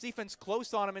Tigers' defense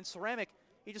close on him, and Ceramic,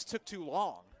 he just took too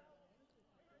long.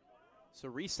 So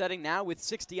resetting now with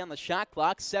 60 on the shot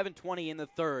clock, 7:20 in the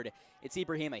third. It's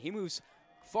Ibrahima. He moves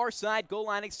far side, goal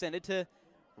line extended to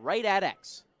right at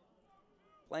X.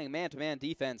 Playing man-to-man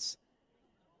defense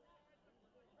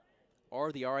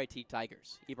are the RIT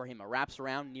Tigers. Ibrahima wraps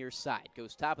around near side,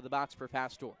 goes top of the box for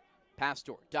Pastor.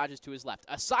 Pastor dodges to his left.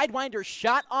 A sidewinder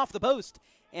shot off the post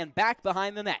and back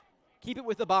behind the net. Keep it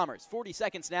with the Bombers. 40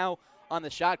 seconds now on the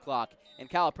shot clock, and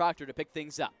Kyle Proctor to pick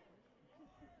things up.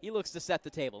 He looks to set the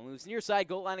table. Moves near side,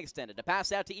 goal line extended. A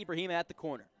pass out to Ibrahima at the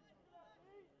corner.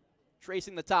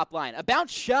 Tracing the top line. A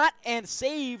bounce shot and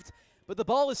saved, but the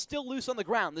ball is still loose on the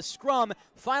ground. The scrum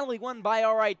finally won by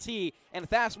RIT, and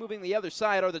fast moving the other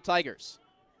side are the Tigers.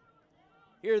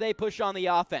 Here they push on the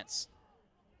offense.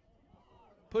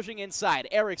 Pushing inside.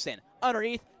 Erickson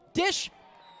underneath. Dish.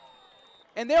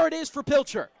 And there it is for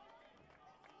Pilcher.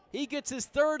 He gets his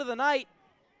 3rd of the night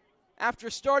after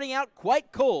starting out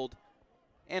quite cold,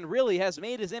 and really has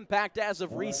made his impact as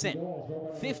of recent.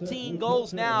 15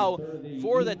 goals now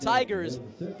for the Tigers.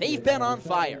 They've been on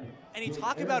fire. And you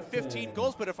talk about 15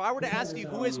 goals, but if I were to ask you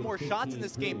who has more shots in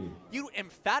this game, you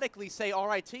emphatically say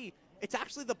RIT. It's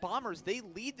actually the Bombers. They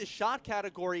lead the shot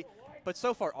category, but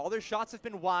so far all their shots have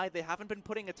been wide. They haven't been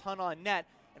putting a ton on net,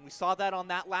 and we saw that on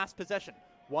that last possession.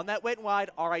 One that went wide,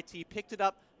 RIT picked it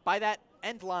up by that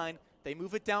end line. They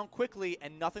move it down quickly,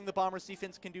 and nothing the Bombers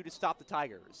defense can do to stop the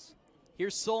Tigers.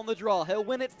 Here's Soul in the draw. He'll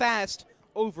win it fast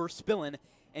over Spillin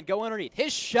and go underneath.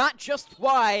 His shot just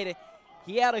wide.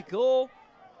 He had a goal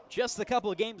just a couple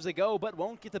of games ago, but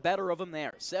won't get the better of him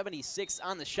there. 76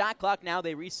 on the shot clock. Now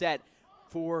they reset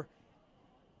for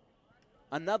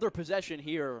another possession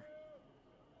here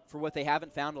for what they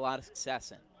haven't found a lot of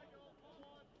success in.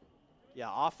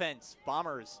 Yeah, offense,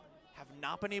 Bombers have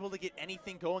not been able to get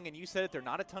anything going, and you said it, they're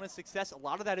not a ton of success. A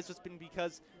lot of that has just been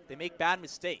because they make bad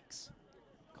mistakes.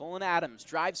 Colin Adams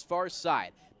drives far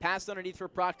side. Pass underneath for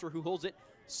Proctor, who holds it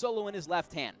solo in his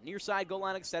left hand. Near side, goal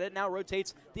line extended. Now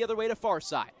rotates the other way to far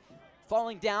side.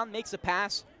 Falling down, makes a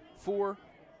pass for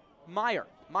Meyer.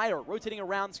 Meyer rotating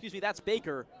around, that's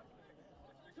Baker.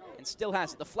 And still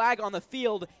has it. The flag on the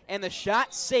field, and the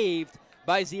shot saved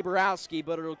by Zeborowski,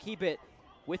 but it'll keep it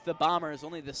with the Bombers.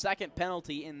 Only the 2nd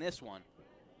penalty in this one.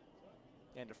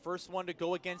 And the first one to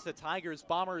go against the Tigers.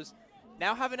 Bombers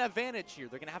now have an advantage here.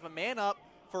 They're going to have a man up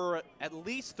for at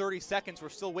least 30 seconds. We're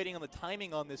still waiting on the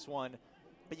timing on this one.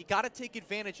 But you got to take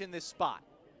advantage in this spot.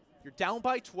 You're down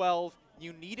by 12.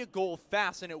 You need a goal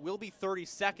fast, and it will be 30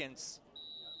 seconds.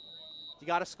 You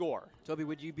got to score. Toby,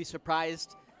 would you be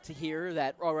surprised to hear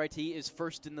that RIT is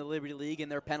first in the Liberty League in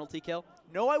their penalty kill?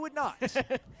 No, I would not.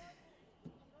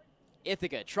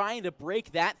 Ithaca trying to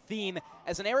break that theme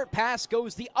as an errant pass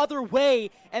goes the other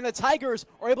way, and the Tigers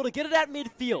are able to get it at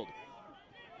midfield.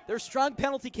 Their strong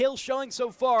penalty kills showing so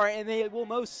far, and they will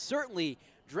most certainly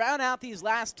drown out these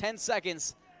last 10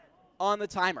 seconds on the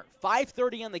timer.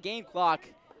 5:30 on the game clock.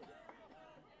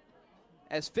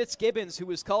 As Fitzgibbons, who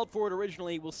was called for it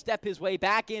originally, will step his way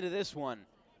back into this one.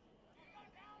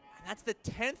 And that's the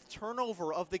 10th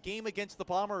turnover of the game against the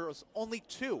Bombers. Only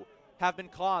 2 have been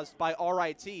caused by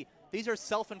RIT. These are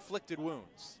self-inflicted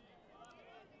wounds.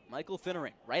 Michael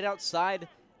Finnering, right outside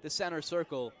the center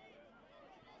circle,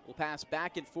 will pass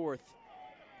back and forth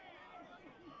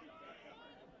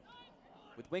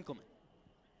with Winkleman.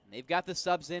 And they've got the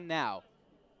subs in now.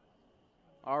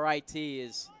 RIT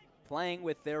is playing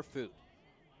with their food.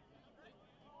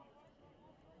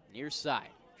 Near side,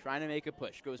 trying to make a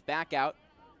push. Goes back out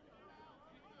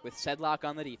with Sedlock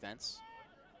on the defense.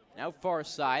 Now far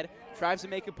side, tries to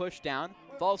make a push down,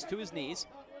 falls to his knees,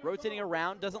 rotating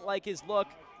around, doesn't like his look.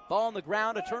 Ball on the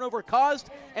ground, a turnover caused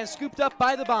and scooped up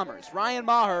by the Bombers. Ryan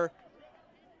Maher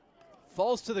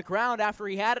falls to the ground after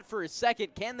he had it for a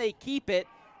second. Can they keep it?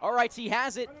 RIT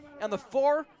has it on the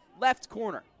far left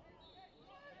corner.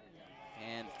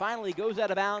 And finally goes out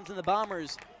of bounds, and the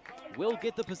Bombers will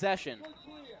get the possession.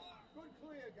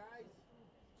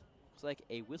 Looks like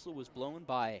a whistle was blown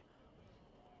by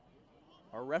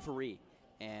our referee.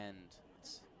 And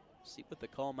let's see what the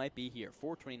call might be here.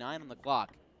 4:29 on the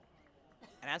clock.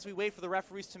 And as we wait for the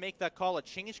referees to make that call, a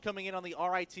change coming in on the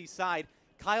RIT side.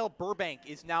 Kyle Burbank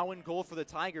is now in goal for the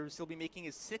Tigers. He'll be making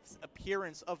his 6th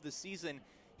appearance of the season.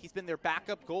 He's been their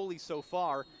backup goalie so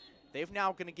far. They've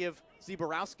now going to give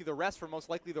Zeborowski the rest for most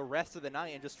likely the rest of the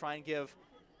night and just try and give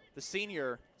the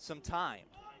senior some time.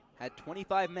 Had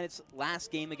 25 minutes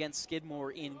last game against Skidmore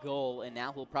in goal, and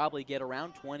now he'll probably get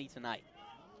around 20 tonight.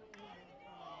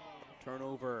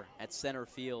 Turnover at center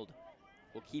field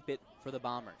will keep it for the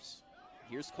Bombers.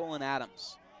 Here's Colin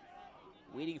Adams,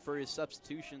 waiting for his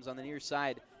substitutions on the near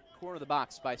side corner of the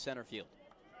box by center field.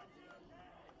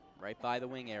 Right by the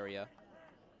wing area.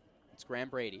 It's Graham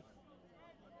Brady.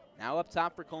 Now up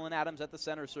top for Colin Adams at the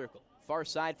center circle. Far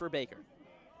side for Baker.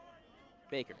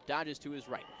 Baker dodges to his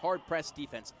right. Hard press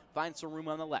defense. Finds some room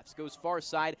on the left. Goes far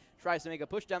side. Tries to make a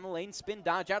push down the lane. Spin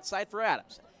dodge outside for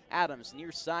Adams. Adams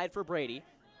near side for Brady.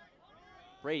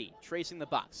 Brady tracing the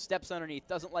box. Steps underneath.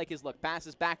 Doesn't like his look.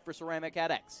 Passes back for Ceramic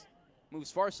at X.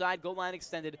 Moves far side. Goal line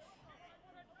extended.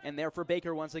 And there for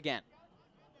Baker once again.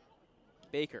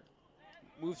 Baker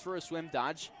moves for a swim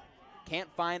dodge. Can't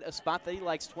find a spot that he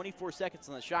likes. 24 seconds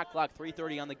on the shot clock.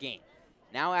 3:30 on the game.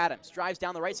 Now Adams drives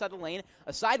down the right side of the lane.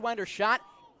 A sidewinder shot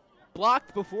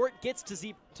blocked before it gets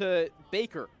to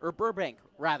Baker, or Burbank,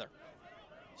 rather.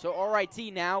 So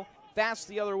RIT now fast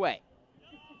the other way.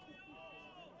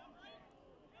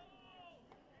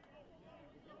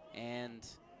 And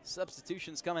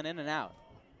substitutions coming in and out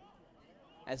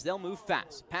as they'll move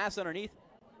fast. Pass underneath.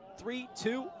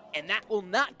 3-2, and that will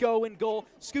not go in goal.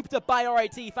 Scooped up by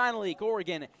RIT. Finally,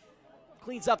 Corrigan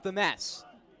cleans up the mess.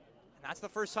 And that's the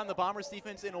first time the Bombers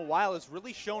defense in a while has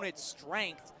really shown its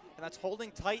strength, and that's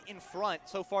holding tight in front.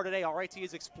 So far today, RIT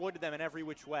has exploited them in every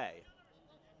which way.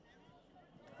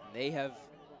 They have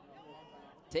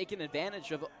taken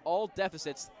advantage of all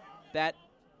deficits that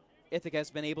Ithaca has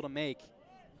been able to make.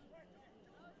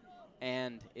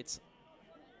 And it's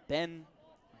been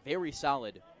very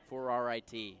solid for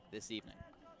RIT this evening.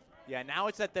 Yeah, now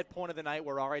it's at that point of the night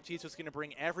where RIT is just going to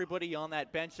bring everybody on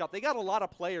that bench up. They got a lot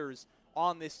of players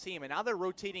on this team, and now they're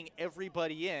rotating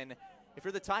everybody in. If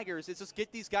you're the Tigers, it's just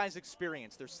get these guys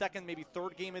experience. Their second, maybe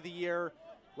third game of the year.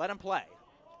 Let them play.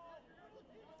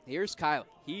 Here's Kylie.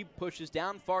 He pushes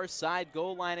down far side,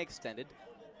 goal line extended.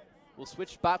 We'll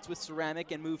switch spots with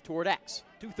Ceramic and move toward X.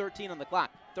 2:13 on the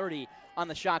clock, 30 on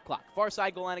the shot clock. Far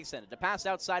side, goal line extended. The pass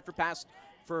outside for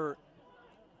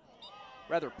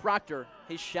Proctor.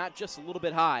 His shot just a little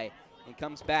bit high and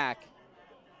comes back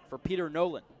for Peter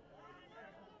Nolan.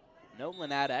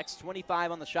 Nolan at X,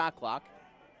 25 on the shot clock.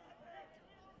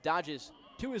 Dodges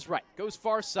to his right, goes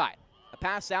far side. A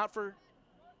pass out for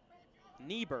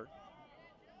Niebuhr.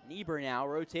 Niebuhr now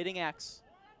rotating X.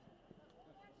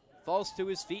 Falls to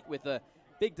his feet with a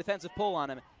big defensive pull on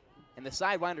him. And the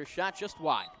sidewinder shot just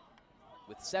wide.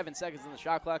 With 7 seconds on the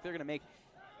shot clock, they're going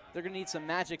to need some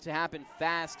magic to happen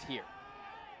fast here.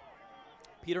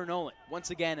 Peter Nolan, once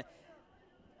again,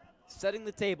 setting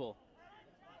the table.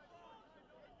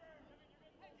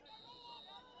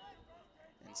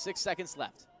 And 6 seconds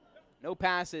left. No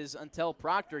passes until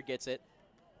Proctor gets it.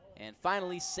 And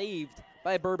finally saved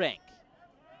by Burbank.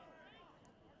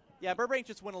 Yeah, Burbank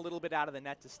just went a little bit out of the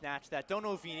net to snatch that. Don't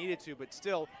know if he needed to, but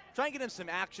still, try and get him some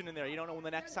action in there. You don't know when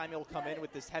the next time he'll come in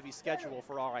with this heavy schedule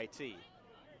for RIT.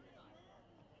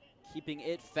 Keeping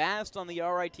it fast on the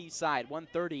RIT side.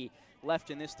 1:30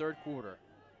 left in this third quarter.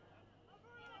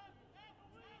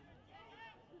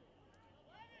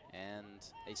 And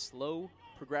a slow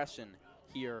progression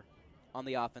here on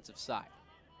the offensive side.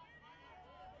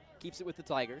 Keeps it with the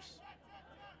Tigers.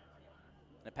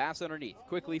 And a pass underneath,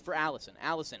 quickly for Allison.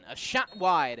 Allison, a shot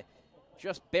wide,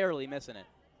 just barely missing it,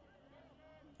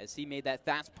 as he made that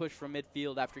fast push from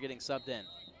midfield after getting subbed in. And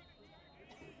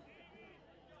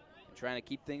trying to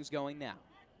keep things going now.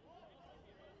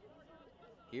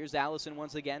 Here's Allison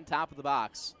once again, top of the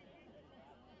box.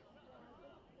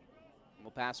 And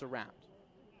we'll pass around.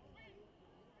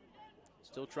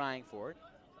 Still trying for it.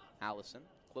 Allison,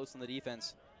 close on the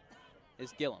defense,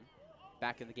 is Gillum.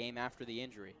 Back in the game after the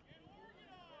injury.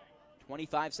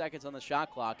 25 seconds on the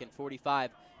shot clock and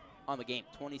 45 on the game.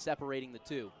 20 separating the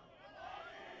two.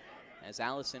 As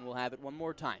Allison will have it one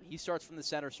more time. He starts from the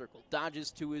center circle,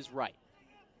 dodges to his right.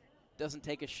 Doesn't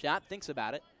take a shot, thinks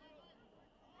about it.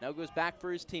 Now goes back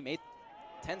for his teammate.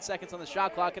 10 seconds on the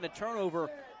shot clock and a turnover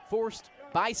forced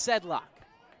by Sedlock.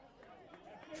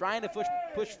 Trying to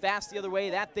push fast the other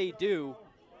way, that they do.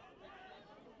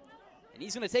 And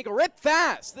he's going to take a rip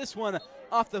fast. This one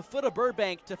off the foot of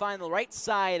Burbank to find the right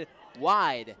side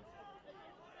wide.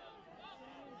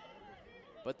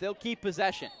 But they'll keep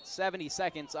possession. 70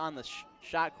 seconds on the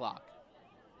shot clock.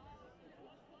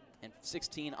 And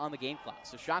 16 on the game clock.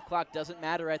 So shot clock doesn't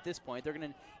matter at this point. They're going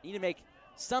to need to make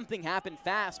something happen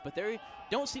fast, but they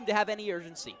don't seem to have any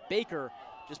urgency. Baker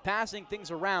just passing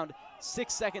things around.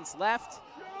 6 seconds left.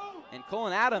 And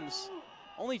Colin Adams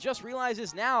only just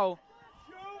realizes now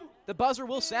the buzzer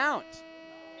will sound.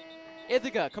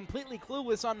 Ithaca completely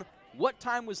clueless on what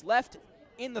time was left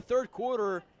in the third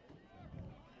quarter.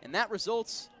 And that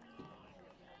results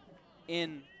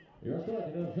in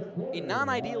a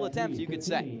non-ideal attempt, you could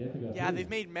say. Yeah, they've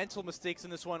made mental mistakes in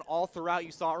this one all throughout.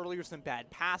 You saw earlier some bad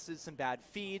passes, some bad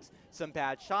feeds, some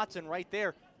bad shots, and right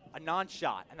there, a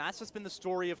non-shot. And that's just been the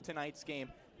story of tonight's game.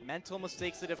 Mental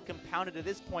mistakes that have compounded to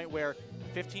this point where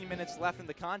 15 minutes left in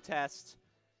the contest,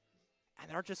 and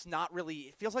they're just not really,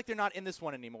 it feels like they're not in this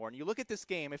one anymore. And you look at this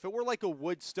game, if it were like a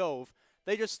wood stove,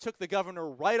 they just took the governor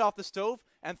right off the stove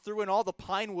and threw in all the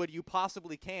pine wood you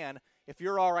possibly can. If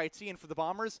you're RIT, and for the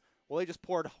Bombers, well, they just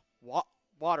poured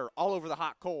water all over the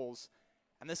hot coals.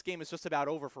 And this game is just about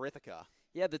over for Ithaca.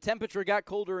 Yeah, the temperature got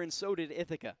colder, and so did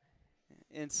Ithaca.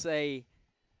 It's a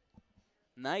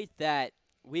night that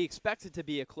we expected to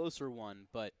be a closer one,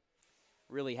 but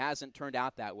really hasn't turned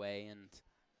out that way. And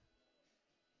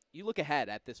you look ahead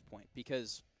at this point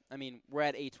because, I mean, we're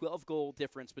at a 12-goal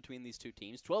difference between these two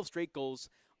teams, 12 straight goals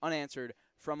unanswered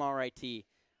from RIT.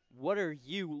 What are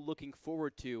you looking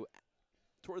forward to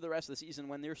toward the rest of the season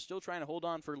when they're still trying to hold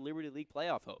on for Liberty League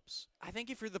playoff hopes? I think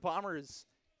if you're the Bombers,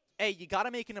 you got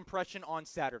to make an impression on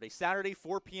Saturday. Saturday,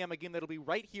 4 p.m., a game that'll be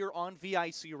right here on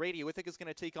VIC Radio. Ithaca's going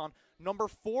to take on number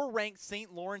 4 ranked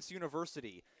St. Lawrence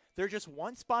University. They're just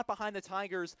one spot behind the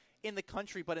Tigers in the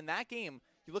country, but in that game,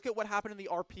 you look at what happened in the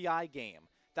RPI game.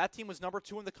 That team was number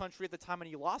 2 in the country at the time, and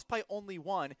you lost by only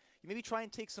 1. You maybe try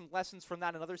and take some lessons from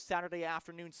that, another Saturday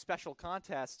afternoon special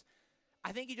contest.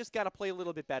 I think you just got to play a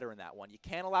little bit better in that one. You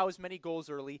can't allow as many goals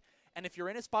early, and if you're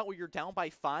in a spot where you're down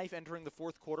by 5 entering the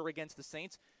fourth quarter against the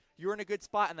Saints, you're in a good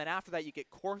spot, and then after that you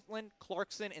get Cortland,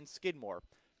 Clarkson, and Skidmore.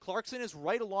 Clarkson is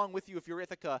right along with you if you're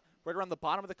Ithaca, right around the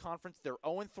bottom of the conference. They're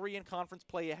 0-3 in conference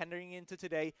play heading into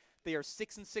today. They are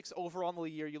 6-6 overall in the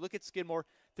year. You look at Skidmore,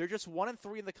 they're just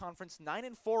 1-3 in the conference,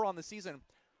 9-4 on the season.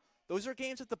 Those are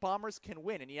games that the Bombers can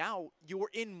win, and now you are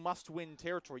in must-win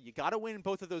territory. You got to win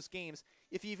both of those games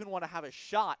if you even want to have a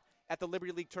shot at the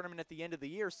Liberty League tournament at the end of the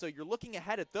year. So you're looking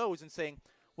ahead at those and saying,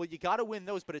 well, you got to win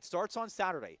those, but it starts on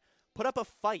Saturday. Put up a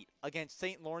fight against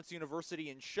St. Lawrence University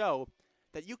and show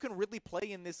that you can really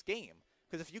play in this game.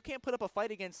 Because if you can't put up a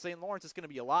fight against St. Lawrence, it's going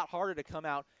to be a lot harder to come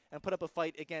out and put up a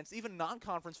fight against even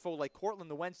non-conference foe like Cortland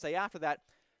the Wednesday after that.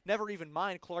 Never even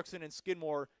mind Clarkson and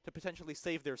Skidmore to potentially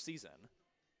save their season.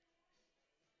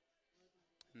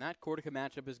 And that Cortica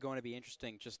matchup is going to be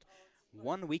interesting. Just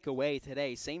 1 week away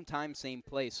today, same time, same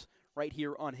place, right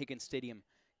here on Higgins Stadium.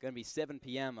 Going to be 7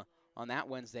 p.m. on that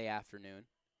Wednesday afternoon.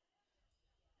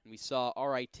 And we saw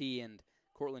RIT and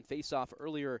Cortland face off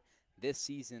earlier this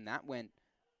season. That went,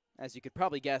 as you could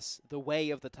probably guess, the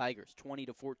way of the Tigers.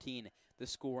 20-14, the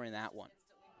score in that one.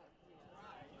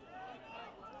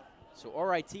 So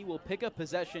RIT will pick up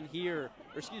possession here,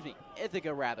 or excuse me,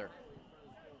 Ithaca rather,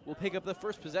 will pick up the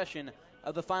first possession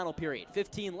of the final period.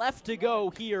 15 left to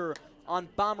go here on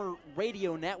Bomber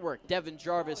Radio Network. Devin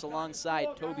Jarvis alongside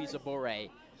Toby Zabore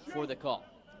for the call.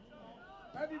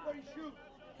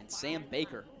 And Sam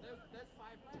Baker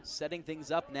setting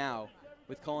things up now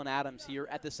with Colin Adams here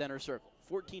at the center circle.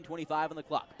 14:25 on the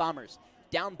clock. Bombers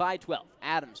down by 12.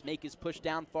 Adams make his push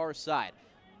down far side.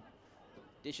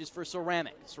 Dishes for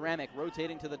Ceramic. Ceramic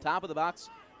rotating to the top of the box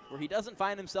where he doesn't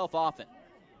find himself often.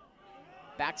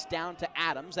 Backs down to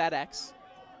Adams at X.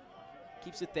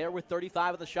 Keeps it there with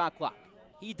 35 on the shot clock.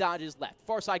 He dodges left.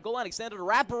 Far side goal line extended. A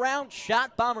wraparound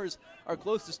shot. Bombers are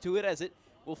closest to it as it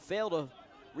will fail to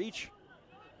reach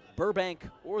Burbank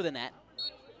or the net.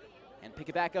 And pick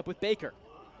it back up with Baker.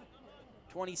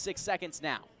 26 seconds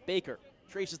now. Baker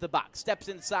traces the box. Steps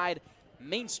inside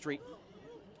Main Street.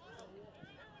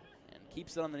 And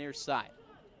keeps it on the near side.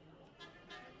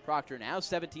 Proctor now,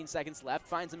 17 seconds left.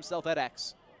 Finds himself at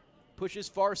X. Pushes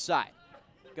far side.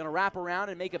 Going to wrap around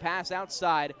and make a pass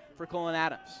outside for Colin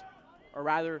Adams. Or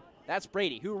rather, that's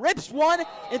Brady, who rips one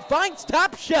and finds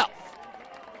top shelf.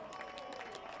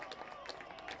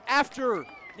 After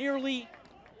nearly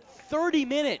 30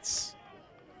 minutes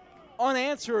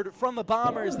unanswered from the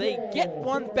Bombers, they get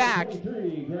one back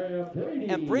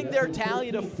and bring their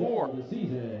tally to 4.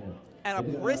 And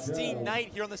a pristine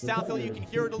night here on the South Hill. You can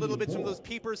hear it a little bit, some of those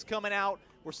peepers coming out.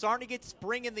 We're starting to get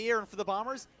spring in the air, and for the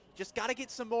Bombers, just got to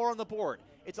get some more on the board.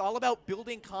 It's all about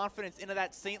building confidence into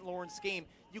that St. Lawrence game.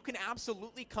 You can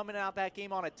absolutely come in out that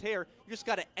game on a tear. You just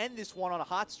got to end this one on a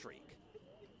hot streak.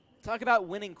 Talk about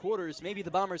winning quarters. Maybe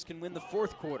the Bombers can win the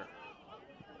 4th quarter.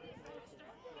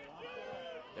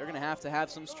 They're going to have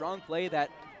some strong play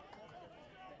that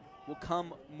will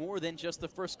come more than just the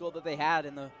first goal that they had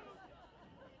in the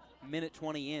minute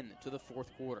 20 in to the 4th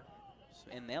quarter.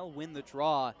 And they'll win the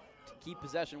draw to keep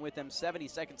possession with them. 70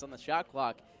 seconds on the shot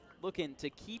clock, looking to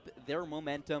keep their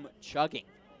momentum chugging.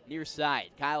 Near side,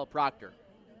 Kyle Proctor.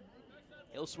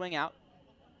 He'll swing out.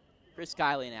 Chris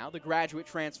Kiley now, the graduate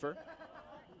transfer.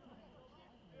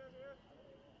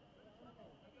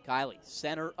 Kiley,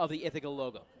 center of the Ithaca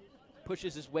logo.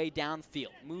 Pushes his way downfield.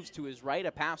 Moves to his right,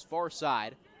 a pass far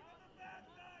side.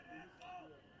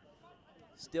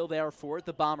 Still there for it,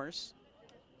 the Bombers.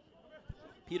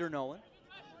 Peter Nolan.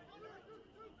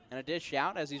 And a dish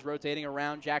out as he's rotating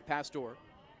around Jack Pastor.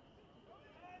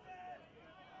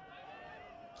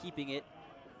 Keeping it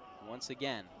once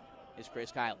again is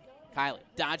Chris Kiley. Kiley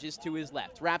dodges to his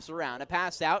left, wraps around, a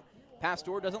pass out.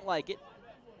 Pastor doesn't like it.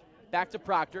 Back to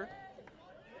Proctor.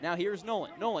 Now here's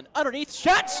Nolan. Nolan underneath,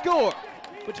 shot, score!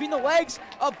 Between the legs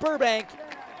of Burbank.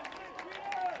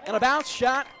 And a bounce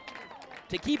shot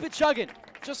to keep it chugging.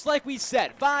 Just like we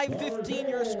said, 5-15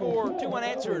 your score, 2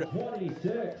 unanswered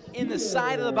in the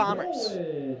side of the Bombers.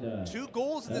 2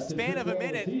 goals in the span of a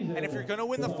minute, and if you're going to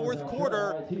win the 4th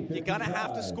quarter, you're going to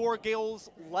have to score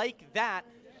goals like that,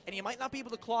 and you might not be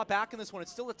able to claw back in this one.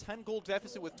 It's still a 10-goal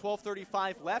deficit with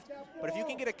 12:35 left, but if you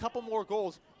can get a couple more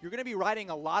goals, you're going to be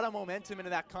riding a lot of momentum into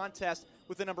that contest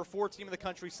with the number 4 team in the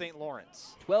country, St.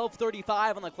 Lawrence.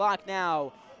 12:35 on the clock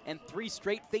now, and 3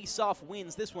 straight face-off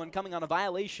wins, this one coming on a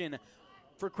violation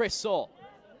for Chris Soule.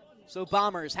 So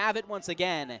Bombers have it once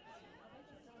again.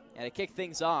 And to kick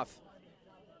things off,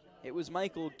 it was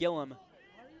Michael Gillum.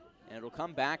 And it'll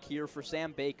come back here for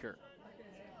Sam Baker.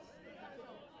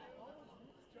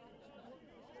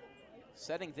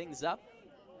 Setting things up,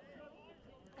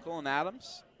 Colin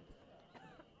Adams,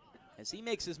 as he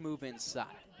makes his move inside.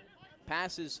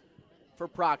 Passes for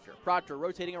Proctor. Proctor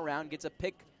rotating around, gets a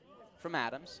pick from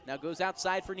Adams. Now goes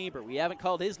outside for Niebuhr. We haven't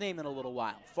called his name in a little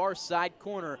while. Far side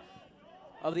corner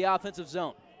of the offensive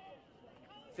zone.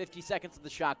 50 seconds of the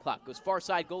shot clock. Goes far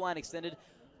side, goal line extended.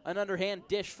 An underhand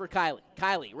dish for Kiley.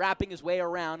 Kiley wrapping his way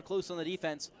around. Close on the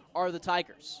defense are the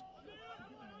Tigers.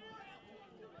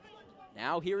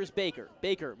 Now here is Baker.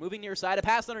 Baker moving near side. A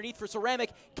pass underneath for Ceramic.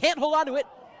 Can't hold on to it.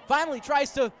 Finally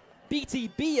tries to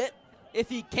BTB it if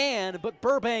he can, but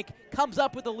Burbank comes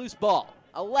up with a loose ball.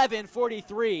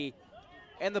 11:43.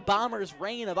 And the Bombers'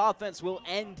 reign of offense will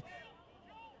end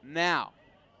now.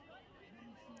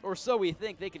 Or so we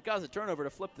think. They could cause a turnover to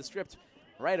flip the script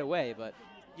right away, but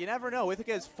you never know.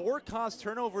 Ithaca has 4 caused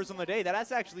turnovers on the day.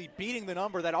 That's actually beating the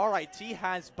number that RIT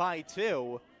has by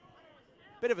 2.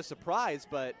 Bit of a surprise,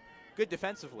 but good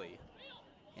defensively.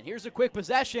 And here's a quick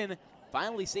possession.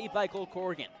 Finally saved by Cole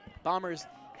Corrigan. Bombers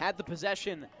had the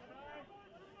possession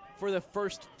for the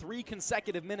first 3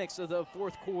 consecutive minutes of the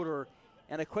 4th quarter.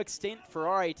 And a quick stint for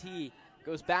RIT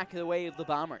goes back the way of the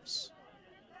Bombers.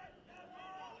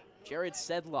 Jared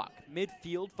Sedlock,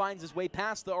 midfield, finds his way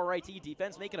past the RIT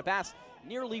defense, making a pass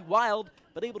nearly wild,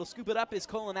 but able to scoop it up is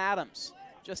Colin Adams,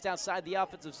 just outside the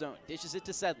offensive zone. Dishes it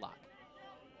to Sedlock.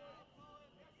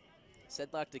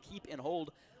 Sedlock to keep and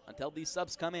hold until these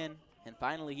subs come in, and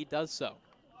finally he does so.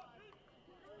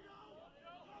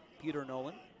 Peter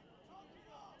Nolan.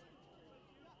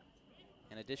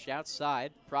 And a dish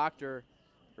outside. Pastor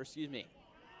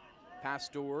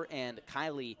and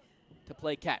Kiley to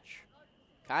play catch.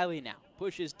 Kiley now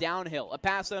pushes downhill. A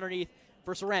pass underneath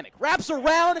for Ceramic. Wraps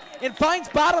around and finds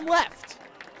bottom left.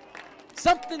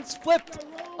 Something's flipped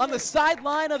on the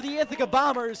sideline of the Ithaca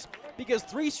Bombers because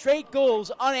 3 straight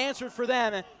goals unanswered for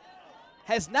them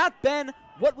has not been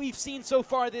what we've seen so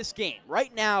far this game.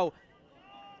 Right now,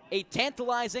 a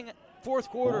tantalizing fourth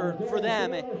quarter for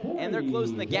them, and they're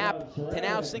closing the gap to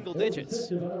now single digits.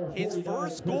 His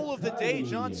first goal of the day,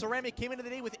 John Ceramic, came into the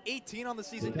day with 18 on the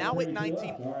season, now at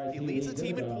 19. He leads the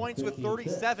team in points with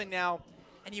 37 now,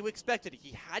 and you expected it.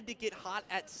 He had to get hot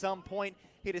at some point.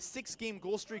 He had a 6-game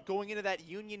goal streak going into that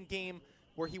Union game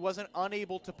where he wasn't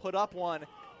unable to put up one.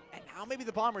 And now maybe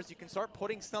the Bombers, you can start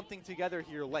putting something together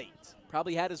here late.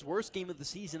 Probably had his worst game of the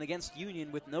season against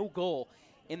Union with no goal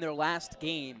in their last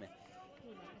game.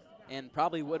 And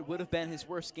probably what would have been his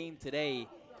worst game today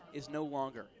is no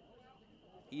longer.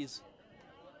 He's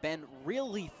been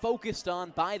really focused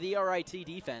on by the RIT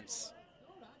defense.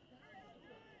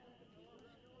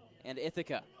 And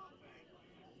Ithaca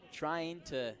trying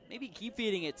to maybe keep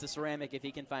feeding it to Ceramic if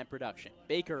he can find production.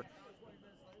 Baker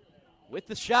with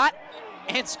the shot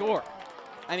and score.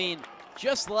 I mean,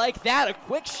 just like that, a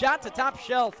quick shot to top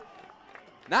shelf.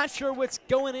 Not sure what's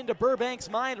going into Burbank's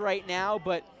mind right now,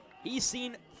 but he's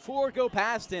seen 4 go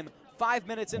past him 5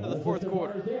 minutes into the fourth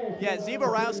quarter. Yeah,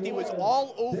 Zeborowski was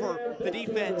all over the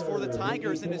defense for the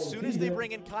Tigers, and as soon as they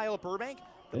bring in Kyle Burbank,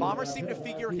 the Bombers seem to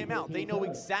figure him out. They know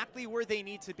exactly where they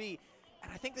need to be,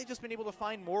 and I think they've just been able to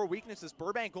find more weaknesses.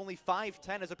 Burbank only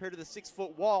 5'10" as compared to the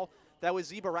 6-foot wall that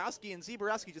was Zeborowski, and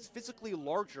Zeborowski just physically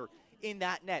larger in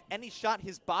that net. Any shot,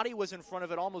 his body was in front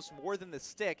of it almost more than the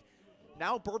stick.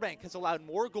 Now Burbank has allowed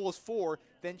more goals for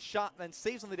than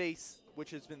saves on the day,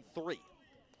 which has been 3.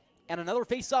 And another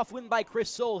face-off win by Chris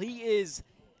Soule. He is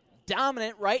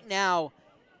dominant right now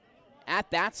at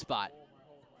that spot.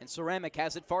 And Ceramic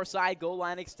has it far side, goal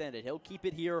line extended. He'll keep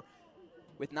it here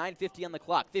with 9:50 on the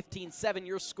clock. 15-7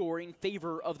 your score in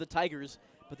favor of the Tigers.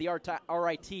 But the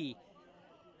RIT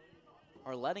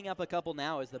are letting up a couple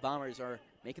now as the Bombers are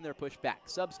making their push back.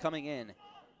 Subs coming in.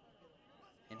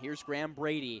 And here's Graham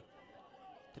Brady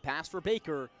to pass for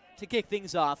Baker to kick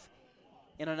things off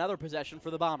in another possession for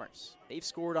the Bombers. They've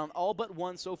scored on all but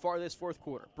one so far this fourth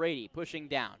quarter. Brady pushing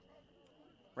down.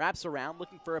 Wraps around,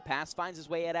 looking for a pass, finds his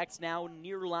way at X now,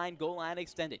 near line, goal line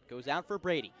extended. Goes out for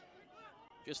Brady.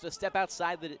 Just a step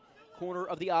outside the corner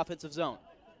of the offensive zone.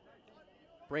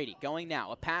 Brady going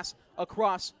now, a pass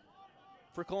across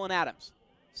for Colin Adams.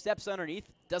 Steps underneath,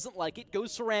 doesn't like it,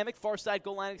 goes Ceramic, far side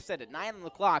goal line extended. 9 on the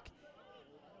clock.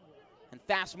 And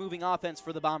fast-moving offense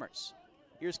for the Bombers.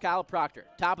 Here's Kyle Proctor,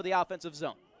 top of the offensive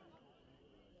zone.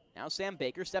 Now Sam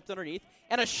Baker stepped underneath,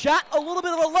 and a shot, a little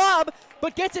bit of a lob,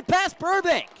 but gets it past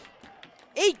Burbank.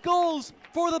 8 goals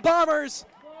for the Bombers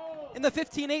in the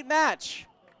 15-8 match.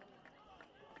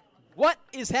 What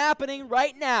is happening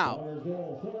right now?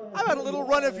 How about a little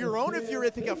run of your own if you're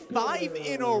Ithaca? 5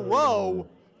 in a row,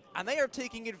 and they are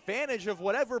taking advantage of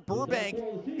whatever Burbank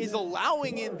is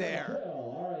allowing in there.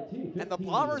 And the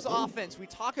Bombers offense, we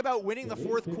talk about winning the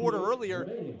fourth quarter earlier.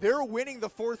 They're winning the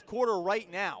fourth quarter right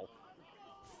now.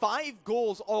 5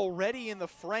 goals already in the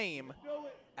frame,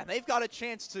 and they've got a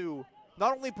chance to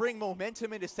not only bring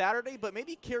momentum into Saturday, but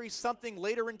maybe carry something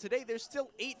later in today. There's still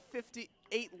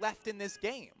 8:58 left in this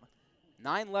game.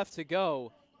 9 left to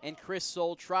go, and Chris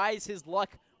Soule tries his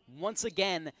luck once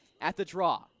again at the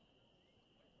draw.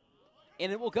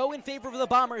 And it will go in favor of the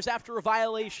Bombers after a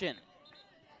violation.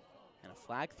 And a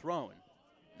flag thrown.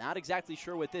 Not exactly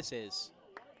sure what this is.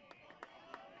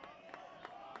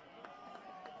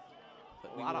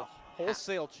 But a lot of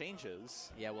wholesale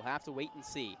changes. Yeah, we'll have to wait and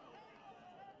see.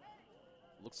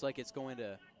 Looks like it's going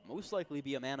to most likely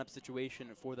be a man-up situation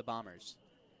for the Bombers.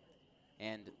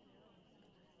 And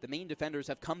the main defenders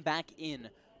have come back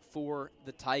in for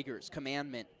the Tigers.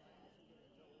 Commandment,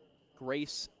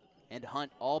 Grace, and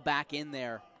Hunt all back in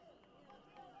there.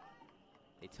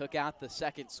 They took out the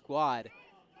second squad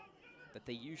that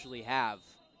they usually have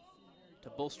to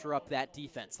bolster up that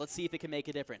defense. Let's see if it can make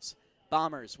a difference.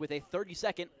 Bombers with a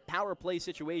 30-second power play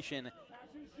situation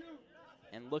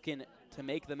and looking to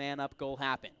make the man-up goal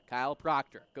happen. Kyle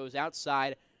Proctor goes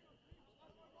outside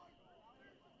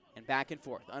and back and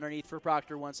forth. Underneath for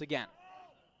Proctor once again.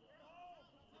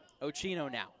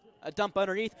 Ochino now. A dump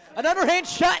underneath. An underhand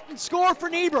shot and score for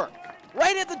Niebuhr.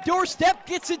 Right at the doorstep,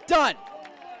 gets it done.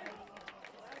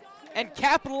 And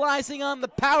capitalizing on the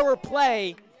power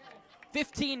play.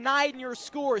 15-9 your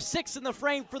score, 6 in the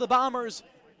frame for the Bombers.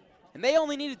 And they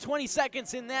only needed 20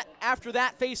 seconds in that after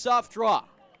that face-off draw.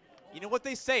 You know what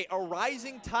they say, a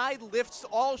rising tide lifts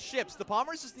all ships. The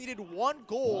Bombers just needed one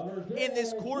goal in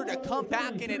this quarter to come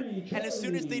back in it, and as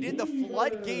soon as they did, the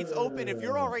floodgates open. If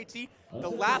you're RIT, the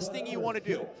last thing you want to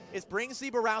do is bring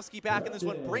Zeborowski back in this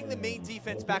one, bring the main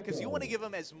defense back, because you want to give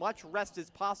them as much rest as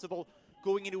possible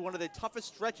going into one of the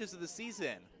toughest stretches of the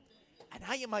season. And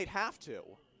now you might have to.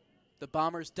 The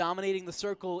Bombers dominating the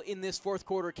circle in this fourth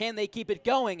quarter. Can they keep it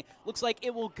going? Looks like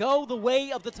it will go the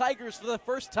way of the Tigers for the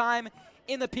first time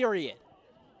in the period.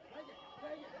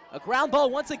 A ground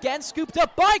ball once again scooped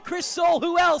up by Chris Soule.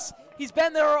 Who else? He's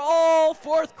been there all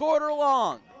fourth quarter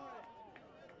long.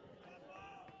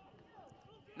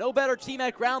 No better team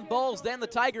at ground balls than the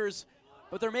Tigers,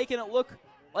 but they're making it look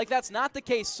like that's not the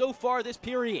case so far this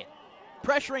period.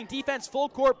 Pressuring defense, full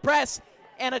court press,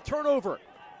 and a turnover.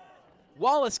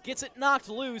 Wallace gets it knocked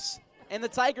loose, and the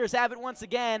Tigers have it once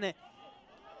again,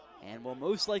 and will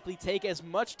most likely take as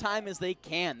much time as they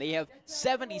can. They have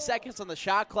 70 seconds on the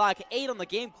shot clock, 8 on the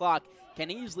game clock,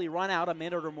 can easily run out a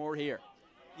minute or more here.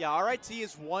 Yeah, RIT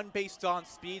is won based on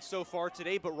speed so far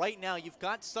today, but right now you've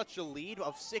got such a lead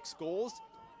of 6 goals.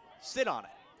 Sit on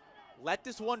it. Let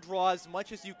this one draw as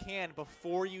much as you can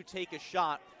before you take a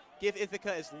shot. Give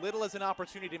Ithaca as little as an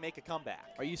opportunity to make a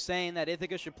comeback. Are you saying that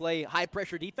Ithaca should play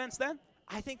high-pressure defense then?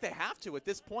 I think they have to at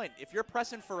this point. If you're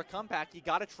pressing for a comeback, you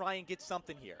got to try and get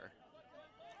something here.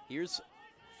 Here's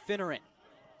Finneran.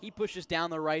 He pushes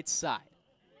down the right side.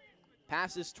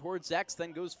 Passes towards X,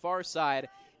 then goes far side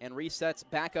and resets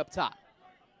back up top.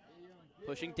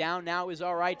 Pushing down now is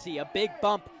RIT. A big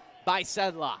bump by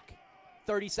Sedlock.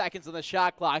 30 seconds on the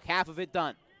shot clock, half of it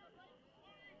done.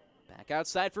 Back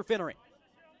outside for Finneran.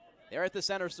 There at the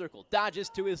center circle, dodges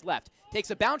to his left.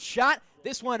 Takes a bounce shot.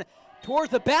 This one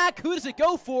towards the back. Who does it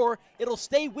go for? It'll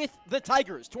stay with the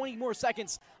Tigers. 20 more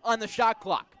seconds on the shot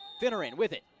clock. Finneran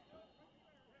with it.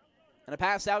 And a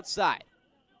pass outside.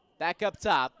 Back up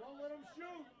top.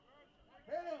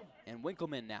 And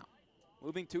Winkleman now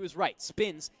moving to his right.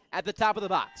 Spins at the top of the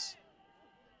box.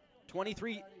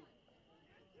 23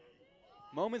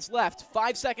 moments left.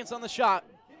 5 seconds on the shot.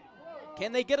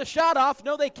 Can they get a shot off?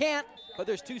 No, they can't. But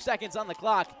there's 2 seconds on the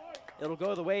clock. It'll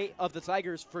go the way of the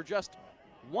Tigers for just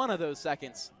one of those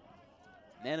seconds.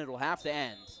 And then it'll have to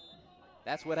end.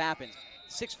 That's what happened.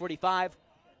 6:45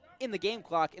 in the game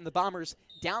clock, and the Bombers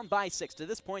down by 6. To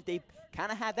this point, they've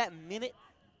kind of had that minute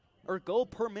or goal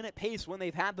per minute pace when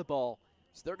they've had the ball.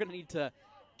 So they're going to need to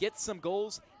get some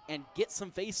goals and get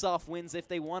some face-off wins if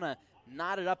they want to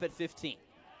knot it up at 15.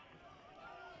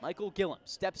 Michael Gillum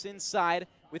steps inside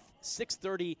with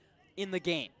 6:30 in the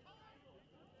game.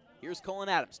 Here's Colin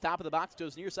Adams, top of the box,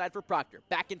 goes near side for Proctor.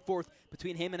 Back and forth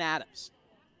between him and Adams.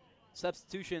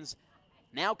 Substitutions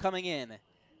now coming in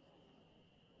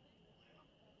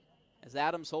as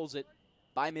Adams holds it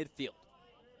by midfield.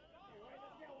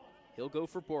 He'll go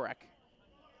for Borkin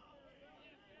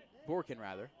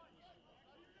rather.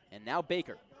 And now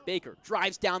Baker. Baker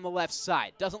drives down the left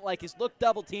side. Doesn't like his look,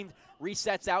 double teamed.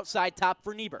 Resets outside top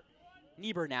for Niebuhr.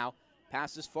 Niebuhr now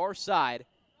passes far side.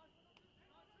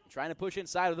 Trying to push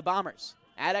inside of the Bombers.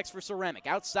 Adex for Ceramic.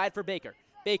 Outside for Baker.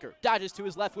 Baker dodges to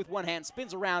his left with one hand.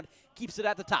 Spins around. Keeps it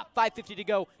at the top. 5:50 to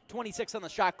go. 26 on the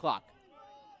shot clock.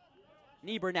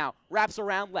 Niebuhr now wraps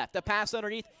around left. A pass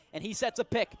underneath, and he sets a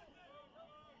pick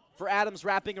for Adams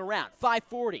wrapping around.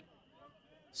 5:40.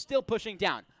 Still pushing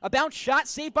down. A bounce shot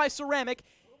saved by Ceramic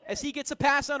as he gets a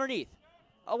pass underneath.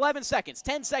 11 seconds.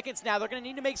 10 seconds now. They're going to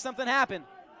need to make something happen.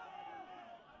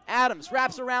 Adams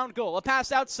wraps around goal. A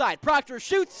pass outside. Proctor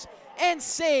shoots and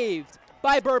saved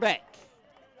by Burbank.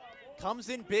 Comes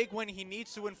in big when he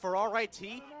needs to, and for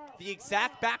RIT, the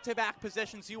exact back-to-back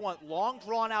possessions you want. Long,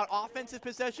 drawn-out offensive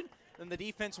possession, then the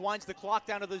defense winds the clock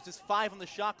down to those just 5 on the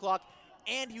shot clock,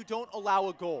 and you don't allow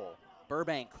a goal.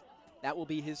 Burbank, that will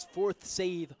be his 4th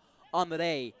save on the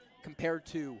day compared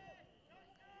to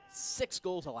 6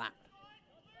 goals allowed.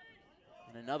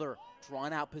 And another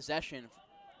drawn-out possession.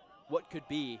 What could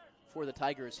be for the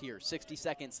Tigers here. 60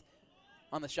 seconds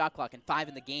on the shot clock and 5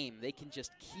 in the game. They can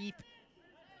just keep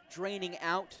draining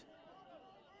out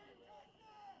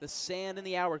the sand in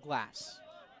the hourglass.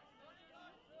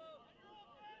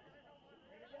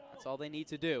 That's all they need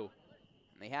to do.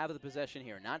 And they have the possession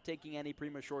here. Not taking any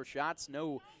premature shots.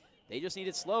 No, they just need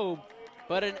it slow.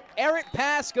 But an errant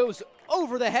pass goes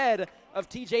over the head of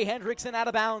TJ Hendrickson out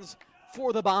of bounds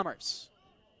for the Bombers.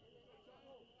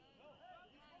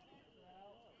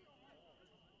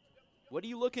 What are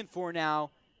you looking for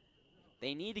now?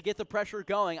 They need to get the pressure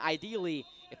going. Ideally,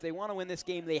 if they want to win this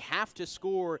game, they have to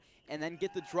score and then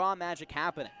get the draw magic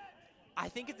happening. I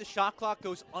think if the shot clock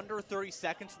goes under 30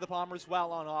 seconds to the Bombers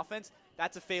well on offense,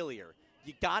 that's a failure.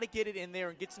 You got to get it in there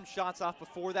and get some shots off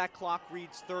before that clock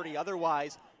reads 30.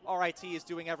 Otherwise, RIT is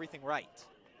doing everything right.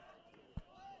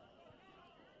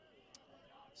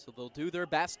 So they'll do their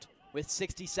best with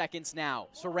 60 seconds now.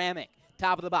 Ceramic,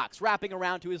 top of the box, wrapping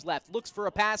around to his left, looks for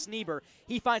a pass. Niebuhr,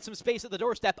 he finds some space at the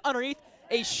doorstep. Underneath,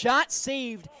 a shot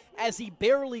saved as he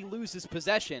barely loses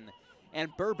possession. And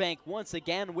Burbank once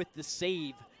again with the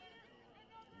save.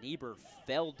 Niebuhr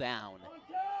fell down,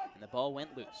 and the ball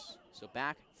went loose. So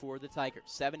back for the Tigers.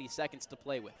 70 seconds to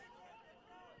play with.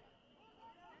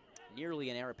 Nearly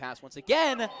an error pass once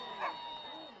again,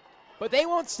 but they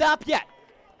won't stop yet.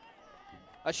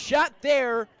 A shot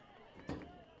there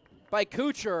by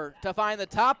Kuchar to find the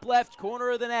top left corner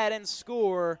of the net and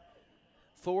score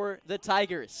for the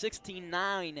Tigers.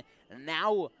 16-9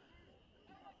 now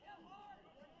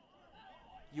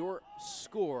your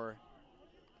score.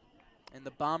 And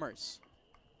the Bombers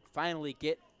finally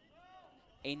get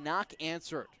a knock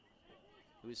answered.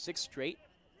 It was 6 straight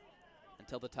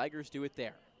until the Tigers do it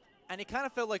there. And it kind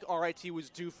of felt like RIT was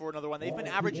due for another one. They've been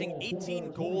averaging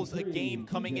 18 goals a game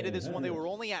coming into this one. They were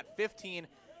only at 15.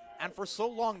 And for so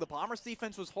long, the Bombers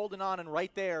defense was holding on, and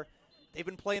right there, they've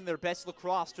been playing their best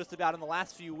lacrosse just about in the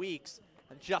last few weeks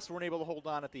and just weren't able to hold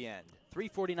on at the end.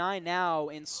 3:49 now,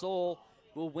 and Seoul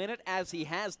will win it as he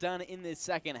has done in this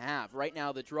second half. Right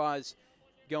now, the draw is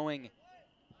going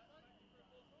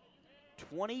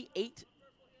 28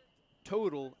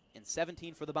 total and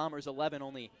 17 for the Bombers, 11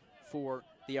 only for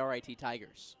the RIT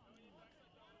Tigers.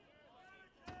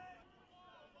 A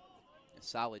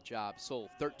solid job. Seoul,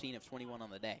 13 of 21 on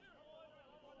the day.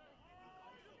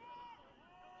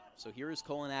 So here is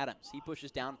Colin Adams. He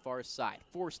pushes down far side,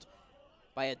 forced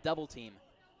by a double team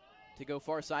to go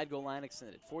far side, goal line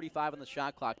extended. 45 on the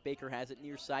shot clock. Baker has it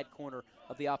near side corner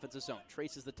of the offensive zone.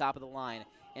 Traces the top of the line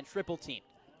and triple teamed.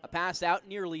 A pass out,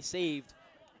 nearly saved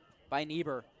by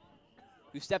Niebuhr,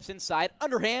 who steps inside,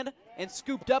 underhand, and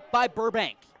scooped up by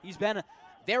Burbank. He's been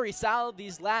very solid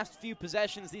these last few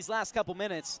possessions, these last couple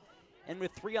minutes. And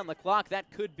with 3 on the clock,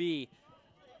 that could be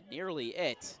nearly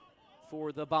it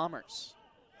for the Bombers.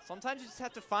 Sometimes you just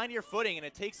have to find your footing, and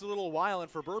it takes a little while. And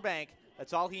for Burbank,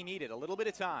 that's all he needed, a little bit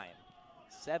of time.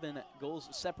 7 goals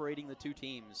separating the two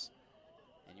teams.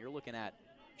 And you're looking at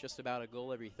just about a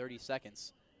goal every 30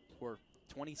 seconds, or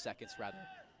 20 seconds rather,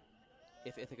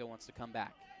 if Ithaca wants to come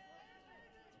back.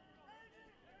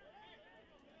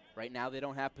 Right now they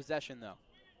don't have possession though.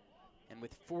 And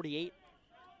with 48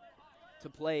 to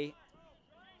play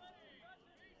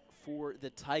for the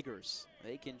Tigers,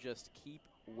 they can just keep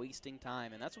wasting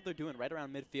time. And that's what they're doing right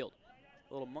around midfield.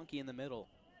 A little monkey in the middle,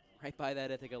 right by that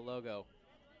Ithaca logo.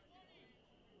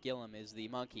 Gillum is the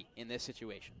monkey in this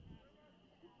situation.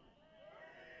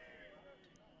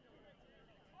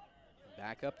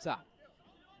 Back up top.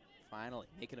 Finally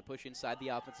making a push inside the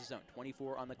offensive zone.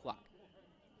 24 on the clock.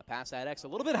 A pass at X a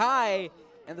little bit high,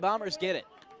 and the Bombers get it.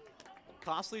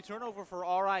 Costly turnover for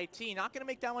RIT. Not going to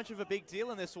make that much of a big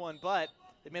deal in this one, but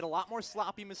they made a lot more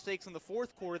sloppy mistakes in the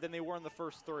fourth quarter than they were in the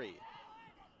first 3.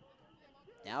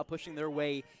 Now pushing their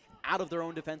way out of their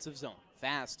own defensive zone.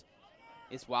 Fast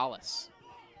is Wallace.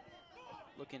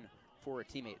 Looking for a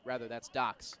teammate. Rather, that's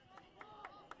Dox.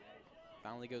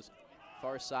 Finally goes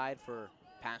far side for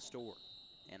Pastor.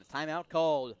 And a timeout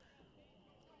called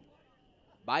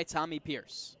by Tommy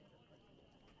Pierce.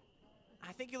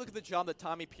 I think you look at the job that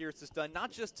Tommy Pierce has done,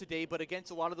 not just today, but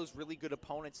against a lot of those really good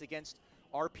opponents, against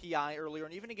RPI earlier,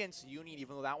 and even against Union,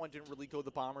 even though that one didn't really go the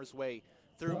Bombers' way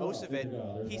through most of it.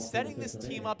 He's setting this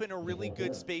team up in a really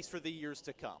good space for the years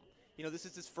to come. You know, this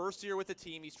is his first year with the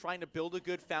team. He's trying to build a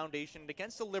good foundation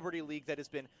against the Liberty League that has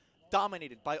been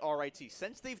dominated by RIT.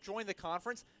 Since they've joined the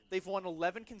conference, they've won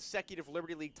 11 consecutive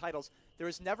Liberty League titles. There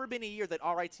has never been a year that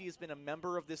RIT has been a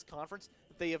member of this conference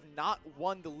that they have not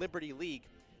won the Liberty League.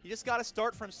 You just got to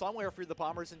start from somewhere for the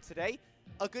Bombers, and today,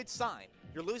 a good sign.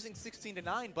 You're losing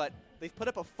 16-9, but they've put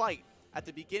up a fight at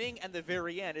the beginning and the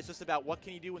very end. It's just about what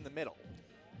can you do in the middle.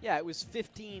 Yeah, it was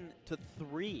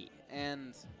 15-3,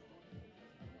 and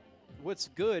what's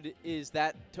good is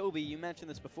that, Toby, you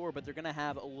mentioned this before, but they're going to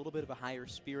have a little bit of a higher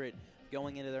spirit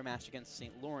going into their match against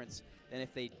St. Lawrence than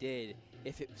if they did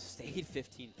if it stayed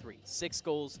 15-3. 6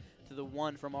 goals to the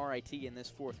 1 from RIT in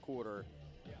this fourth quarter.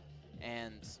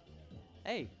 And,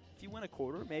 hey, if you win a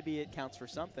quarter, maybe it counts for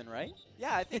something, right?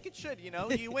 Yeah, I think it should. You know,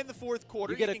 you win the fourth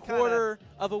quarter. You get a quarter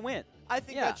of a win. I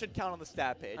think that should count on the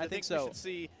stat page. I think so. We should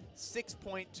see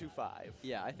 6.25.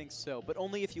 Yeah, I think so, but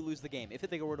only if you lose the game. If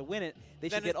they were to win it, they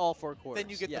should get all 4 quarters. Then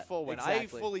you get the full win.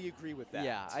 Exactly. I fully agree with that.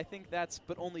 Yeah, I think that's,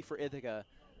 but only for Ithaca.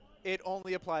 It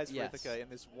only applies for Ithaca in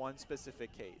this one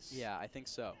specific case. Yeah, I think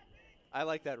so. I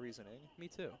like that reasoning. Me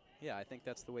too. Yeah, I think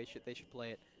that's the way they should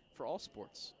play it for all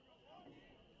sports.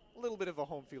 A little bit of a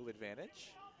home field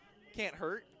advantage. Can't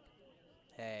hurt.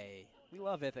 Hey, we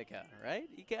love Ithaca, right?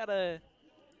 You gotta,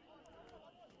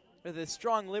 with a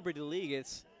strong Liberty League,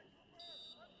 it's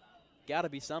gotta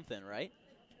be something, right?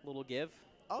 A little give.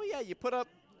 Oh yeah, you put up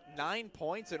 9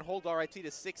 points and hold RIT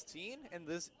to 16, and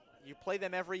you play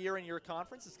them every year in your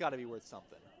conference. It's got to be worth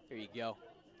something. Here you go.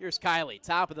 Here's Kylie,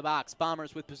 top of the box.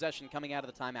 Bombers with possession coming out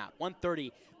of the timeout.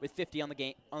 1:30 with 50 on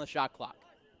the shot clock.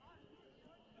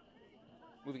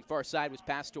 Moving far side was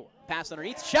Pastor. Pass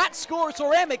underneath. Shot, score.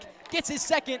 Ceramic gets his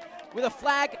second with a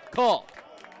flag call.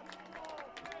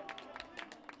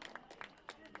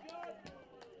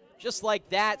 Just like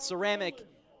that, Ceramic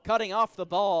cutting off the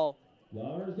ball.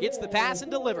 Gets the pass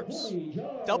and delivers.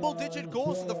 Double-digit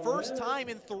goals for the first time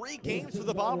in 3 games for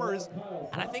the Bombers.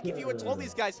 And I think if you had told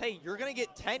these guys, hey, you're going to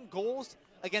get 10 goals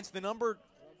against the number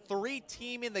 3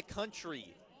 team in the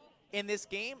country in this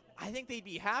game, I think they'd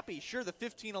be happy. Sure, the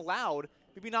 15 allowed,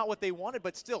 maybe not what they wanted,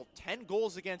 but still, 10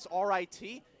 goals against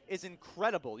RIT is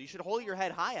incredible. You should hold your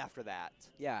head high after that.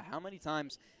 Yeah, how many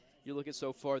times you look at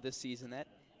so far this season that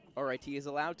RIT has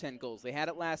allowed 10 goals. They had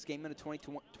it last game in the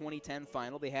 2010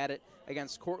 final. They had it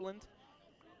against Cortland,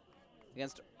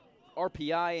 against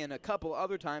RPI, and a couple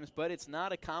other times, but it's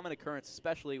not a common occurrence,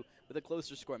 especially with a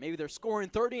closer score. Maybe they're scoring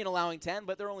 30 and allowing 10,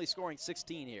 but they're only scoring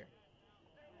 16 here.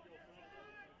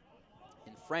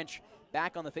 And French,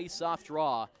 back on the face-off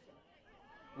draw,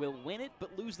 will win it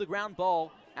but lose the ground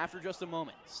ball after just a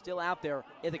moment. Still out there,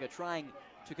 Ithaca trying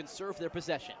to conserve their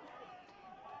possession.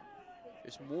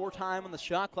 There's more time on the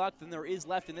shot clock than there is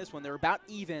left in this one. They're about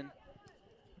even.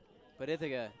 But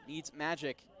Ithaca needs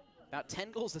magic. About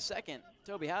 10 goals a second.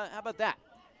 Toby, how about that?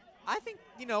 I think,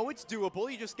 it's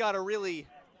doable. You just got to really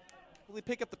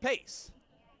pick up the pace.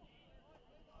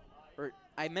 Or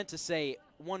I meant to say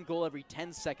 1 goal every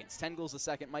 10 seconds. 10 goals a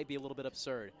second might be a little bit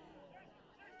absurd.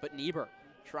 But Niebuhr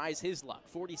tries his luck.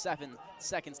 47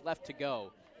 seconds left to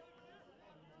go.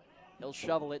 He'll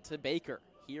shovel it to Baker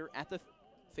here at the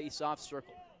face-off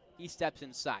circle. He steps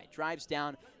inside, drives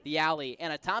down the alley,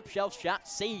 and a top-shelf shot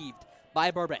saved by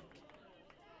Burbank.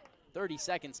 30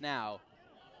 seconds now,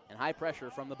 and high pressure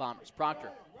from the Bombers.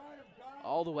 Proctor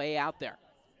all the way out there.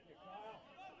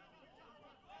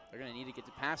 They're going to need to get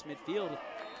to past midfield,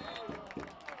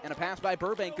 and a pass by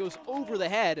Burbank goes over the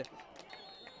head,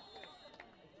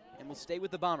 and will stay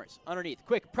with the Bombers. Underneath,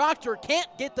 quick, Proctor can't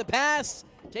get the pass,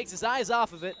 takes his eyes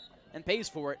off of it, and pays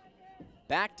for it.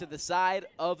 Back to the side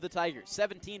of the Tigers.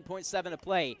 17.7 to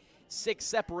play. 6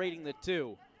 separating the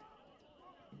two.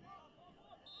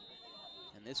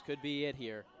 And this could be it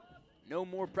here. No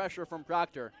more pressure from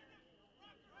Proctor.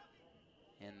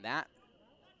 And that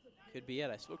could be it.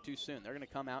 I spoke too soon. They're going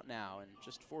to come out now and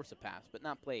just force a pass, but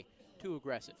not play too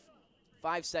aggressive.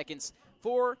 5 seconds.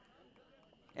 4.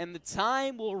 And the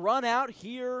time will run out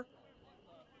here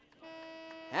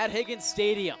at Higgins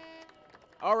Stadium.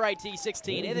 RIT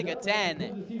 16, Ithaca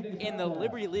 10 in the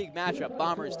Liberty League matchup.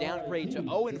 Bombers downgrade to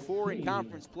 0-4 in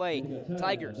conference play.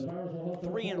 Tigers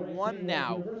 3-1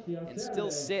 now and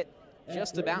still sit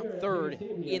just about third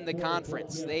in the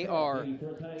conference. They are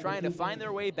trying to find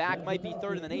their way back, might be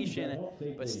third in the nation,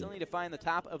 but still need to find the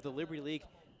top of the Liberty League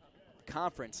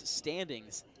conference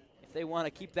standings if they want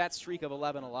to keep that streak of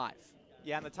 11 alive.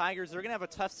 Yeah, and the Tigers, they're going to have a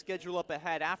tough schedule up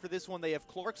ahead. After this one, they have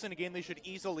Clarkson, a game they should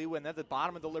easily win. They're at the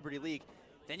bottom of the Liberty League.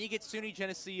 Then you get SUNY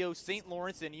Geneseo, St.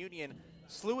 Lawrence, and Union.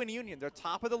 SLU and Union, they're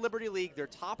top of the Liberty League. They're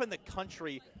top in the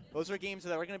country. Those are games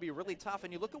that are going to be really tough.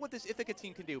 And you look at what this Ithaca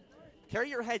team can do. Carry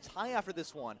your heads high after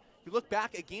this one. You look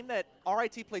back, a game that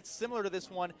RIT played similar to this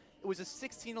one. It was a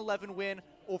 16-11 win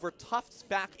over Tufts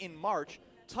back in March.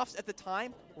 Tufts at the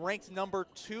time ranked number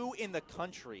 2 in the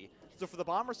country. So for the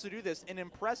Bombers to do this, an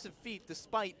impressive feat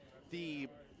despite the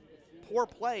poor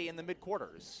play in the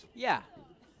mid-quarters. Yeah,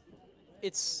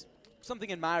 it's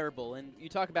something admirable. And you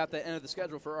talk about the end of the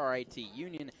schedule for RIT,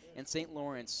 Union and St.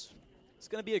 Lawrence. It's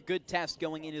going to be a good test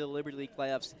going into the Liberty League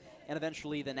playoffs and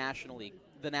eventually the National League,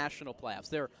 the national playoffs.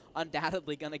 They're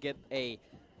undoubtedly going to get a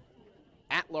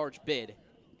at-large bid,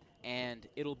 and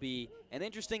it'll be an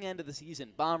interesting end of the season.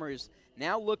 Bombers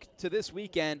now look to this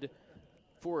weekend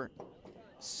for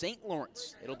St.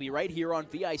 Lawrence. It'll be right here on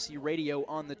VIC Radio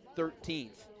on the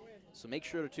 13th. So make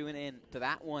sure to tune in to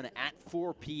that one at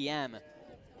 4 p.m.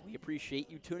 We appreciate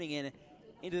you tuning in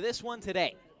into this one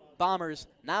today. Bombers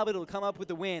not able to come up with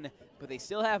the win, but they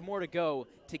still have more to go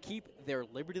to keep their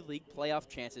Liberty League playoff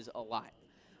chances alive.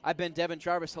 I've been Devin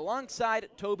Jarvis alongside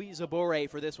Toby Zabore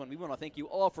for this one. We want to thank you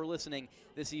all for listening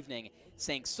this evening,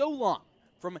 saying so long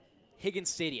from Higgins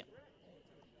Stadium.